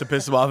again just to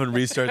piss him off and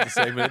restart the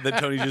segment. Then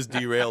Tony just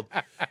derailed.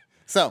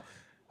 so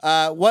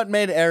what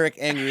made Eric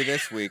angry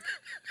this week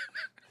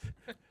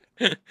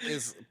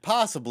is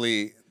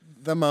possibly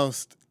the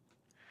most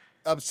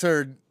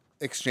absurd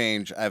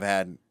exchange I've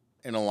had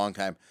in a long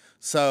time.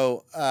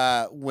 So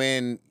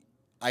when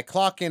I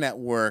clock in at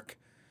work,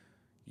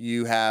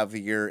 you have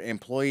your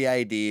employee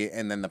ID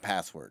and then the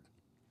password.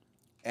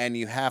 And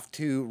you have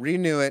to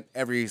renew it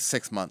every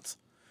 6 months.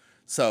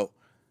 So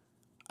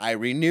I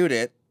renewed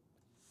it,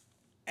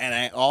 and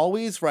I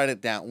always write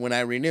it down. When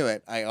I renew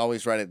it, I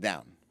always write it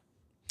down.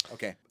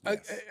 Okay.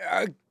 Yes.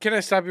 Can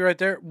I stop you right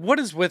there? What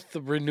is with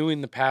the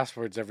renewing the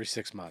passwords every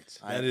 6 months?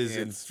 That is,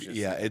 it's just-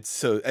 it's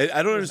so.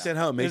 I don't understand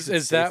how it makes it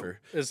Is that safer.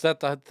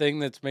 the thing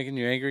that's making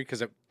you angry?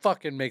 Because it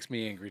fucking makes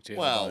me angry too.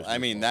 Well, I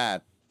mean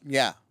that.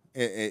 Yeah.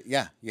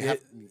 Yeah. You have.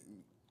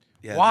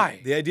 Yeah, Why?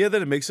 The idea that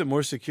it makes it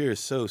more secure is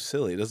so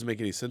silly. It doesn't make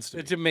any sense to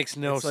me. It makes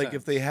no It's sense. like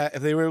if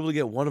they were able to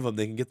get one of them,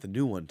 they can get the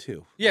new one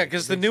too. Yeah,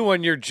 because the new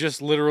one, you're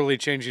just literally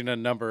changing a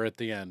number at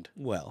the end.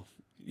 Well,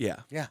 yeah.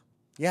 Yeah.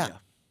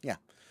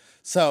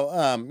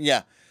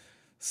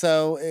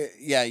 So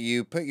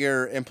you put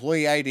your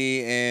employee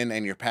ID in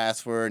and your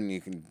password, and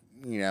you can,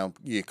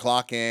 you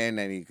clock in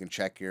and you can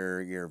check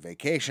your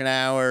vacation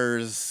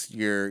hours,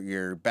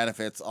 your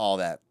benefits, all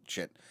that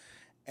shit.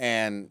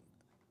 And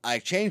I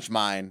changed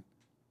mine,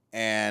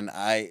 and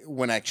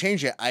when I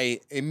change it, I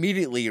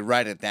immediately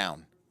write it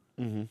down.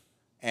 Mm-hmm.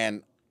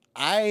 And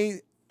I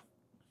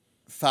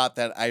thought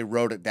that I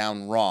wrote it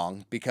down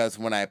wrong because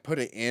when I put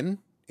it in,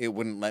 it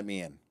wouldn't let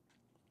me in.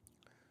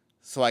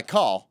 So I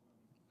call.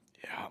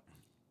 Yeah.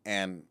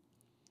 And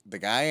the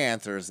guy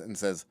answers and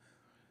says,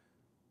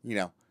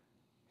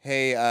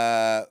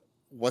 hey,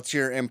 what's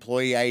your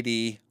employee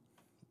ID,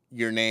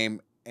 your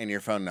name, and your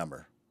phone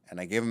number? And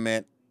I give him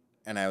it,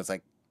 and I was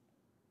like,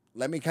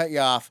 let me cut you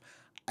off.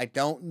 I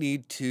don't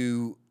need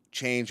to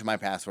change my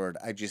password.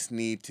 I just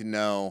need to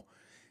know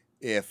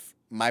if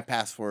my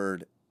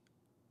password,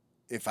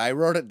 if I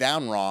wrote it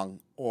down wrong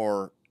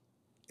or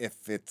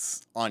if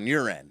it's on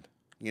your end,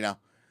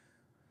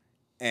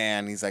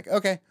 And he's like,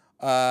 okay,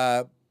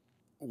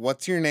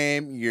 what's your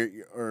name?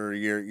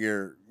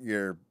 Your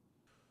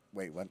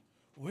wait, what?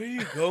 Where are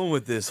you going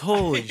with this?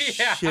 Holy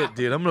shit,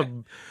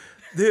 dude.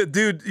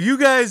 Dude, you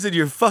guys and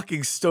your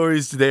fucking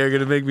stories today are going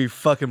to make me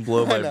fucking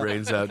blow my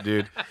brains out,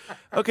 dude.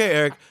 Okay,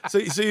 Eric. So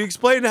you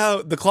explained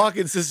how the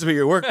clock-in system at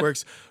your work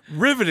works.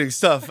 Riveting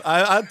stuff.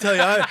 I'll tell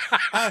you,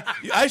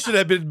 I should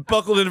have been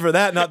buckled in for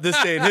that, not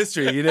this day in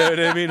history. You know what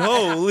I mean?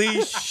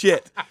 Holy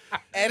shit.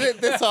 Edit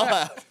this all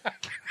out.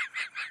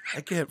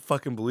 I can't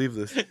fucking believe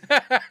this.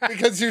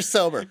 Because you're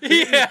sober.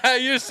 Yeah,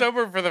 you're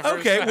sober for the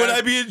first time. Would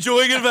I be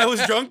enjoying it if I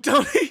was drunk,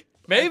 Tony?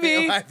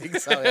 Maybe. I think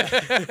so,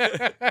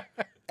 yeah.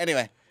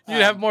 Anyway.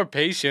 You'd have more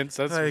patience,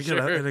 that's for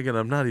sure. And again,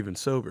 I'm not even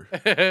sober.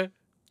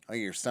 Oh,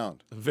 you're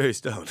stoned. I'm very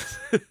stoned.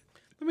 Let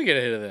me get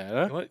a hit of that,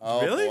 huh? What?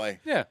 Oh, Really? boy.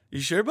 Yeah.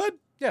 You sure, bud?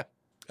 Yeah.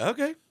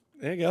 Okay.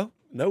 There you go.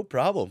 No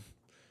problem.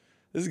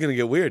 This is gonna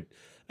get weird.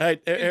 All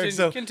right, Eric.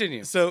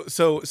 Continue. So,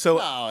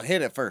 Oh,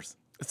 hit it first.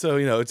 So,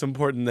 it's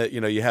important that,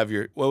 you have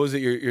your, what was it,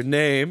 your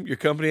name, your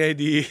company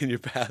ID, and your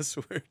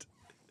password.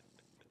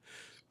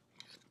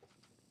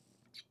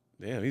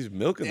 Damn, he's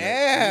milking that. He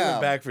Damn.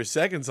 went back for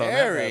seconds on that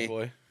Harry. bad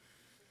boy.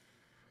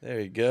 There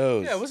he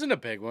goes. Yeah, it wasn't a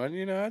big one.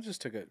 I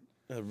just took it.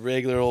 A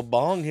regular old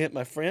bong hit,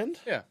 my friend.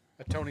 Yeah,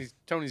 a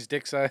Tony's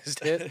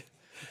dick-sized hit.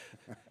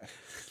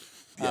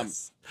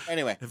 Yes.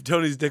 Anyway. If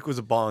Tony's dick was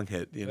a bong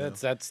hit,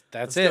 That's Let's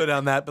it. go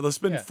down that, but let's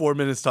spend Yeah. 4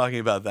 minutes talking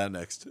about that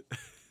next.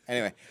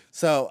 Anyway,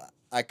 so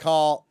I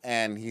call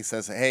and he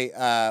says,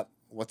 hey,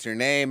 what's your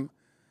name,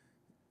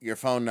 your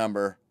phone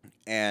number,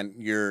 and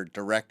your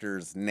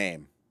director's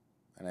name?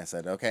 And I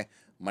said, okay,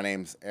 my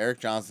name's Erik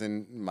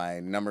Johnson. My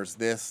number's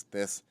this.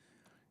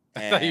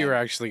 I thought you were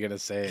actually going to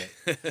say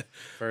it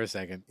for a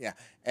second. Yeah.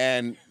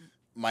 And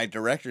my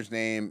director's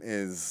name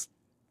is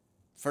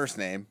first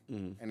name.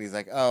 Mm-hmm. And he's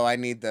like, oh, I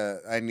need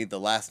the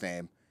last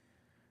name.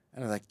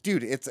 And I was like,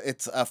 dude, it's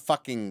a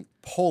fucking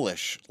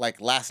Polish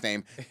last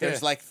name.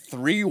 There's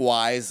 3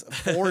 Y's,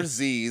 4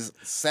 Z's,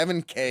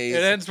 7 K's.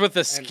 It ends with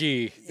a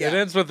ski. yeah. It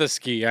ends with a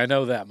ski. I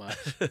know that much.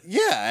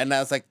 Yeah, and I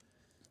was like,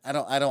 I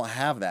don't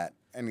have that.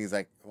 And he's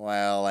like,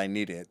 well, I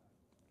need it.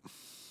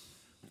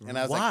 And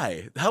I was like,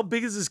 Why? How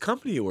big is this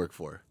company you work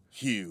for?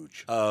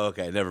 huge, Oh,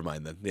 okay. Never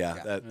mind then. Yeah,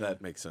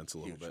 that makes sense a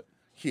little bit.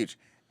 huge.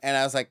 And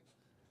I was like,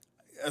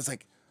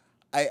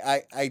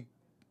 I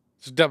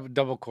It's a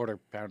double quarter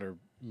pounder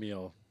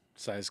meal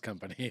size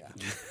company.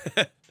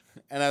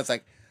 and I was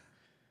like,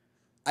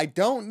 I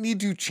don't need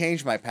to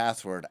change my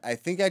password. I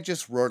think I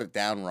just wrote it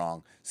down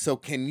wrong. So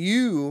can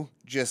you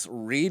just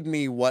read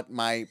me what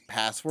my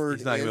password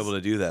He's not is? gonna be able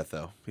to do that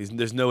though.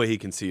 There's no way he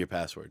can see your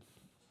password.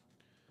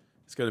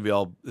 This is gonna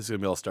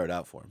be all start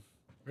out for him.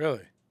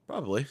 Really?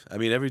 Probably. I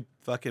mean, every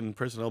fucking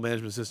personnel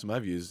management system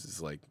I've used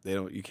is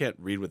you can't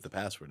read what the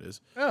password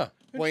is. Oh.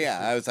 Well, yeah,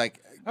 I was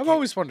like, I've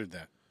always wondered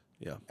that.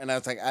 Yeah. and I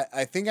was like,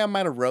 I think I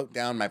might have wrote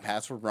down my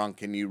password wrong.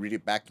 Can you read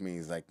it back to me?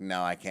 He's like,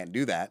 no, I can't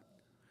do that.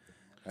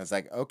 I was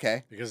like,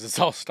 okay. Because it's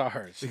all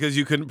stars. Because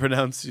you couldn't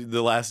pronounce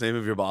the last name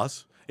of your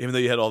boss, even though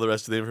you had all the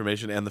rest of the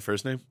information and the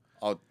first name.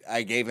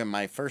 I gave him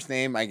my first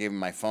name. I gave him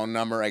my phone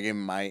number. I gave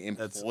him my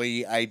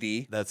employee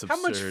ID. That's How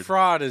absurd. much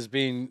fraud is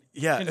being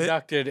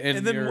conducted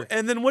and your...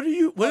 then what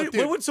what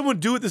dude. would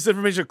someone do with this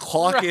information?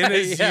 Clock in Right,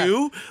 as yeah.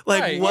 you?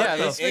 Like Right, what yeah,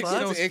 the this makes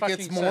fuck? no It fucking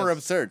gets more sense.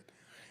 absurd.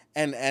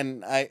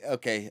 And I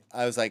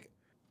was like,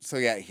 so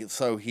yeah,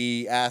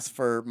 he asked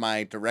for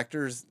my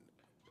director's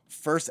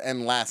first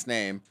and last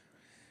name,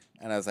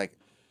 and I was like,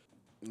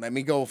 let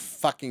me go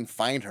fucking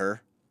find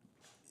her.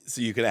 So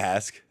you could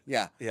ask.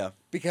 Yeah. Yeah.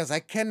 Because I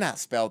cannot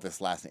spell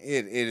this last name.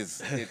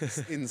 It's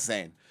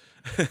insane.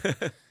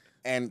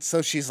 And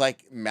so she's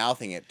like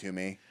mouthing it to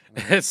me.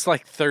 It's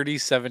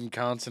 37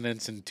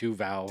 consonants and 2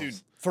 vowels. Dude,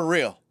 for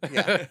real.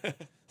 Yeah.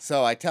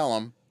 So I tell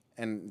him,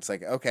 and it's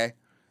like, okay.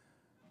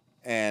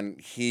 And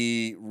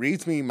he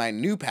reads me my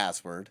new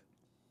password.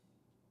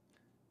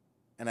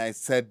 And I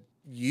said,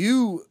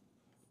 you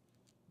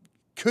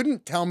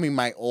couldn't tell me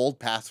my old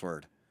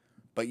password,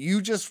 but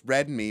you just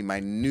read me my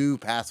new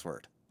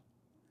password.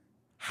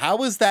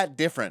 How is that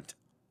different?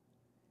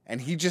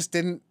 And he just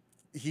didn't,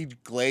 he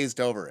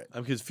glazed over it.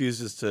 I'm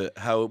confused as to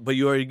how, but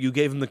you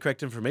gave him the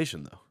correct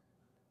information though.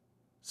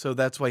 So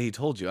that's why he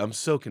told you. I'm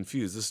so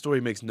confused. This story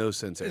makes no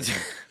sense, Eric.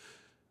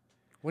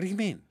 What do you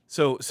mean?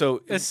 So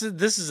This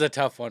is a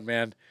tough one,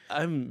 man.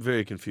 I'm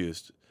very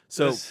confused.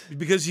 So This-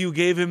 because you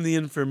gave him the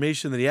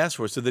information that he asked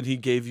for, so then he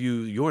gave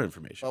you your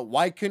information. But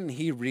why couldn't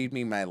he read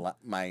me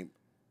my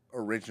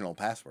original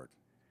password?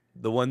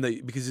 The one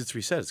that because it's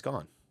reset, it's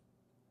gone.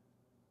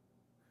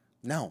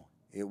 No,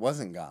 it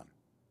wasn't gone.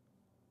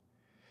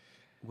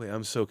 Wait,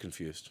 I'm so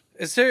confused.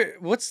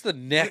 What's the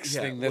next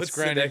thing that's what's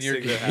the grinding next your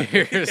thing that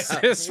happened? gears? Yeah,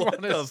 This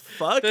what one the is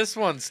fuck? This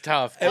one's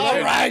tough.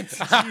 All right.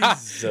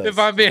 Jesus. If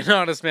I'm being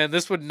honest, man,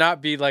 this would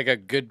not be like a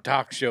good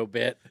talk show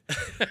bit.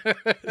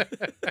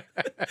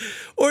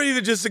 Or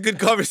even just a good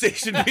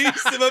conversation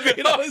piece, if I'm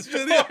being honest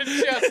with you. Or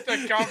just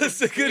a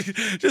conversation.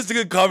 Just a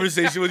good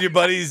conversation with your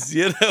buddies.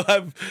 You know,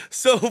 I'm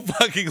so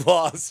fucking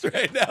lost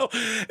right now.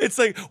 It's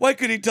like, why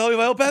couldn't he tell me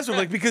my old password? I'm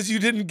like, because you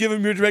didn't give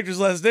him your director's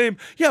last name.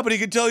 Yeah, but he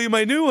could tell you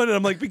my new one. And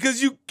I'm like,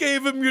 because you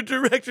gave him your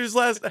director's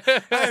last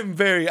name.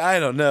 I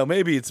don't know.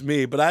 Maybe it's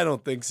me, but I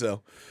don't think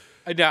so.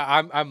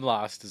 Yeah, I'm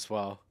lost as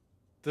well.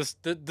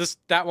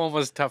 That one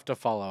was tough to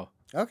follow.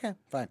 Okay,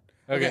 fine.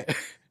 Okay.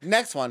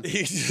 Next one.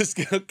 He's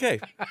just, okay.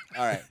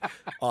 All right.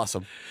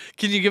 Awesome.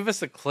 Can you give us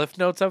the cliff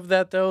notes of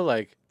that though?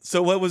 Like,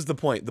 So what was the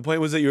point? The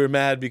point was that you were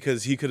mad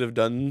because he could have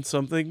done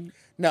something?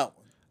 No.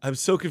 I'm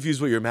so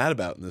confused what you're mad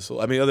about in this whole.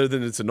 I mean, other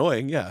than it's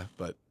annoying, yeah,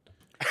 but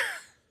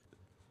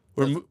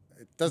It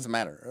doesn't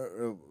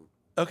matter.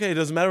 Okay, it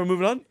doesn't matter. We're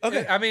moving on.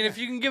 Okay. I mean, if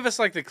you can give us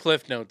like the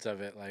cliff notes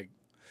of it, like.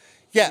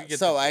 Yeah, get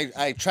so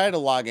I tried to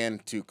log in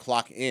to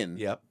clock in.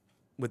 Yep.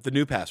 With the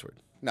new password.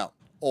 No,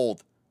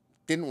 old.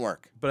 Didn't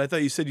work. But I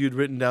thought you said you'd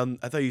written down.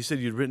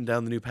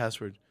 The new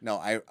password.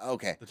 No,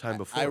 okay. The time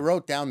before. I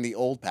wrote down the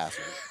old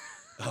password.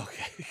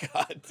 Okay.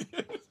 God.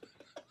 Dude.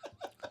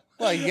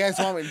 Well, you guys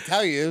want me to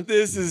tell you?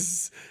 This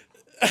is.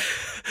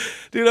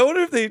 Dude, I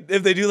wonder if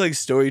they do like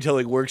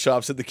storytelling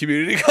workshops at the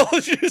community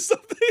college or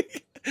something.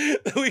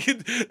 That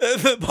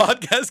the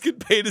podcast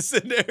could pay to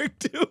send Eric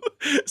to,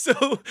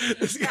 so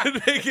this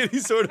could make any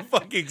sort of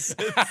fucking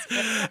sense.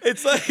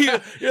 It's like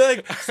you're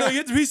like, so you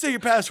have to reset your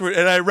password,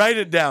 and I write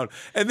it down,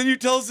 and then you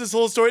tell us this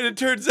whole story, and it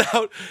turns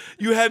out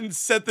you hadn't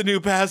set the new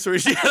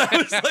password yet. I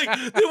was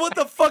like, then what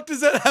the fuck does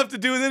that have to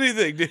do with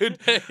anything, dude?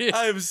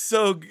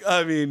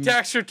 I mean,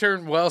 Tax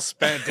return well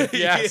spent, if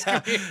you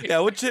ask me. yeah,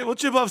 we'll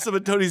chip off some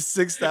of Tony's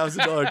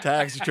 $6,000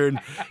 tax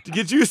return to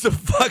get you some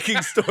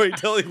fucking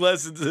storytelling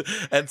lessons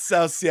at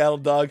South Seattle,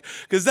 dog,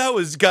 because that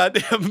was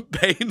goddamn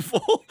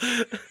painful.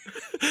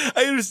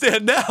 I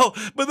understand now,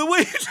 but the way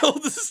you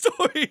told the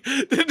story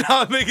did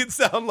not make it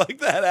sound like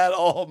that at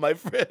all, my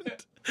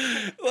friend.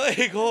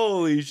 Like,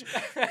 holy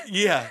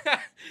yeah.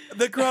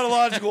 The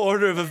chronological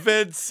order of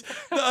events,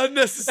 the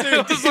unnecessary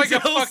It was details.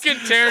 like a fucking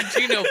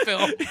Tarantino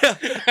film. Yeah,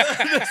 the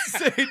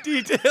unnecessary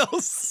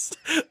details.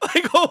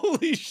 Like,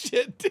 holy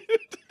shit, dude.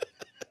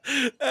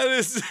 That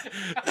is.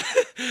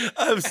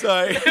 I'm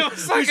sorry. It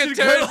was like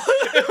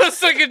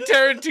a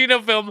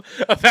Tarantino film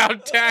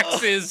about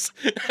taxes.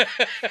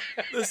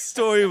 The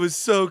story was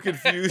so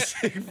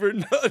confusing for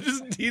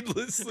just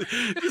needless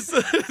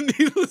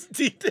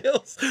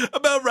details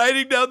about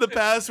writing down the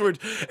password.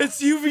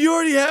 You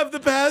already have the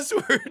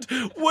password.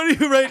 What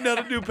are you writing down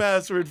a new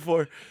password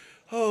for?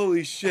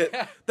 Holy shit!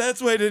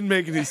 That's why it didn't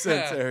make any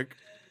sense, Eric.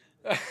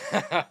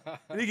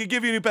 And he could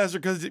give you a new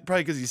password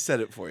probably because he said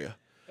it for you.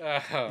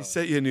 He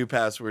set you a new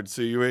password,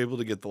 so you were able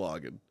to get the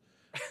login.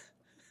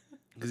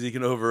 Because he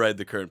can override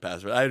the current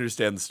password. I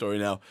understand the story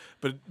now,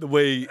 but the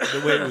way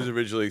it was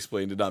originally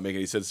explained did not make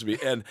any sense to me.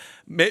 And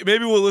maybe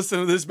we'll listen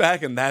to this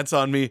back, and that's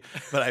on me.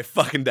 But I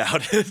fucking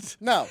doubt it.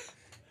 No.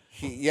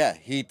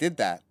 He did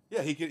that.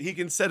 Yeah, he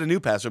can set a new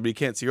password, but he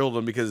can't see your old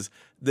one because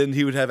then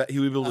he would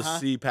be able to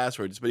see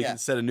passwords. But he can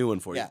set a new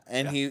one for you. Yeah,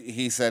 and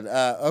he said,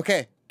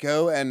 okay,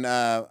 go ahead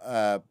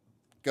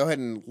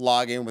and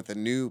log in with a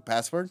new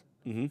password.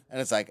 Mm-hmm. And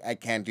it's like, I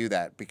can't do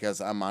that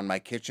because I'm on my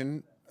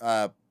kitchen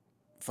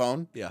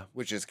phone,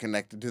 which is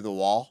connected to the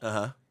wall.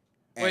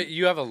 Wait,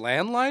 you have a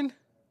landline?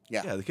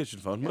 Yeah. Yeah, the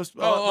kitchen phone. Most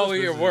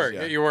your work.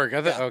 Yeah. Your work.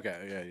 I thought,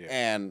 okay, yeah.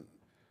 And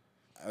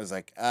I was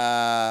like,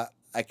 I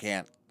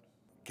can't.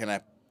 Can I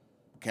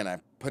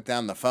put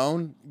down the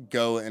phone,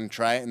 go and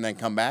try it, and then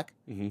come back?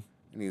 Mm-hmm.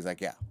 And he was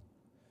like, yeah.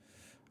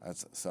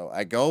 So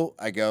I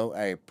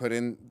put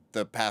in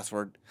the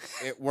password.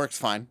 It works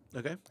fine.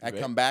 Okay. I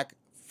come back,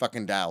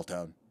 fucking dial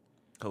tone.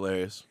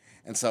 Hilarious.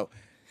 And so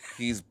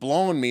he's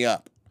blowing me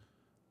up.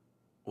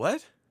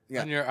 What?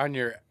 Yeah. On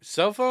your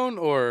cell phone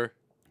or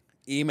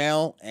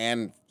Email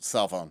and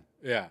cell phone.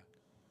 yeah.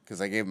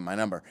 Because I gave him my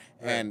number.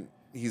 Right. And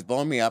he's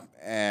blowing me up.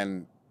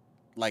 And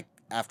like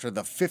after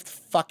the 5th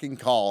fucking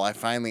call, I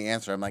finally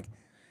answer. I'm like,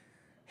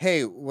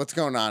 hey, what's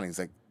going on? He's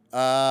like,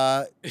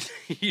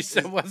 He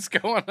said, what's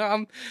going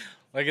on?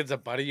 Like it's a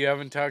buddy you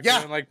haven't talked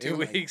to in like 2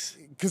 weeks.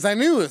 Because I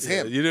knew it was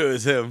him. You knew it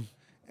was him.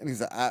 And he's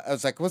like, I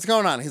was like, what's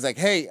going on? He's like,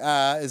 hey,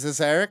 is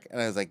this Eric?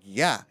 And I was like,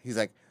 yeah. He's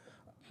like,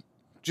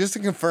 just to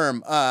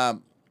confirm,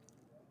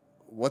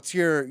 what's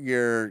your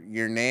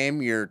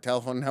name, your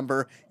telephone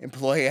number,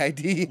 employee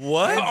ID?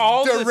 What?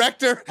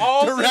 Director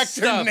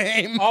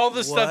name. All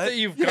the stuff that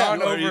you've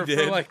gone over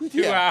for like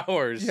 2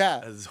 hours.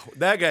 Yeah.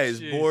 That guy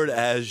is bored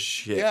as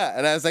shit. Yeah.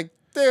 And I was like,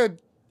 dude,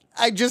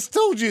 I just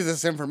told you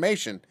this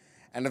information.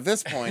 And at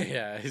this point...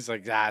 yeah, he's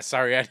like,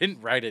 sorry, I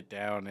didn't write it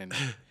down.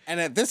 And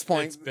at this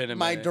point,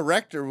 my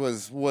director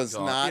was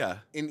not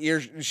in ear...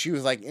 She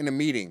was like in a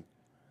meeting.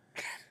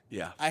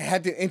 Yeah. I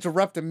had to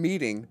interrupt a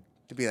meeting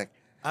to be like,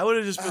 I would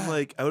have just been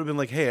like,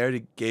 hey, I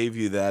already gave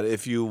you that.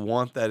 If you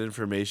want that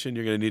information,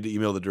 you're going to need to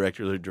email the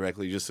director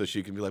directly just so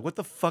she can be like, what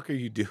the fuck are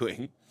you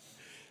doing?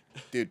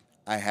 dude,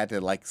 I had to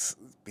like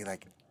be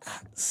like,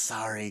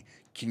 sorry,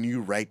 can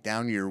you write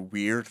down your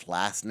weird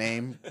last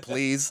name,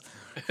 please?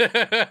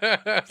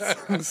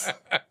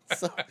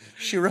 So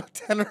she wrote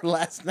down her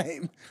last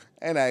name,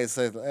 and I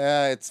said,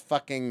 it's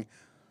fucking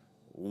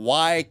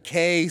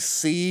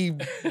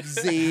YKCZAB.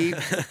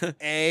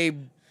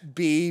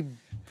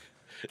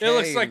 It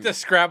looks like the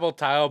Scrabble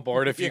tile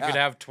board if you Yeah. could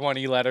have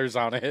 20 letters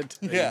on it.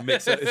 Yeah. You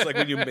mix it. It's like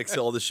when you mix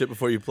all the shit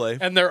before you play.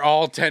 And they're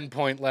all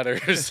 10-point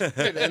letters.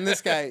 And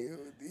this guy,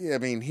 I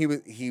mean, he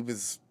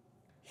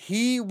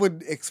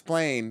would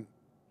explain,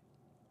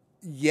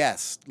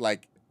 yes,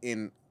 like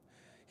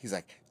he's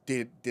like,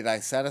 did I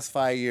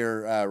satisfy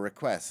your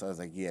request? I was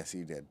like, yes,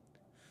 you did.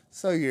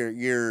 So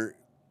you're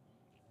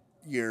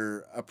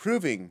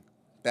approving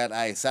that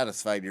I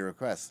satisfied your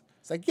request.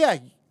 It's like, yeah,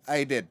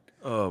 I did.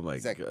 Oh my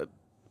Exactly. God.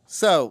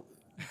 So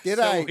did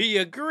so I? we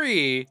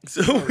agree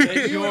So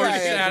that You you're and I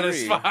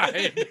agree.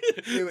 satisfied.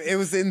 It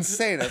was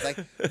insane. I was like,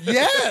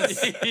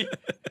 yes.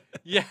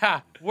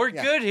 Yeah, we're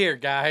Yeah. good here,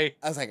 guy.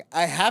 I was like,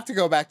 I have to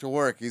go back to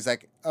work. He's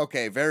like,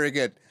 okay, very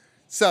good.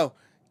 So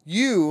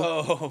you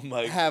Oh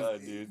my have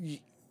God, dude.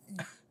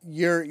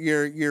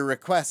 your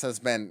request has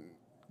been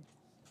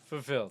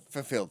Fulfilled.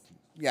 fulfilled.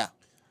 Yeah.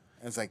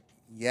 I was like,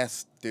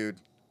 yes, dude.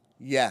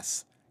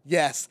 Yes.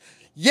 Yes.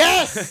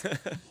 Yes.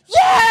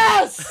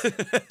 Yes.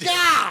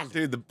 God.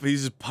 Dude,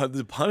 he's just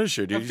the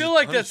Punisher, dude. I He's feel just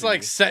like that's punishing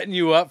like you. setting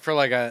you up for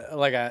like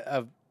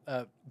a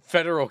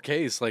federal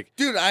case. Like,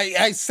 Dude,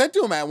 I said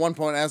to him at one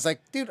point, I was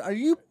like, dude, are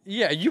you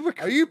yeah, you were.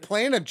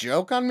 playing a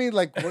joke on me?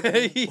 Like, what What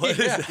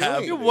is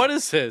happening? What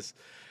is this?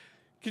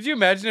 Could you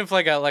imagine if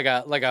like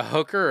a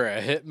hooker or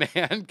a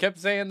hitman kept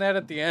saying that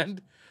at the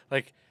end?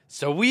 Like,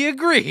 so we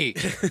agree,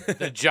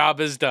 the job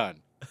is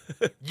done.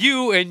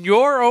 You, in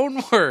your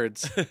own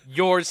words,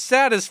 you're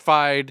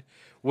satisfied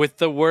with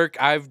the work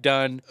I've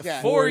done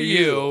Yeah. for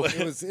you.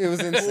 It was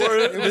insane. For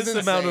It was this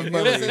amount of insane.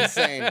 It was money.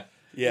 insane.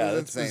 Yeah, It was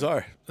that's insane.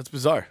 bizarre. That's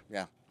bizarre.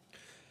 Yeah.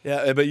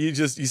 Yeah, but you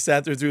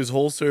sat there through his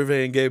whole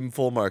survey and gave him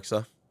full marks,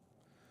 huh?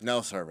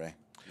 No survey.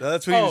 No,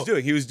 that's what he was Oh.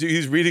 doing. He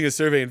was reading a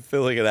survey and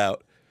filling it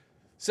out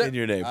So- in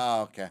your name,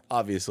 Oh, okay.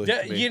 obviously.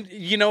 Yeah, I mean,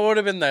 you know what would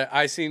have been the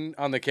icing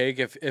on the cake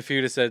if he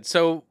would have said,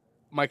 so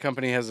my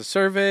company has a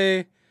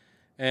survey,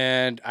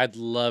 and I'd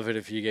love it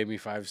if you gave me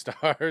 5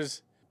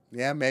 stars.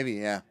 Yeah, maybe.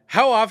 Yeah.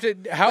 How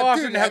often But,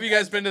 often dude, have you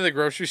guys been to the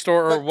grocery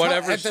store or But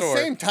whatever at store?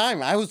 the same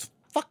time, I was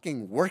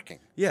fucking working.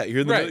 yeah,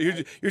 you're in the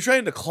Right. you're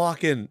trying to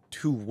clock in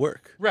to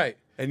work, Right.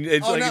 and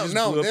it's Oh like no, you just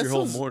no. blew up This your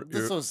whole was morning.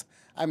 this was.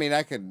 I mean,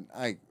 I can.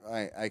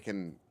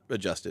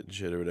 Adjust it and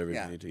shit or whatever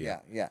Yeah, you need to.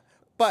 yeah.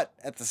 But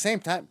at the same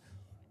time,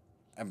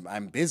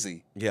 I'm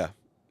busy, yeah.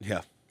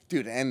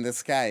 dude. And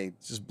this guy,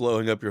 It's just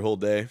blowing up your whole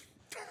day.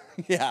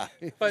 yeah,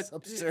 it was But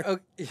absurd.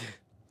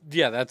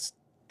 yeah,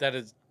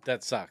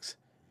 that sucks.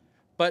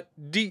 But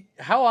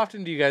how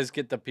often do you guys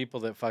get the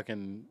people that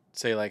fucking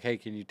say like, "Hey,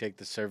 can you take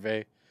the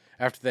survey?"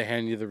 After they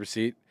hand you the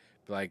receipt,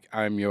 be like,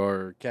 "I'm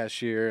your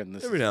cashier," and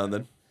this Every is now and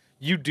then.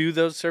 You do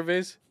those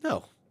surveys?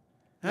 No,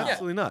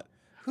 absolutely not.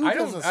 Who I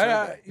does don't. a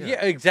survey?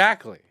 Yeah,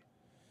 exactly.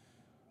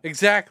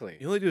 Exactly.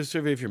 You only do a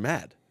survey if you're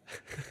mad.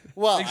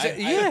 Well,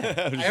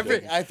 Yeah.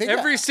 I think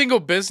Every single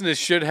business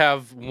should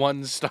have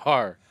 1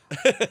 star.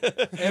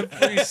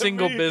 Every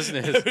single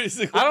business. every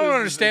single I don't business in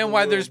understand the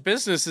why world. there's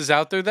businesses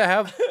out there that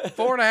have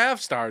 4.5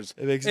 stars.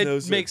 It makes no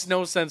sense. Makes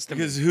no sense to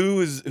Because me.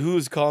 who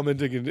is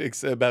commenting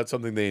about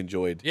something they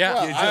enjoyed? Yeah,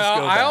 Well, You just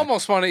go I back.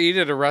 almost want to eat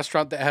at a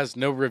restaurant that has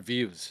no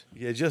reviews.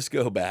 Yeah, just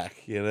go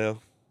back. You know.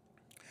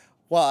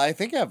 Well, I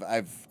think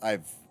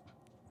I've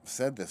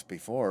said this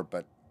before,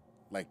 but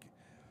like,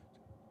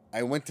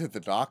 I went to the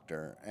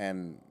doctor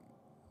and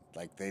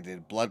like they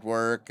did blood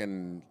work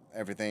and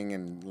everything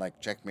and like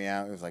checked me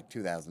out. It was like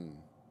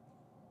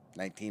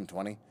 2019,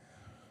 20.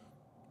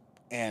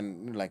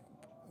 And like,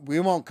 we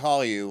won't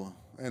call you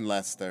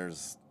unless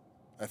there's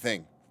a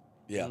thing.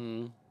 Yeah.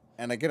 Mm.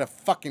 And I get a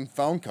fucking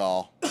phone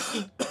call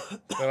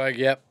They're like,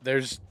 "Yep,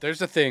 there's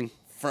a thing."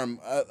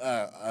 from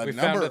a We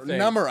found a thing.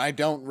 number I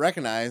don't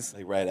recognize,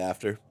 Like right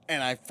after.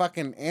 and I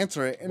fucking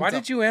answer it. And Why it's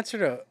did you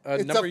answer a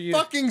It's number a you?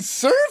 fucking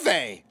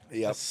survey.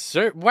 Yep.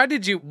 Sir, why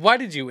did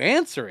you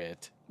answer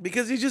it?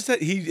 Because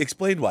he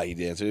explained why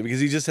he answered it because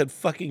he just had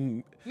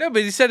fucking No,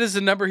 but he said it's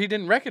a number he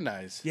didn't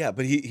recognize. yeah.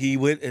 But he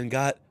went and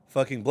got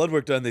fucking blood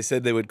work done. They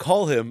said they would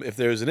call him if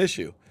there was an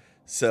issue.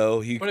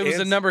 So he. But it was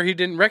a number he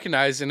didn't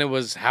recognize, and it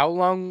was how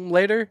long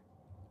later?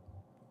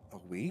 A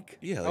week?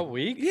 Yeah. A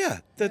week? Yeah.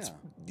 That's So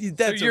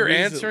that's. you're a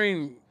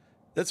answering.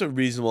 That's a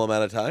reasonable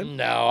amount of time.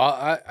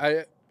 No,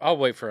 I'll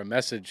wait for a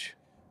message.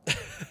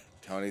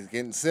 Tony's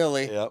getting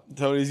silly. Yep.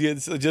 Tony's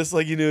getting just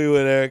like you knew he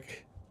would,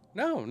 Eric.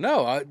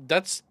 No,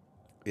 that's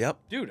Yep.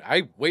 dude.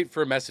 I wait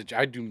for a message.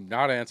 I do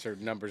not answer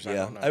numbers I Yeah.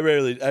 don't know. I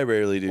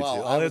rarely do Well,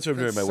 too. I I'll was answer him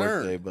during my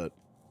concerned. workday, but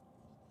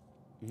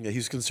yeah,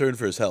 he's concerned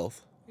for his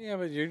health. Yeah,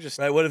 but you're just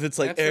Right? What if it's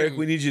like, answering Eric,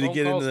 we need you to phone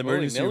get into calls the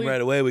emergency room willy-nilly?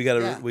 right away. We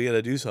gotta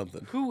Yeah. do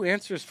something. Who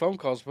answers phone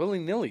calls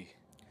willy-nilly?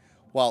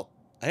 Well,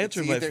 I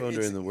answer it's my either- phone it's-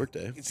 during the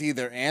workday. It's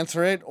either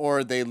answer it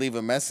or they leave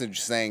a message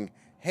saying,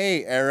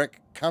 "Hey, Eric,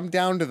 come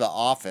down to the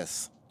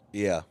office."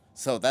 Yeah.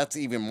 So that's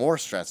even more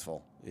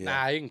stressful.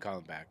 Nah, you can call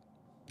him back.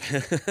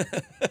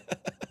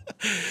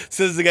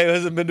 Says the guy who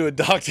hasn't been to a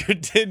doctor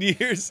in 10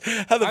 years.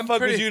 How the I'm fuck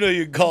pretty- would you know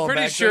you can call him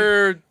Pretty back?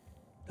 sure.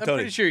 I'm Tony,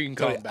 pretty sure you can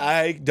call Tony, him back.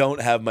 I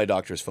don't have my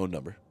doctor's phone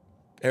number.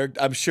 Eric,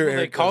 I'm sure Well, they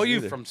Eric call doesn't you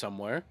either. from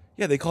somewhere.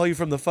 Yeah, they call you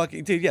from the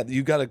fucking dude. Yeah,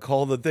 you got to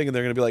call the thing, and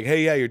they're gonna be like,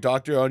 "Hey, yeah, your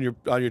doctor on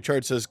your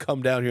chart says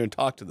come down here and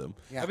talk to them."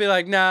 Yeah. I'd be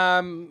like, nah,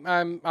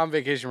 I'm on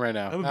vacation right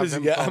now. I'm a Have busy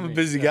him guy. call I'm a me.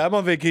 busy Yeah. guy. I'm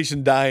on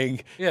vacation,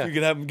 dying. Yeah. You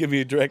can have him give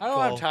me a direct I don't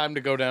call. have time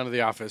to go down to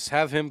the office.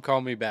 Have him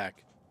call me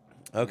back.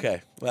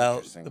 Okay, well,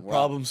 Interesting. the Well-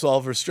 problem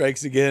solver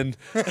strikes again.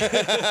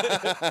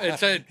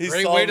 It's a He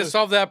great solved way to it.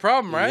 solve that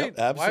problem, right? Yep,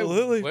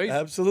 absolutely, Why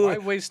absolutely.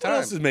 Why waste What time?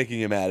 else is making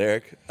you mad,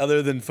 Eric?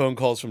 Other than phone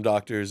calls from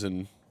doctors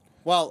and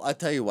Well, I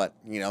tell you what,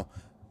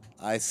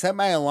 I set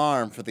my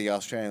alarm for the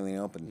Australian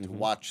Open to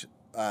watch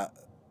a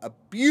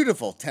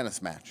beautiful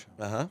tennis match.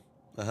 And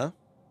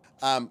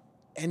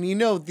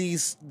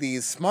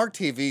these smart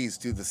TVs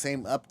do the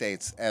same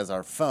updates as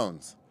our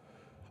phones.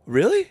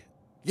 really?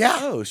 Yeah.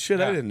 Oh shit!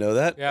 I Yeah. didn't know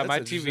that. Yeah, That's my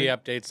TV interesting.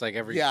 updates like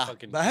every Yeah.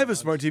 fucking. I have a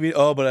months. smart TV.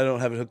 Oh, but I don't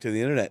have it hooked to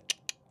the internet.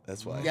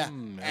 That's why. Yeah.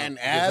 no. And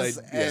Because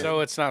as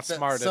So it's not the-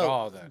 smart so at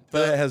all then.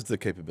 But it has the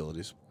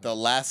capabilities. the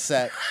last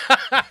set,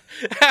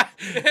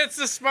 It's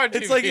a smart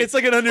TV. It's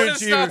like an But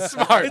it's not underachiever.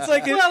 smart. It's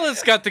like well,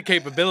 it's got the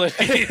capabilities.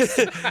 it's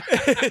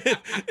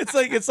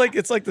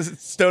like the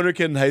stoner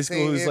kid in high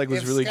school who's if, like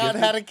was if really Scott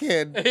good. had a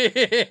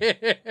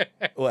kid,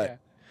 What?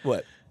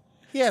 What?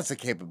 he has the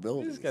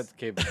capabilities. He's got the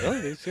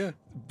capabilities, yeah.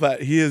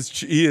 But he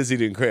is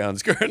eating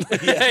crayons currently.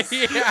 Yes.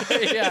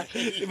 yeah.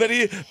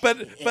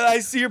 But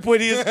I see your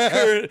point. He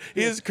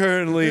is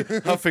currently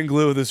huffing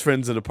glue with his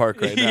friends in a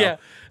park right now. Yeah.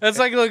 That's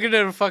like looking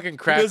at a fucking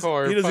crack He doesn't,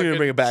 whore. he doesn't even fucking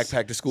bring a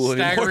backpack to school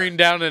anymore. staggering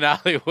down an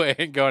alleyway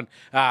and going,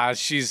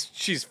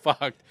 she's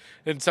fucked.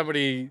 And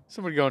somebody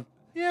going,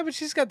 yeah, but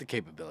she's got the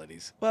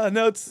capabilities. Well,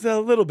 no, it's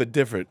a little bit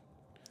different.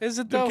 Is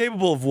it They're though?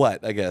 capable of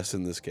what? I guess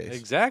in this case,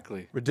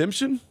 Exactly.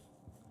 redemption,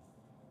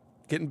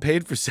 getting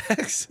paid for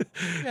sex.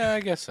 Yeah, I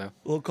guess so.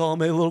 Little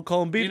column A, little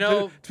column B. You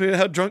know- depending on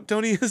how drunk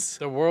Tony is.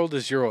 The world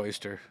is your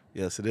oyster.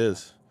 Yes, it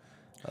is.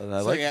 And I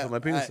So, like to put my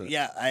penis in it.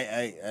 Yeah,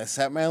 I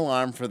set my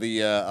alarm for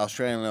the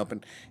Australian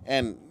Open,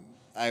 and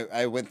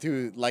I went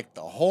through like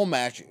the whole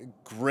match.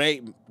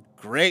 Great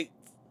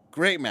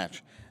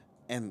match,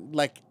 and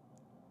like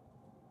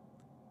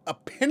a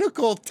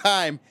pinnacle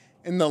time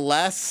in the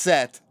last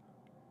set.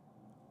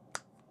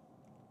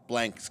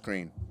 Blank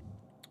screen.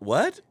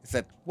 What? It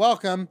said,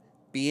 "Welcome,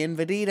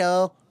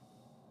 bienvenido."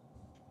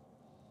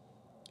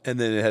 And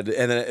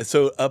then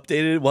so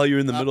updated while you're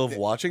in the middle of Upda-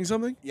 watching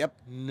something. Yep,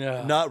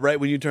 No. Not right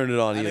when you turned it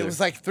on and either. it was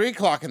like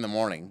 3:00 in the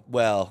morning.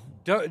 well,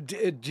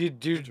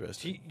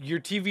 Interesting. Your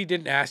TV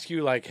didn't ask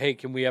you like, hey,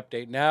 can we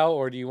update now,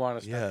 or do you want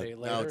us to Yeah. update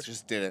later? No, it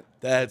just did it.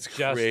 that's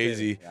Just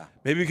crazy. Yeah.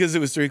 Maybe because it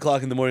was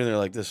 3:00 in the morning. They're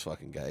like, this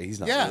fucking guy. He's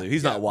not. Yeah,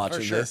 He's yeah, not for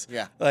watching sure, this.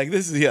 yeah. Like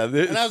this is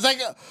And I was like,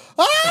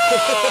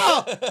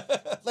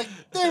 "Ah!" Like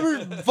they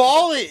were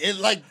volleying.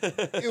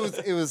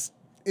 It was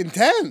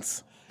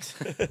intense.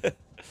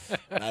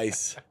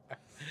 nice.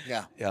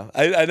 Yeah. Yeah,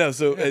 I know.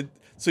 So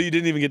so you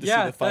didn't even get to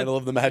see the final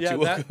of the match. Yeah, You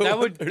woke up that at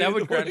would 1:30 that in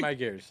would the grind morning. my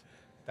gears.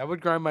 That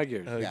would grind my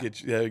gears.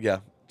 Yeah. Yeah.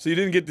 So you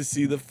didn't get to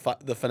see the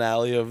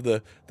finale of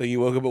the thing.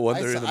 You woke up at 1:30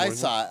 in the I morning.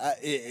 saw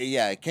it.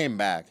 Yeah, it came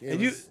back. It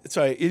And was-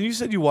 and you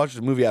said you watched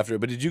the movie after it,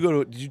 but did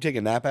you take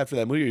a nap after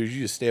that movie, or did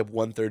you just stay up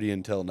 1:30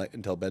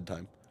 until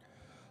bedtime?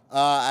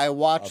 I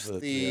watched Off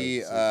of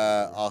the the-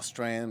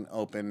 Australian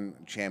Open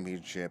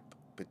Championship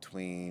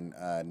between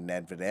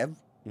Nedvedev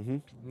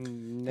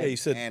Yeah, you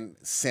said and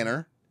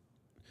Sinner.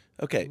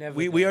 okay. Never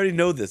We did. already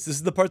know this. This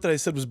is the part that I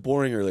said was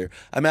boring earlier.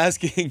 I'm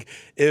asking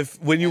if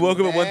when you And woke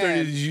up at then-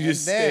 1:30, did you and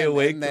just stay then-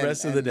 awake and the then-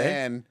 rest of the and day?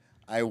 Then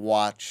I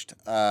watched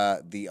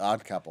The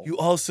Odd Couple. You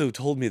also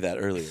told me that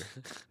earlier.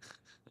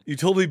 You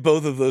told me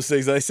both of those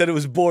things. And I said it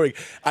was boring.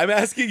 I'm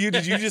asking you,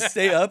 did you just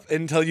stay up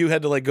until you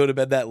had to like go to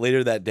bed that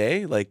later that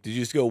day? Like, did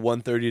you just go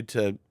 1:30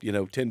 to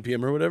 10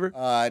 p.m. or whatever?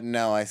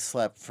 No, I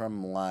slept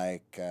from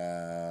like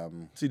So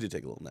you did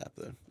take a little nap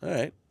then. All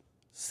right.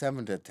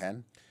 7 to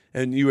 10.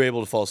 And you were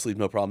able to fall asleep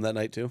no problem that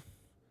night too?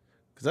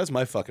 Because that's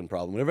my fucking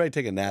problem. Whenever I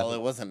take a nap, Well,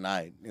 it wasn't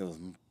night. It was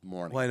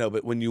morning. well, I know,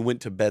 but when you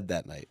went to bed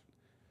that night,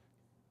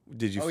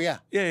 did you? Oh, yeah.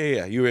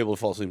 Yeah. You were able to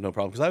fall asleep no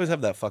problem. Because I always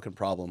have that fucking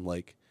problem.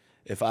 Like,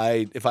 if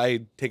I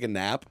take a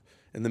nap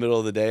in the middle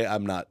of the day,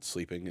 I'm not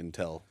sleeping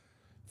until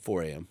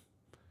 4 a.m.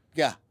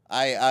 Yeah,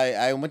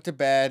 I went to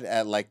bed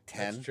at like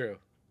 10. That's true.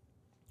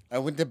 I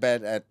went to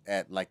bed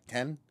at like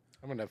 10.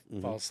 I'm gonna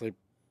fall asleep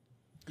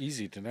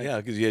easy tonight. Yeah,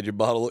 because you had your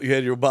bottle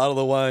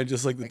of wine,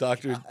 just like the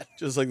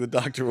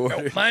doctor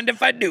ordered. Mind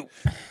if I do?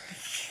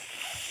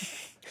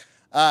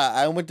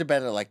 I went to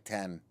bed at like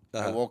 10. I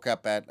Uh-huh. woke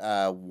up at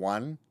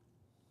 1.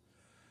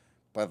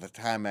 By the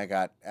time I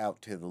got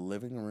out to the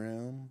living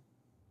room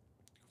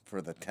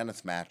for the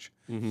tennis match.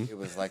 It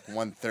was like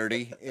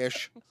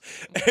 1:30-ish.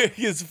 Erik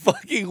is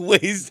fucking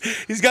wasted.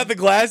 He's got the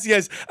glass.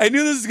 Yes, I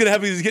knew this was gonna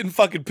happen. He's getting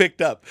fucking picked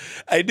up.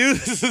 I knew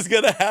this was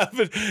gonna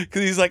happen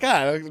because he's like,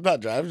 I'm not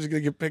driving. I'm just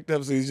gonna get picked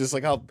up. So he's just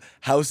like, I'll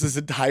house this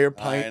entire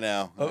pint. I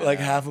know. Of like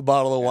half a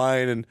bottle of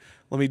wine and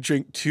let me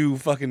drink 2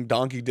 fucking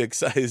donkey dick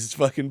sized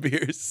fucking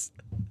beers.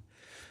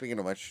 Speaking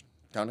of which,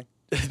 Tony.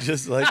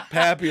 Just like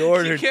Pappy You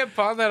ordered. can't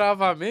pawn that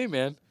off on me,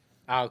 man.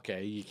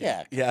 Okay, you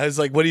can. Yeah. Yeah, I was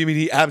like, what do you mean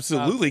he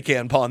absolutely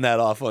can pawn that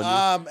off on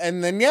you?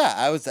 And then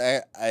I'll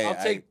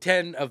take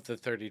 10 of the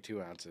 32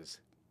 ounces.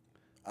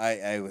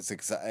 I was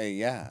excited.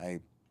 Yeah,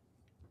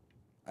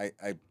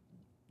 I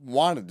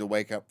wanted to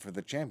wake up for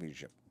the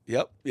championship,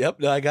 Yep.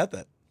 No, I got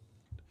that.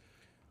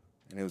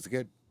 and it was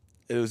good.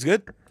 It was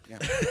good. Yeah.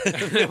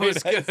 It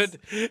was good.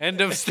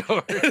 End of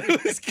story.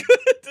 It was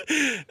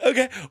good.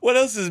 Okay, what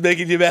else is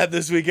making you mad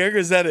this week, Erik? Or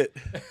is that it?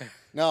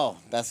 No,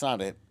 that's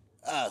not it.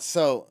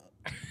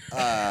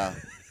 A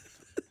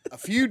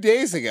few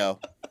days ago,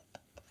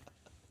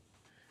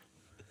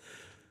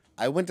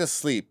 I went to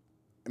sleep,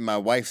 and my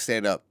wife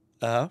stayed up,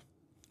 Uh-huh.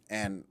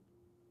 and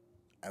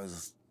I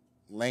was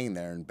laying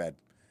there in bed,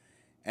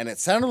 and it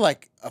sounded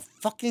like a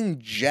fucking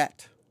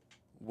jet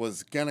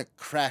was gonna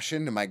crash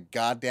into my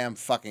goddamn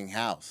fucking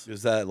house. It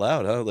was that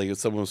loud, huh? Like if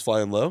someone was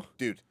flying low?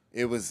 Dude,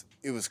 it was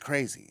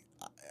crazy.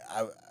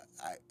 I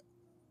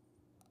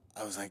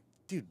was like,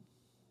 dude,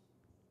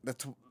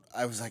 that's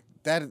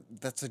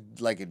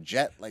like a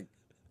jet like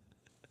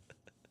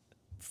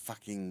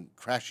fucking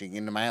crashing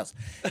into my house.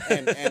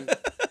 And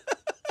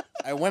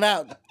I went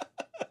out.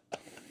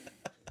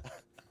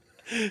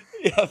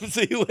 Yeah,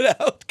 so you went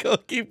out.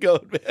 Keep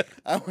going, man.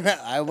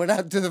 I went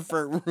out to the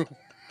front room.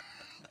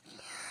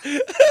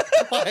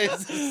 Why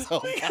is this so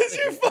Because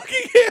you're funny?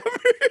 fucking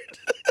hammered.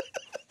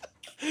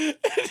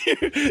 And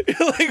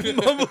you're like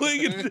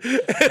mumbling and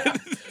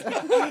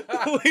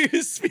when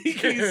you're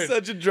speaking, Dude.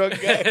 such a drunk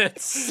guy.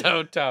 It's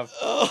so tough.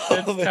 Oh,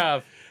 It's man.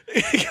 tough.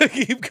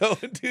 Keep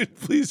going, dude.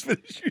 Please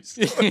finish your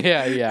story.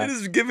 Yeah. It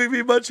is giving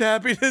me much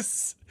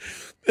happiness.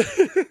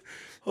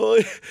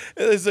 Holy,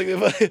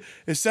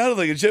 it sounded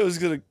like a jet was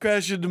gonna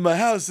crash into my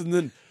house, and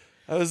then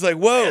I was like,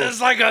 "Whoa!" It's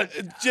like a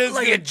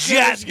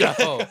jet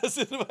go.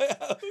 into my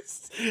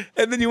house.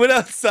 And then you went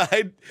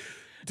outside.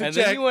 And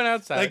then you went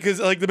outside.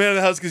 like the man of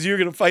the house, because you were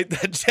gonna fight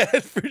that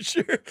jet for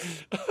sure.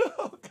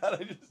 Oh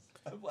God,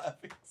 I'm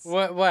laughing.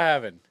 What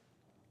happened?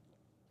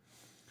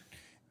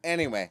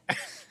 Anyway.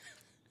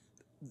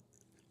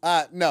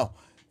 No.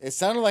 It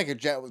sounded like a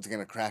jet was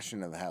gonna crash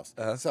into the house.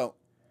 Uh-huh. So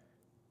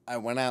I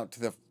went out to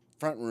the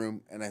front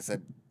room and I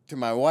said to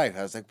my wife,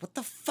 I was like, what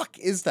the fuck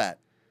is that?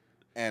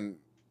 And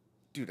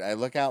dude, I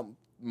look out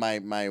my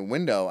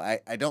window,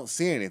 I don't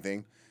see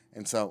anything.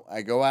 And so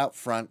I go out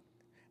front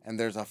and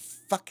there's a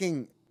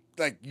fucking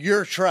like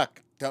your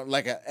truck,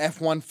 like a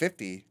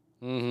F-150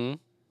 Mm-hmm.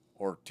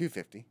 or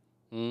 250.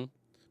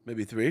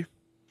 Maybe 3.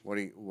 What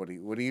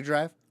do you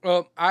drive?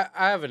 Well, I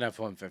have an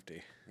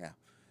F-150. Yeah.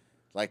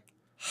 Like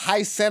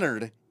high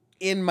centered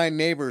in my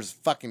neighbor's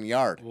fucking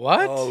yard.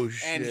 What? Oh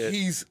shit! And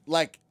he's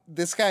like,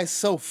 this guy's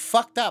so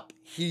fucked up.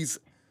 He's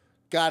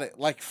got it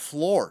like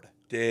floored.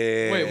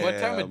 Damn. Wait, what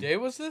time of day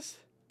was this?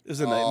 It was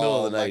the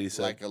middle of the night. Like, He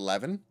said. like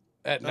 11.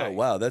 At Oh night.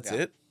 wow, that's Yeah.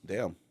 it.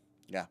 Damn.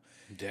 Yeah.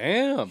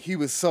 Damn. He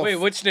was so Wait,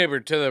 which neighbor?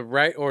 To the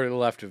right or the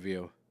left of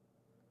you?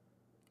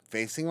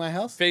 facing my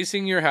house.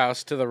 Facing your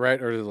house to the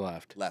right or to the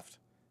left? Left.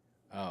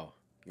 Oh.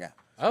 Yeah.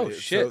 Oh,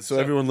 shit. So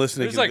everyone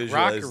listening There's can like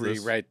visualize rockery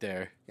this. right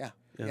there. Yeah.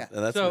 Yeah. Yeah.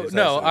 And that's So, what he's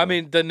no, actually I doing.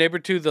 mean, the neighbor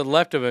to the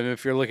left of him,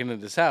 if you're looking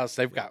at this house,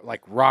 they've got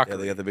like rockery.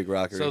 Yeah, they got the big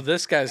rockery. So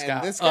this guy's And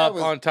got this guy up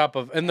was- on top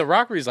of, and the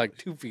rockery's like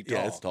 2 feet tall.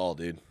 yeah, it's tall,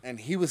 dude. And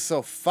he was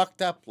so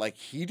fucked up. Like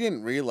he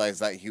didn't realize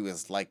that he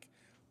was like,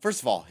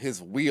 first of all, his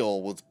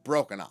wheel was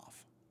broken off.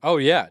 Oh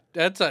yeah,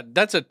 that's a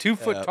 2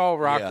 foot tall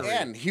rockery.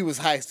 And he was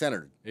high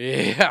centered.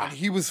 Yeah,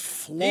 He was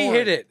floored. he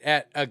hit it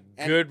at a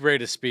good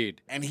rate of speed.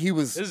 And he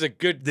was This is a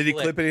good. Did he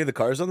clip any of the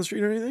cars on the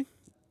street or anything?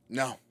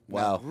 no.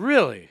 Wow.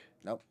 Really?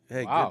 Nope.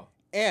 Hey, Wow.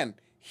 And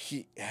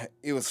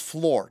it was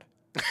floored.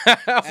 So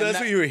that's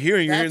what you were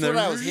hearing. You're That's hearing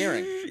what the- I was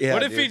hearing. Yeah,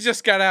 What if he dude.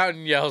 just got out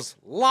and yells,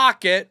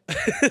 "Lock it"?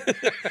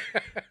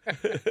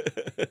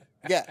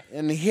 Yeah,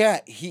 and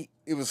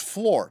it was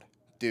floored,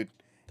 dude.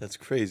 That's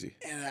crazy.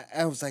 And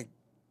I was like,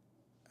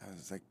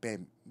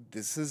 babe,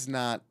 this is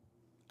not.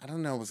 I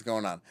don't know what's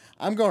going on.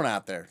 I'm going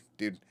out there,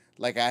 dude.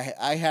 Like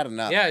I had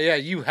enough. Yeah,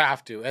 you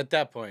have to at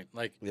that point.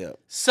 Like, Yeah.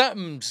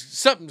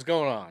 something's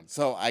going on.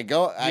 So I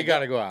go. You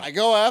gotta go out. I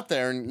go out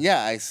there, and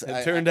yeah, It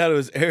turned out it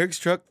was Erik's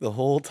truck the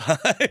whole time.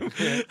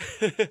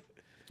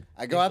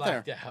 I go out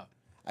there. Blacked out.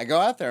 I go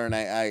out there, and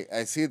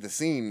I see the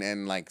scene,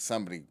 and like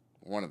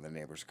one of the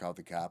neighbors called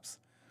the cops.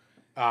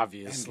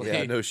 Obviously,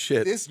 yeah, no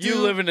shit. This dude, you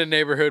live in a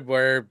neighborhood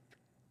where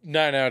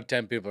 9 out of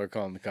 10 people are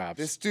calling the cops.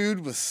 This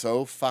dude was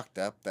so fucked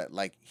up that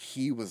like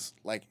he was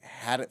like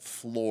had it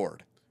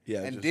floored. Yeah,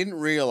 and just- didn't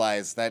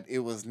realize that it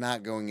was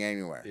not going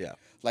anywhere. Yeah.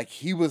 Like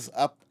he was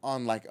up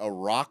on like a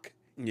rock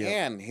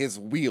Yeah. and his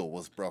wheel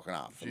was broken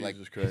off. Like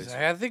Jesus Christ.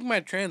 I think my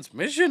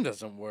transmission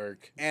doesn't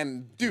work.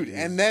 and dude,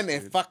 and then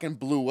it fucking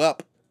blew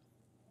up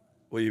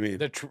What do you mean?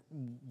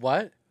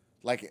 What?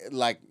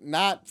 Like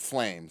not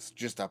flames,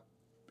 just a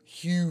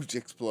huge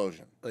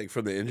explosion. Like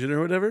from the engine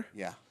or whatever?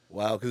 Yeah.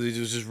 Wow, because he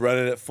was just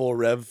running at full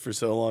rev for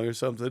so long or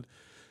something.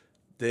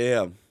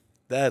 Damn.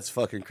 That's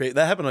fucking crazy.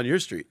 That happened on your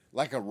street.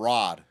 Like a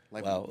rod.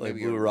 Like Wow, like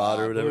maybe blue a rod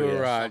or whatever. Blue yeah.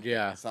 rod,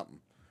 yeah. Something.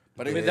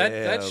 But I it, mean,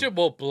 that shit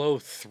will blow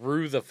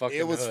through the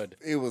fucking hood.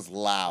 it was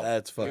loud.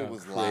 That's fucking it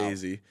was loud.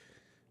 crazy.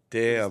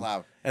 Damn.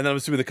 loud. And then I'm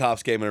assuming the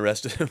cops came and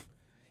arrested him.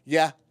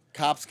 Yeah.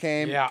 Cops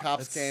came. Yeah.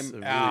 Cops That's came.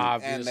 really- And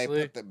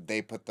Obviously.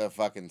 they put the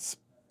fucking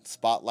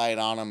spotlight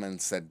on him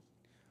and said,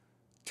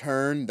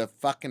 turn the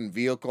fucking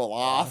vehicle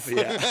off.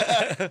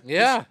 Yeah.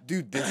 Yeah.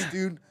 Dude, this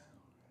dude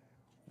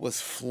was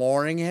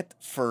flooring it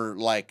for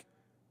like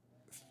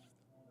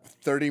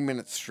 30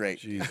 minutes straight.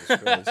 Jesus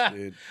Christ,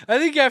 dude. I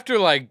think after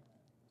like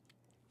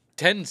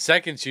 10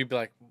 seconds, you'd be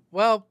like,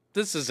 well,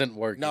 this isn't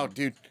working. No,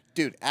 dude,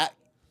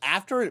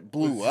 after it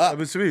blew up,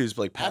 I'm assuming he was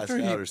like passed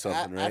after out or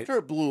something, right? After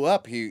it blew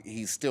up,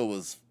 he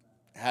still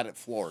had it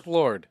floored.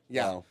 Floored.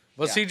 Yeah. Wow.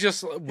 Was Yeah. he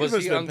just, was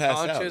must he have been passed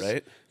out, unconscious?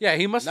 right? Yeah,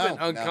 he must have No,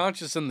 been no.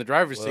 unconscious in the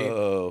driver's seat.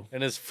 Whoa.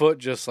 And his foot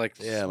just like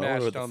Yeah, I wonder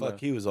smashed what the on fuck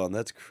he was on.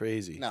 That's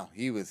crazy. No,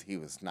 he was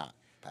not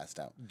passed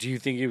out. Do you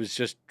think he was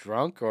just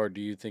drunk, or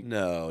do you think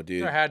No,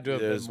 dude. there had to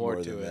have There's been more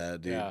to than it?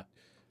 that, dude. Yeah,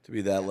 To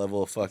be that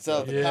level of fucked So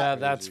up. the yeah, cop-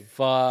 that's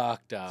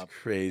fucked up.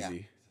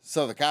 Crazy.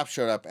 So the cops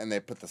showed up and they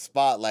put the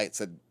spotlight,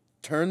 said,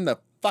 turn the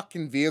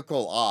fucking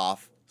vehicle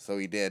off. So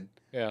he did.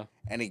 Yeah,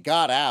 And he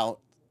got out,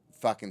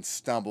 fucking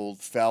stumbled,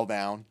 fell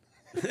down,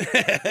 and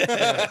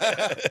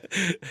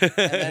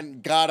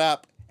then got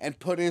up and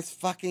put his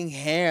fucking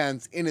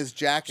hands in his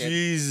jacket.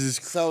 Jesus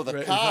So the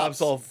Christ.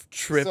 cops- all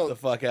tripped so- the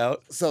fuck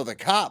out. So the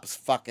cops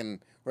fucking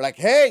were like,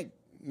 hey,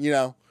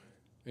 yeah.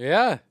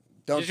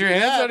 don't Get your do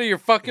hands that. out of your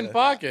fucking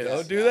pockets.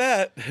 Don't do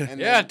that. And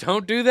Yeah, then,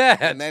 don't do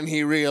that. and then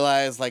he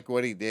realized like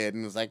what he did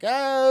and was like,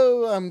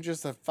 oh, I'm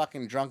just a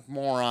fucking drunk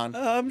moron.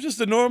 I'm just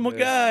a normal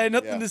guy.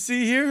 Nothing Yeah. to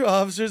see here,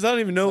 officers. I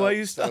don't even know why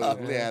you So,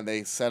 stopped. yeah,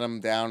 they set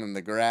him down in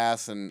the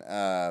grass and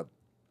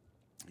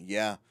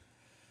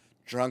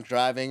drunk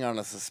driving on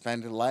a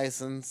suspended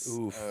license.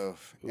 Oof.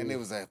 Oof. And it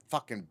was a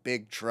fucking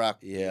big truck.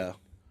 Yeah.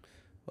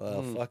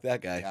 Well, fuck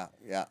that guy. Yeah,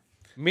 yeah.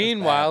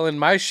 Meanwhile, in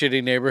my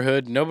shitty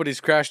neighborhood,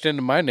 nobody's crashed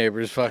into my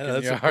neighbor's fucking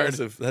That's yard.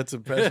 impressive. That's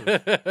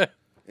impressive.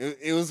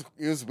 It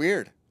was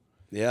weird.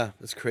 Yeah,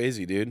 that's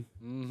crazy, dude.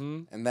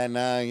 And then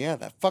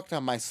that fucked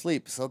up my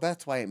sleep, so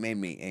that's why it made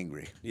me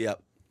angry.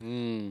 Yep.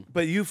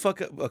 But you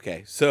fuck up.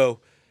 Okay, so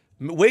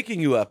waking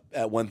you up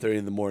at 1:30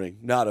 in the morning,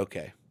 not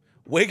okay.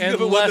 Waking up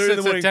at Unless 1:30 in the it's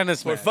a morning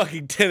tennis for match.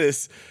 fucking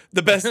tennis,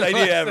 the best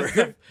idea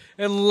ever.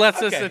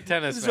 Unless it's Okay, a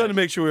tennis just wanted to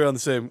match. make sure we were on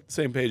the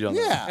same page on that.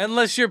 Yeah.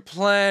 Unless you're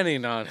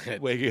planning on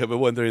it. Waking up at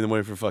 1:30 in the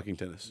morning for fucking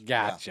tennis.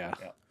 Gotcha.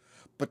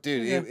 But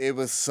dude, it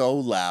was so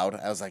loud.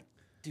 I was like,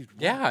 dude,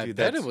 what? Yeah, I Dude,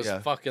 bet it that's- was yeah.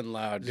 fucking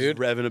loud, Just dude.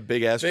 revving a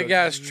big ass Big truck.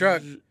 ass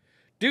truck.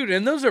 Dude,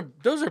 and those are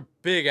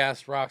big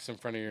ass rocks in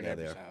front of your Yeah,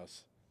 they neighbor's are.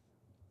 house.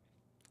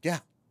 Yeah.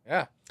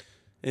 Yeah.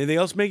 Anything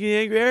else making you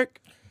angry,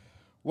 Eric?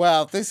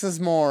 Well, this is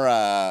more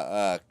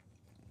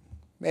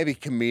maybe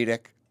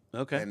comedic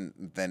Okay.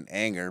 than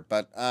anger,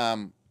 but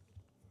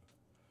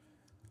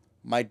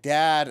my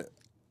dad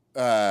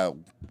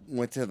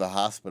went to the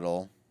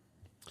hospital.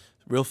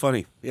 Real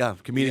funny. Yeah,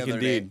 comedic other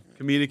indeed.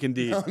 Comedic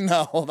indeed.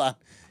 No, hold on.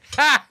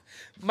 Ha!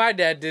 My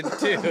dad did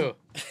too.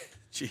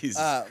 Jesus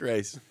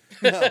Christ.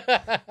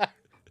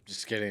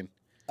 Just kidding.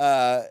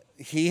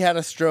 He had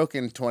a stroke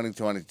in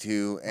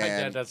 2022, My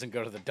dad and doesn't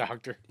go to the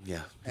doctor.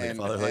 Yeah. my and,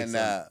 father likes and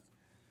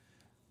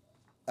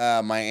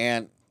that. my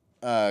aunt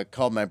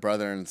called my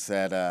brother and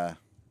said,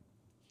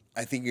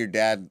 I think your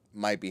dad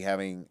might be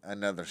having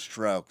another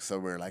stroke. So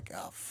we're like,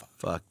 oh, fuck.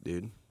 Fuck,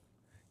 dude.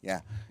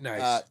 Yeah.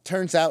 Nice.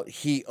 Turns out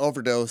he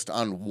overdosed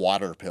on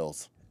water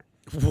pills.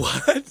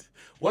 What?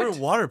 What are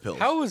water pills?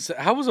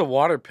 How was a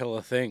water pill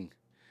a thing?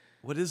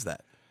 What is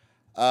that?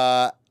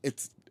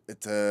 It's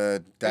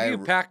a How do you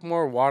pack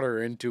more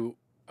water into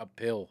a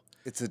pill?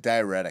 it's a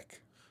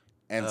diuretic,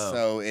 and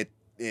so it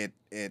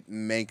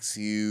makes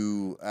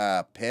you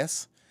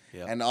piss,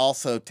 Yeah. and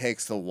also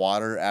takes the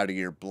water out of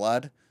your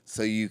blood,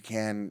 so you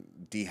can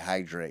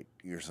dehydrate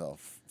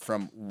yourself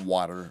from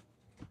water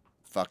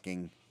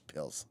fucking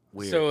pills.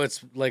 Weird. So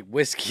it's like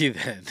whiskey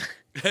then.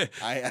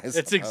 I It's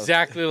suppose.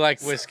 exactly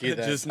like whiskey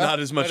then. just not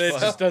as much but it fun.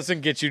 just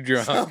doesn't get you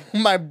drunk.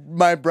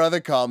 my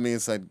brother called me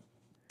and said,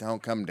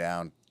 "Don't come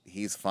down.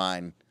 He's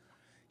fine.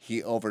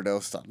 He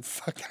overdosed on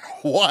fucking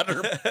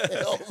water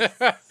pills."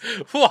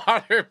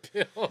 Water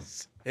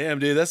pills. Damn,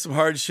 dude, that's some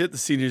hard shit the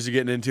seniors are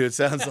getting into, it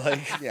sounds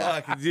like.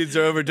 Yeah. Fuck, dudes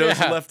are overdosing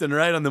Yeah. left and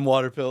right on them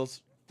water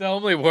pills. The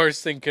only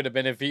worst thing could have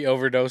been if he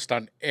overdosed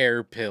on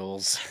air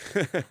pills.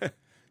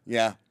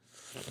 Yeah.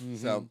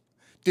 So,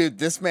 dude,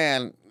 this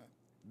man,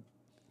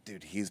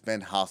 he's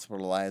been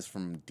hospitalized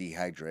from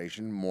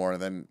dehydration more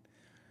than.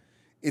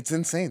 It's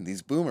insane.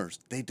 These boomers,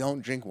 they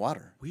don't drink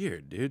water.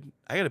 Weird, dude.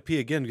 I gotta pee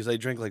again because I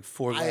drank like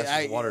 4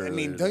 glasses of water. I earlier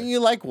mean, today. don't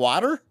you like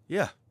water?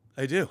 Yeah,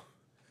 I do.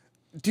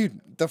 Dude,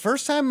 the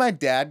first time my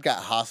dad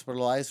got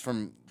hospitalized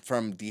from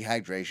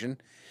dehydration,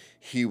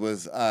 he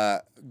was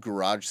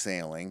garage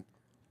sailing,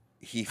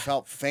 he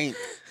felt faint.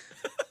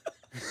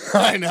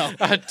 I know.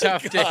 A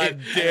tough day.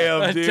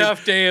 damn, a dude.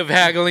 tough day of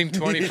haggling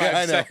 25 Yeah,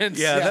 I know. cents.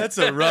 Yeah, that's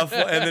a rough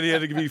one. And then he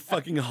had to be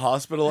fucking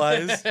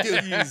hospitalized.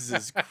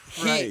 Jesus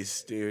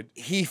Christ, dude.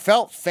 He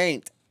felt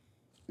faint,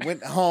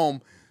 went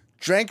home,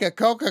 drank a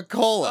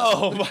Coca-Cola.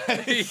 Oh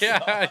my.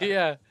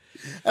 yeah.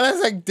 And I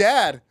was like,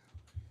 Dad,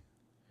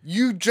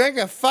 you drank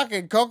a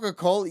fucking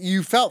Coca-Cola.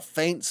 You felt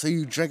faint, so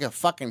you drank a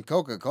fucking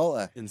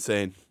Coca-Cola.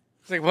 Insane.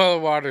 It's like, well, the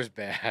water's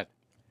bad.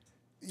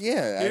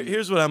 Yeah.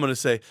 Here's what I'm gonna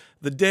say: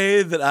 the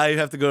day that I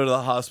have to go to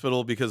the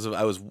hospital because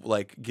I was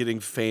like getting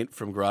faint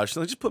from garage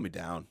sailing, just put me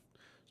down,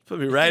 just put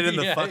me right in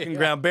the Yeah, fucking yeah.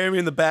 ground, bury me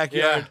in the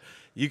backyard. Yeah.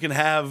 You can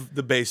have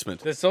the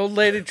basement. This old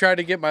lady tried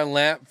to get my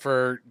lamp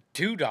for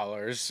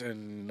 $2,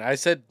 and I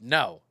said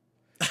no.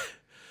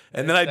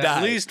 And then I died.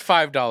 At least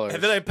 $5.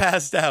 And then I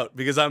passed out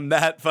because I'm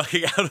that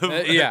fucking out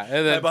of yeah, and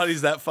my then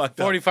body's that fucked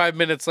up. 45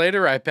 minutes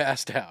later, I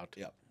passed out.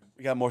 Yeah,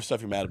 you got more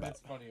stuff you're mad about.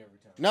 Funny every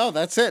time. No,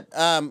 that's it.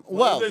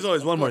 Well, there's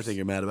always one of more course, thing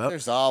you're mad about.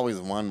 There's always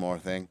one more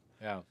thing.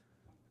 Yeah.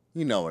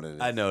 You know what it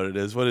is. I know what it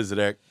is. What is it,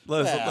 Eric?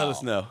 Let us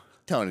Well. know.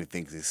 Tony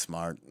thinks he's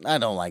smart. I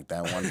don't like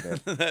that one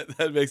bit.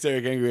 that makes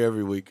Eric angry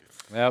every week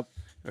Yep.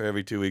 or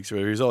every 2 weeks or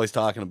whatever. He's always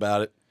talking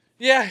about it.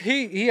 Yeah,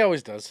 he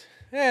always does.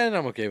 And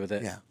I'm okay with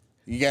it. Yeah.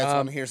 You guys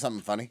want to hear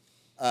something funny?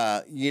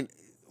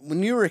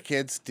 When you were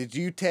kids, did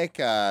you take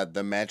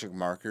the magic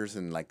markers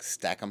and like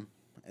stack them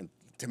and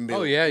to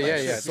build? Oh, yeah. Yeah,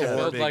 To yeah,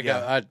 build big, like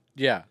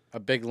a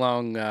big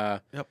long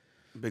Yep.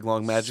 Big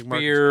long magic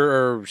marker.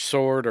 spear or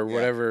sword or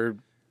whatever.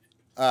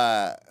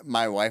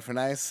 My wife and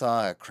I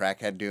saw a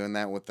crackhead doing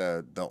that with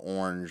the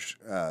orange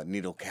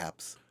needle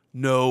caps.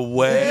 No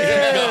way.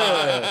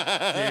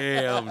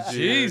 Damn, dude.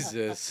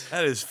 Jesus.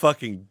 That is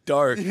fucking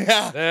dark.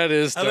 Yeah. That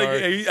is I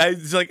dark.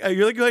 was like,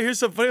 you're like, oh, here's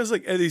something funny. I was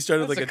like, and he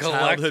started That's like a collector,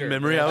 childhood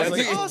memory. I was That's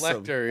like, a awesome.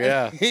 collector,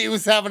 yeah. He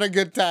was having a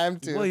good time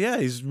too. Well, yeah,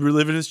 he's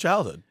reliving his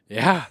childhood.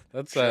 Yeah,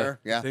 that's Sure.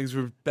 Yeah. Things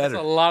were that's better.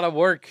 a lot of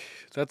work.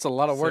 That's a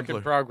lot of work Simpler.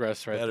 in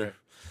progress right Better.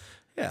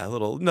 there.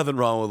 Yeah, nothing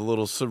wrong with a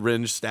little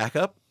syringe stack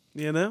up,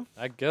 you know?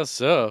 I guess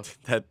so.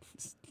 That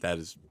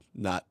is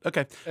not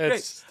okay. It's- Great. I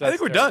that's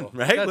think we're terrible. done,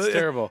 right? That's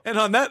terrible. And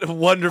on that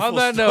wonderful On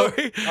that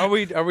story,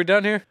 note, are we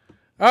done here?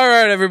 All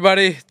right,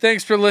 everybody.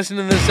 Thanks for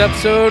listening to this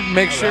episode.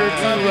 Make sure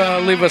to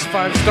leave us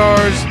 5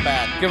 stars.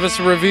 Give us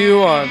a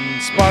review on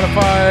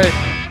Spotify,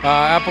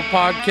 Apple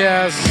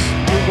Podcasts,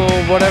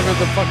 Google, whatever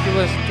the fuck you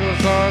listen to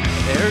us on.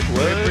 Eric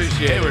was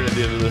appreciate it. hammered at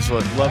the end of this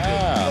one. Loved it.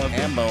 Ah, Loved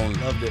ham it. bone.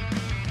 Loved it.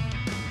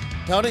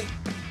 Tony,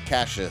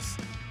 Cassius.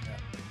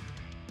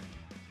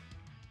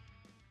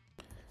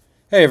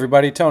 Hey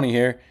everybody, Tony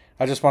here.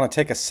 I just want to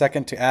take a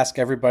second to ask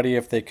everybody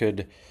if they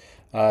could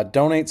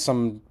donate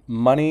some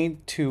money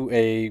to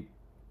a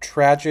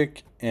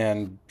tragic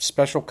and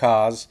special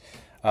cause.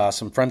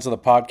 Some friends of the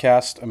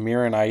podcast,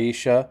 Amir and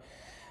Aisha,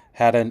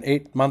 had an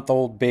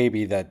 8-month-old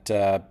baby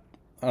that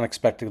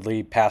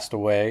unexpectedly passed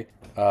away,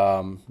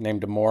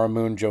 named Amora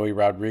Moon Joey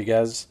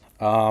Rodriguez.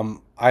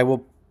 I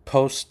will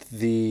post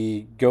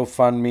the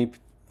GoFundMe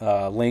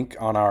link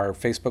on our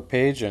Facebook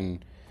page,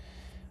 and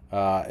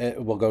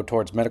it will go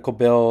towards medical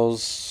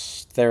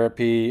bills,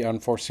 therapy,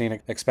 unforeseen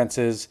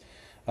expenses.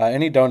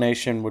 Any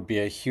donation would be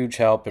a huge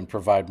help and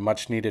provide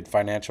much needed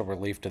financial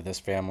relief to this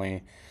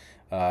family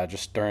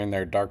just during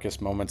their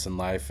darkest moments in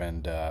life.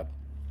 And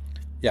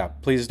yeah,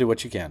 please do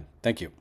what you can. Thank you.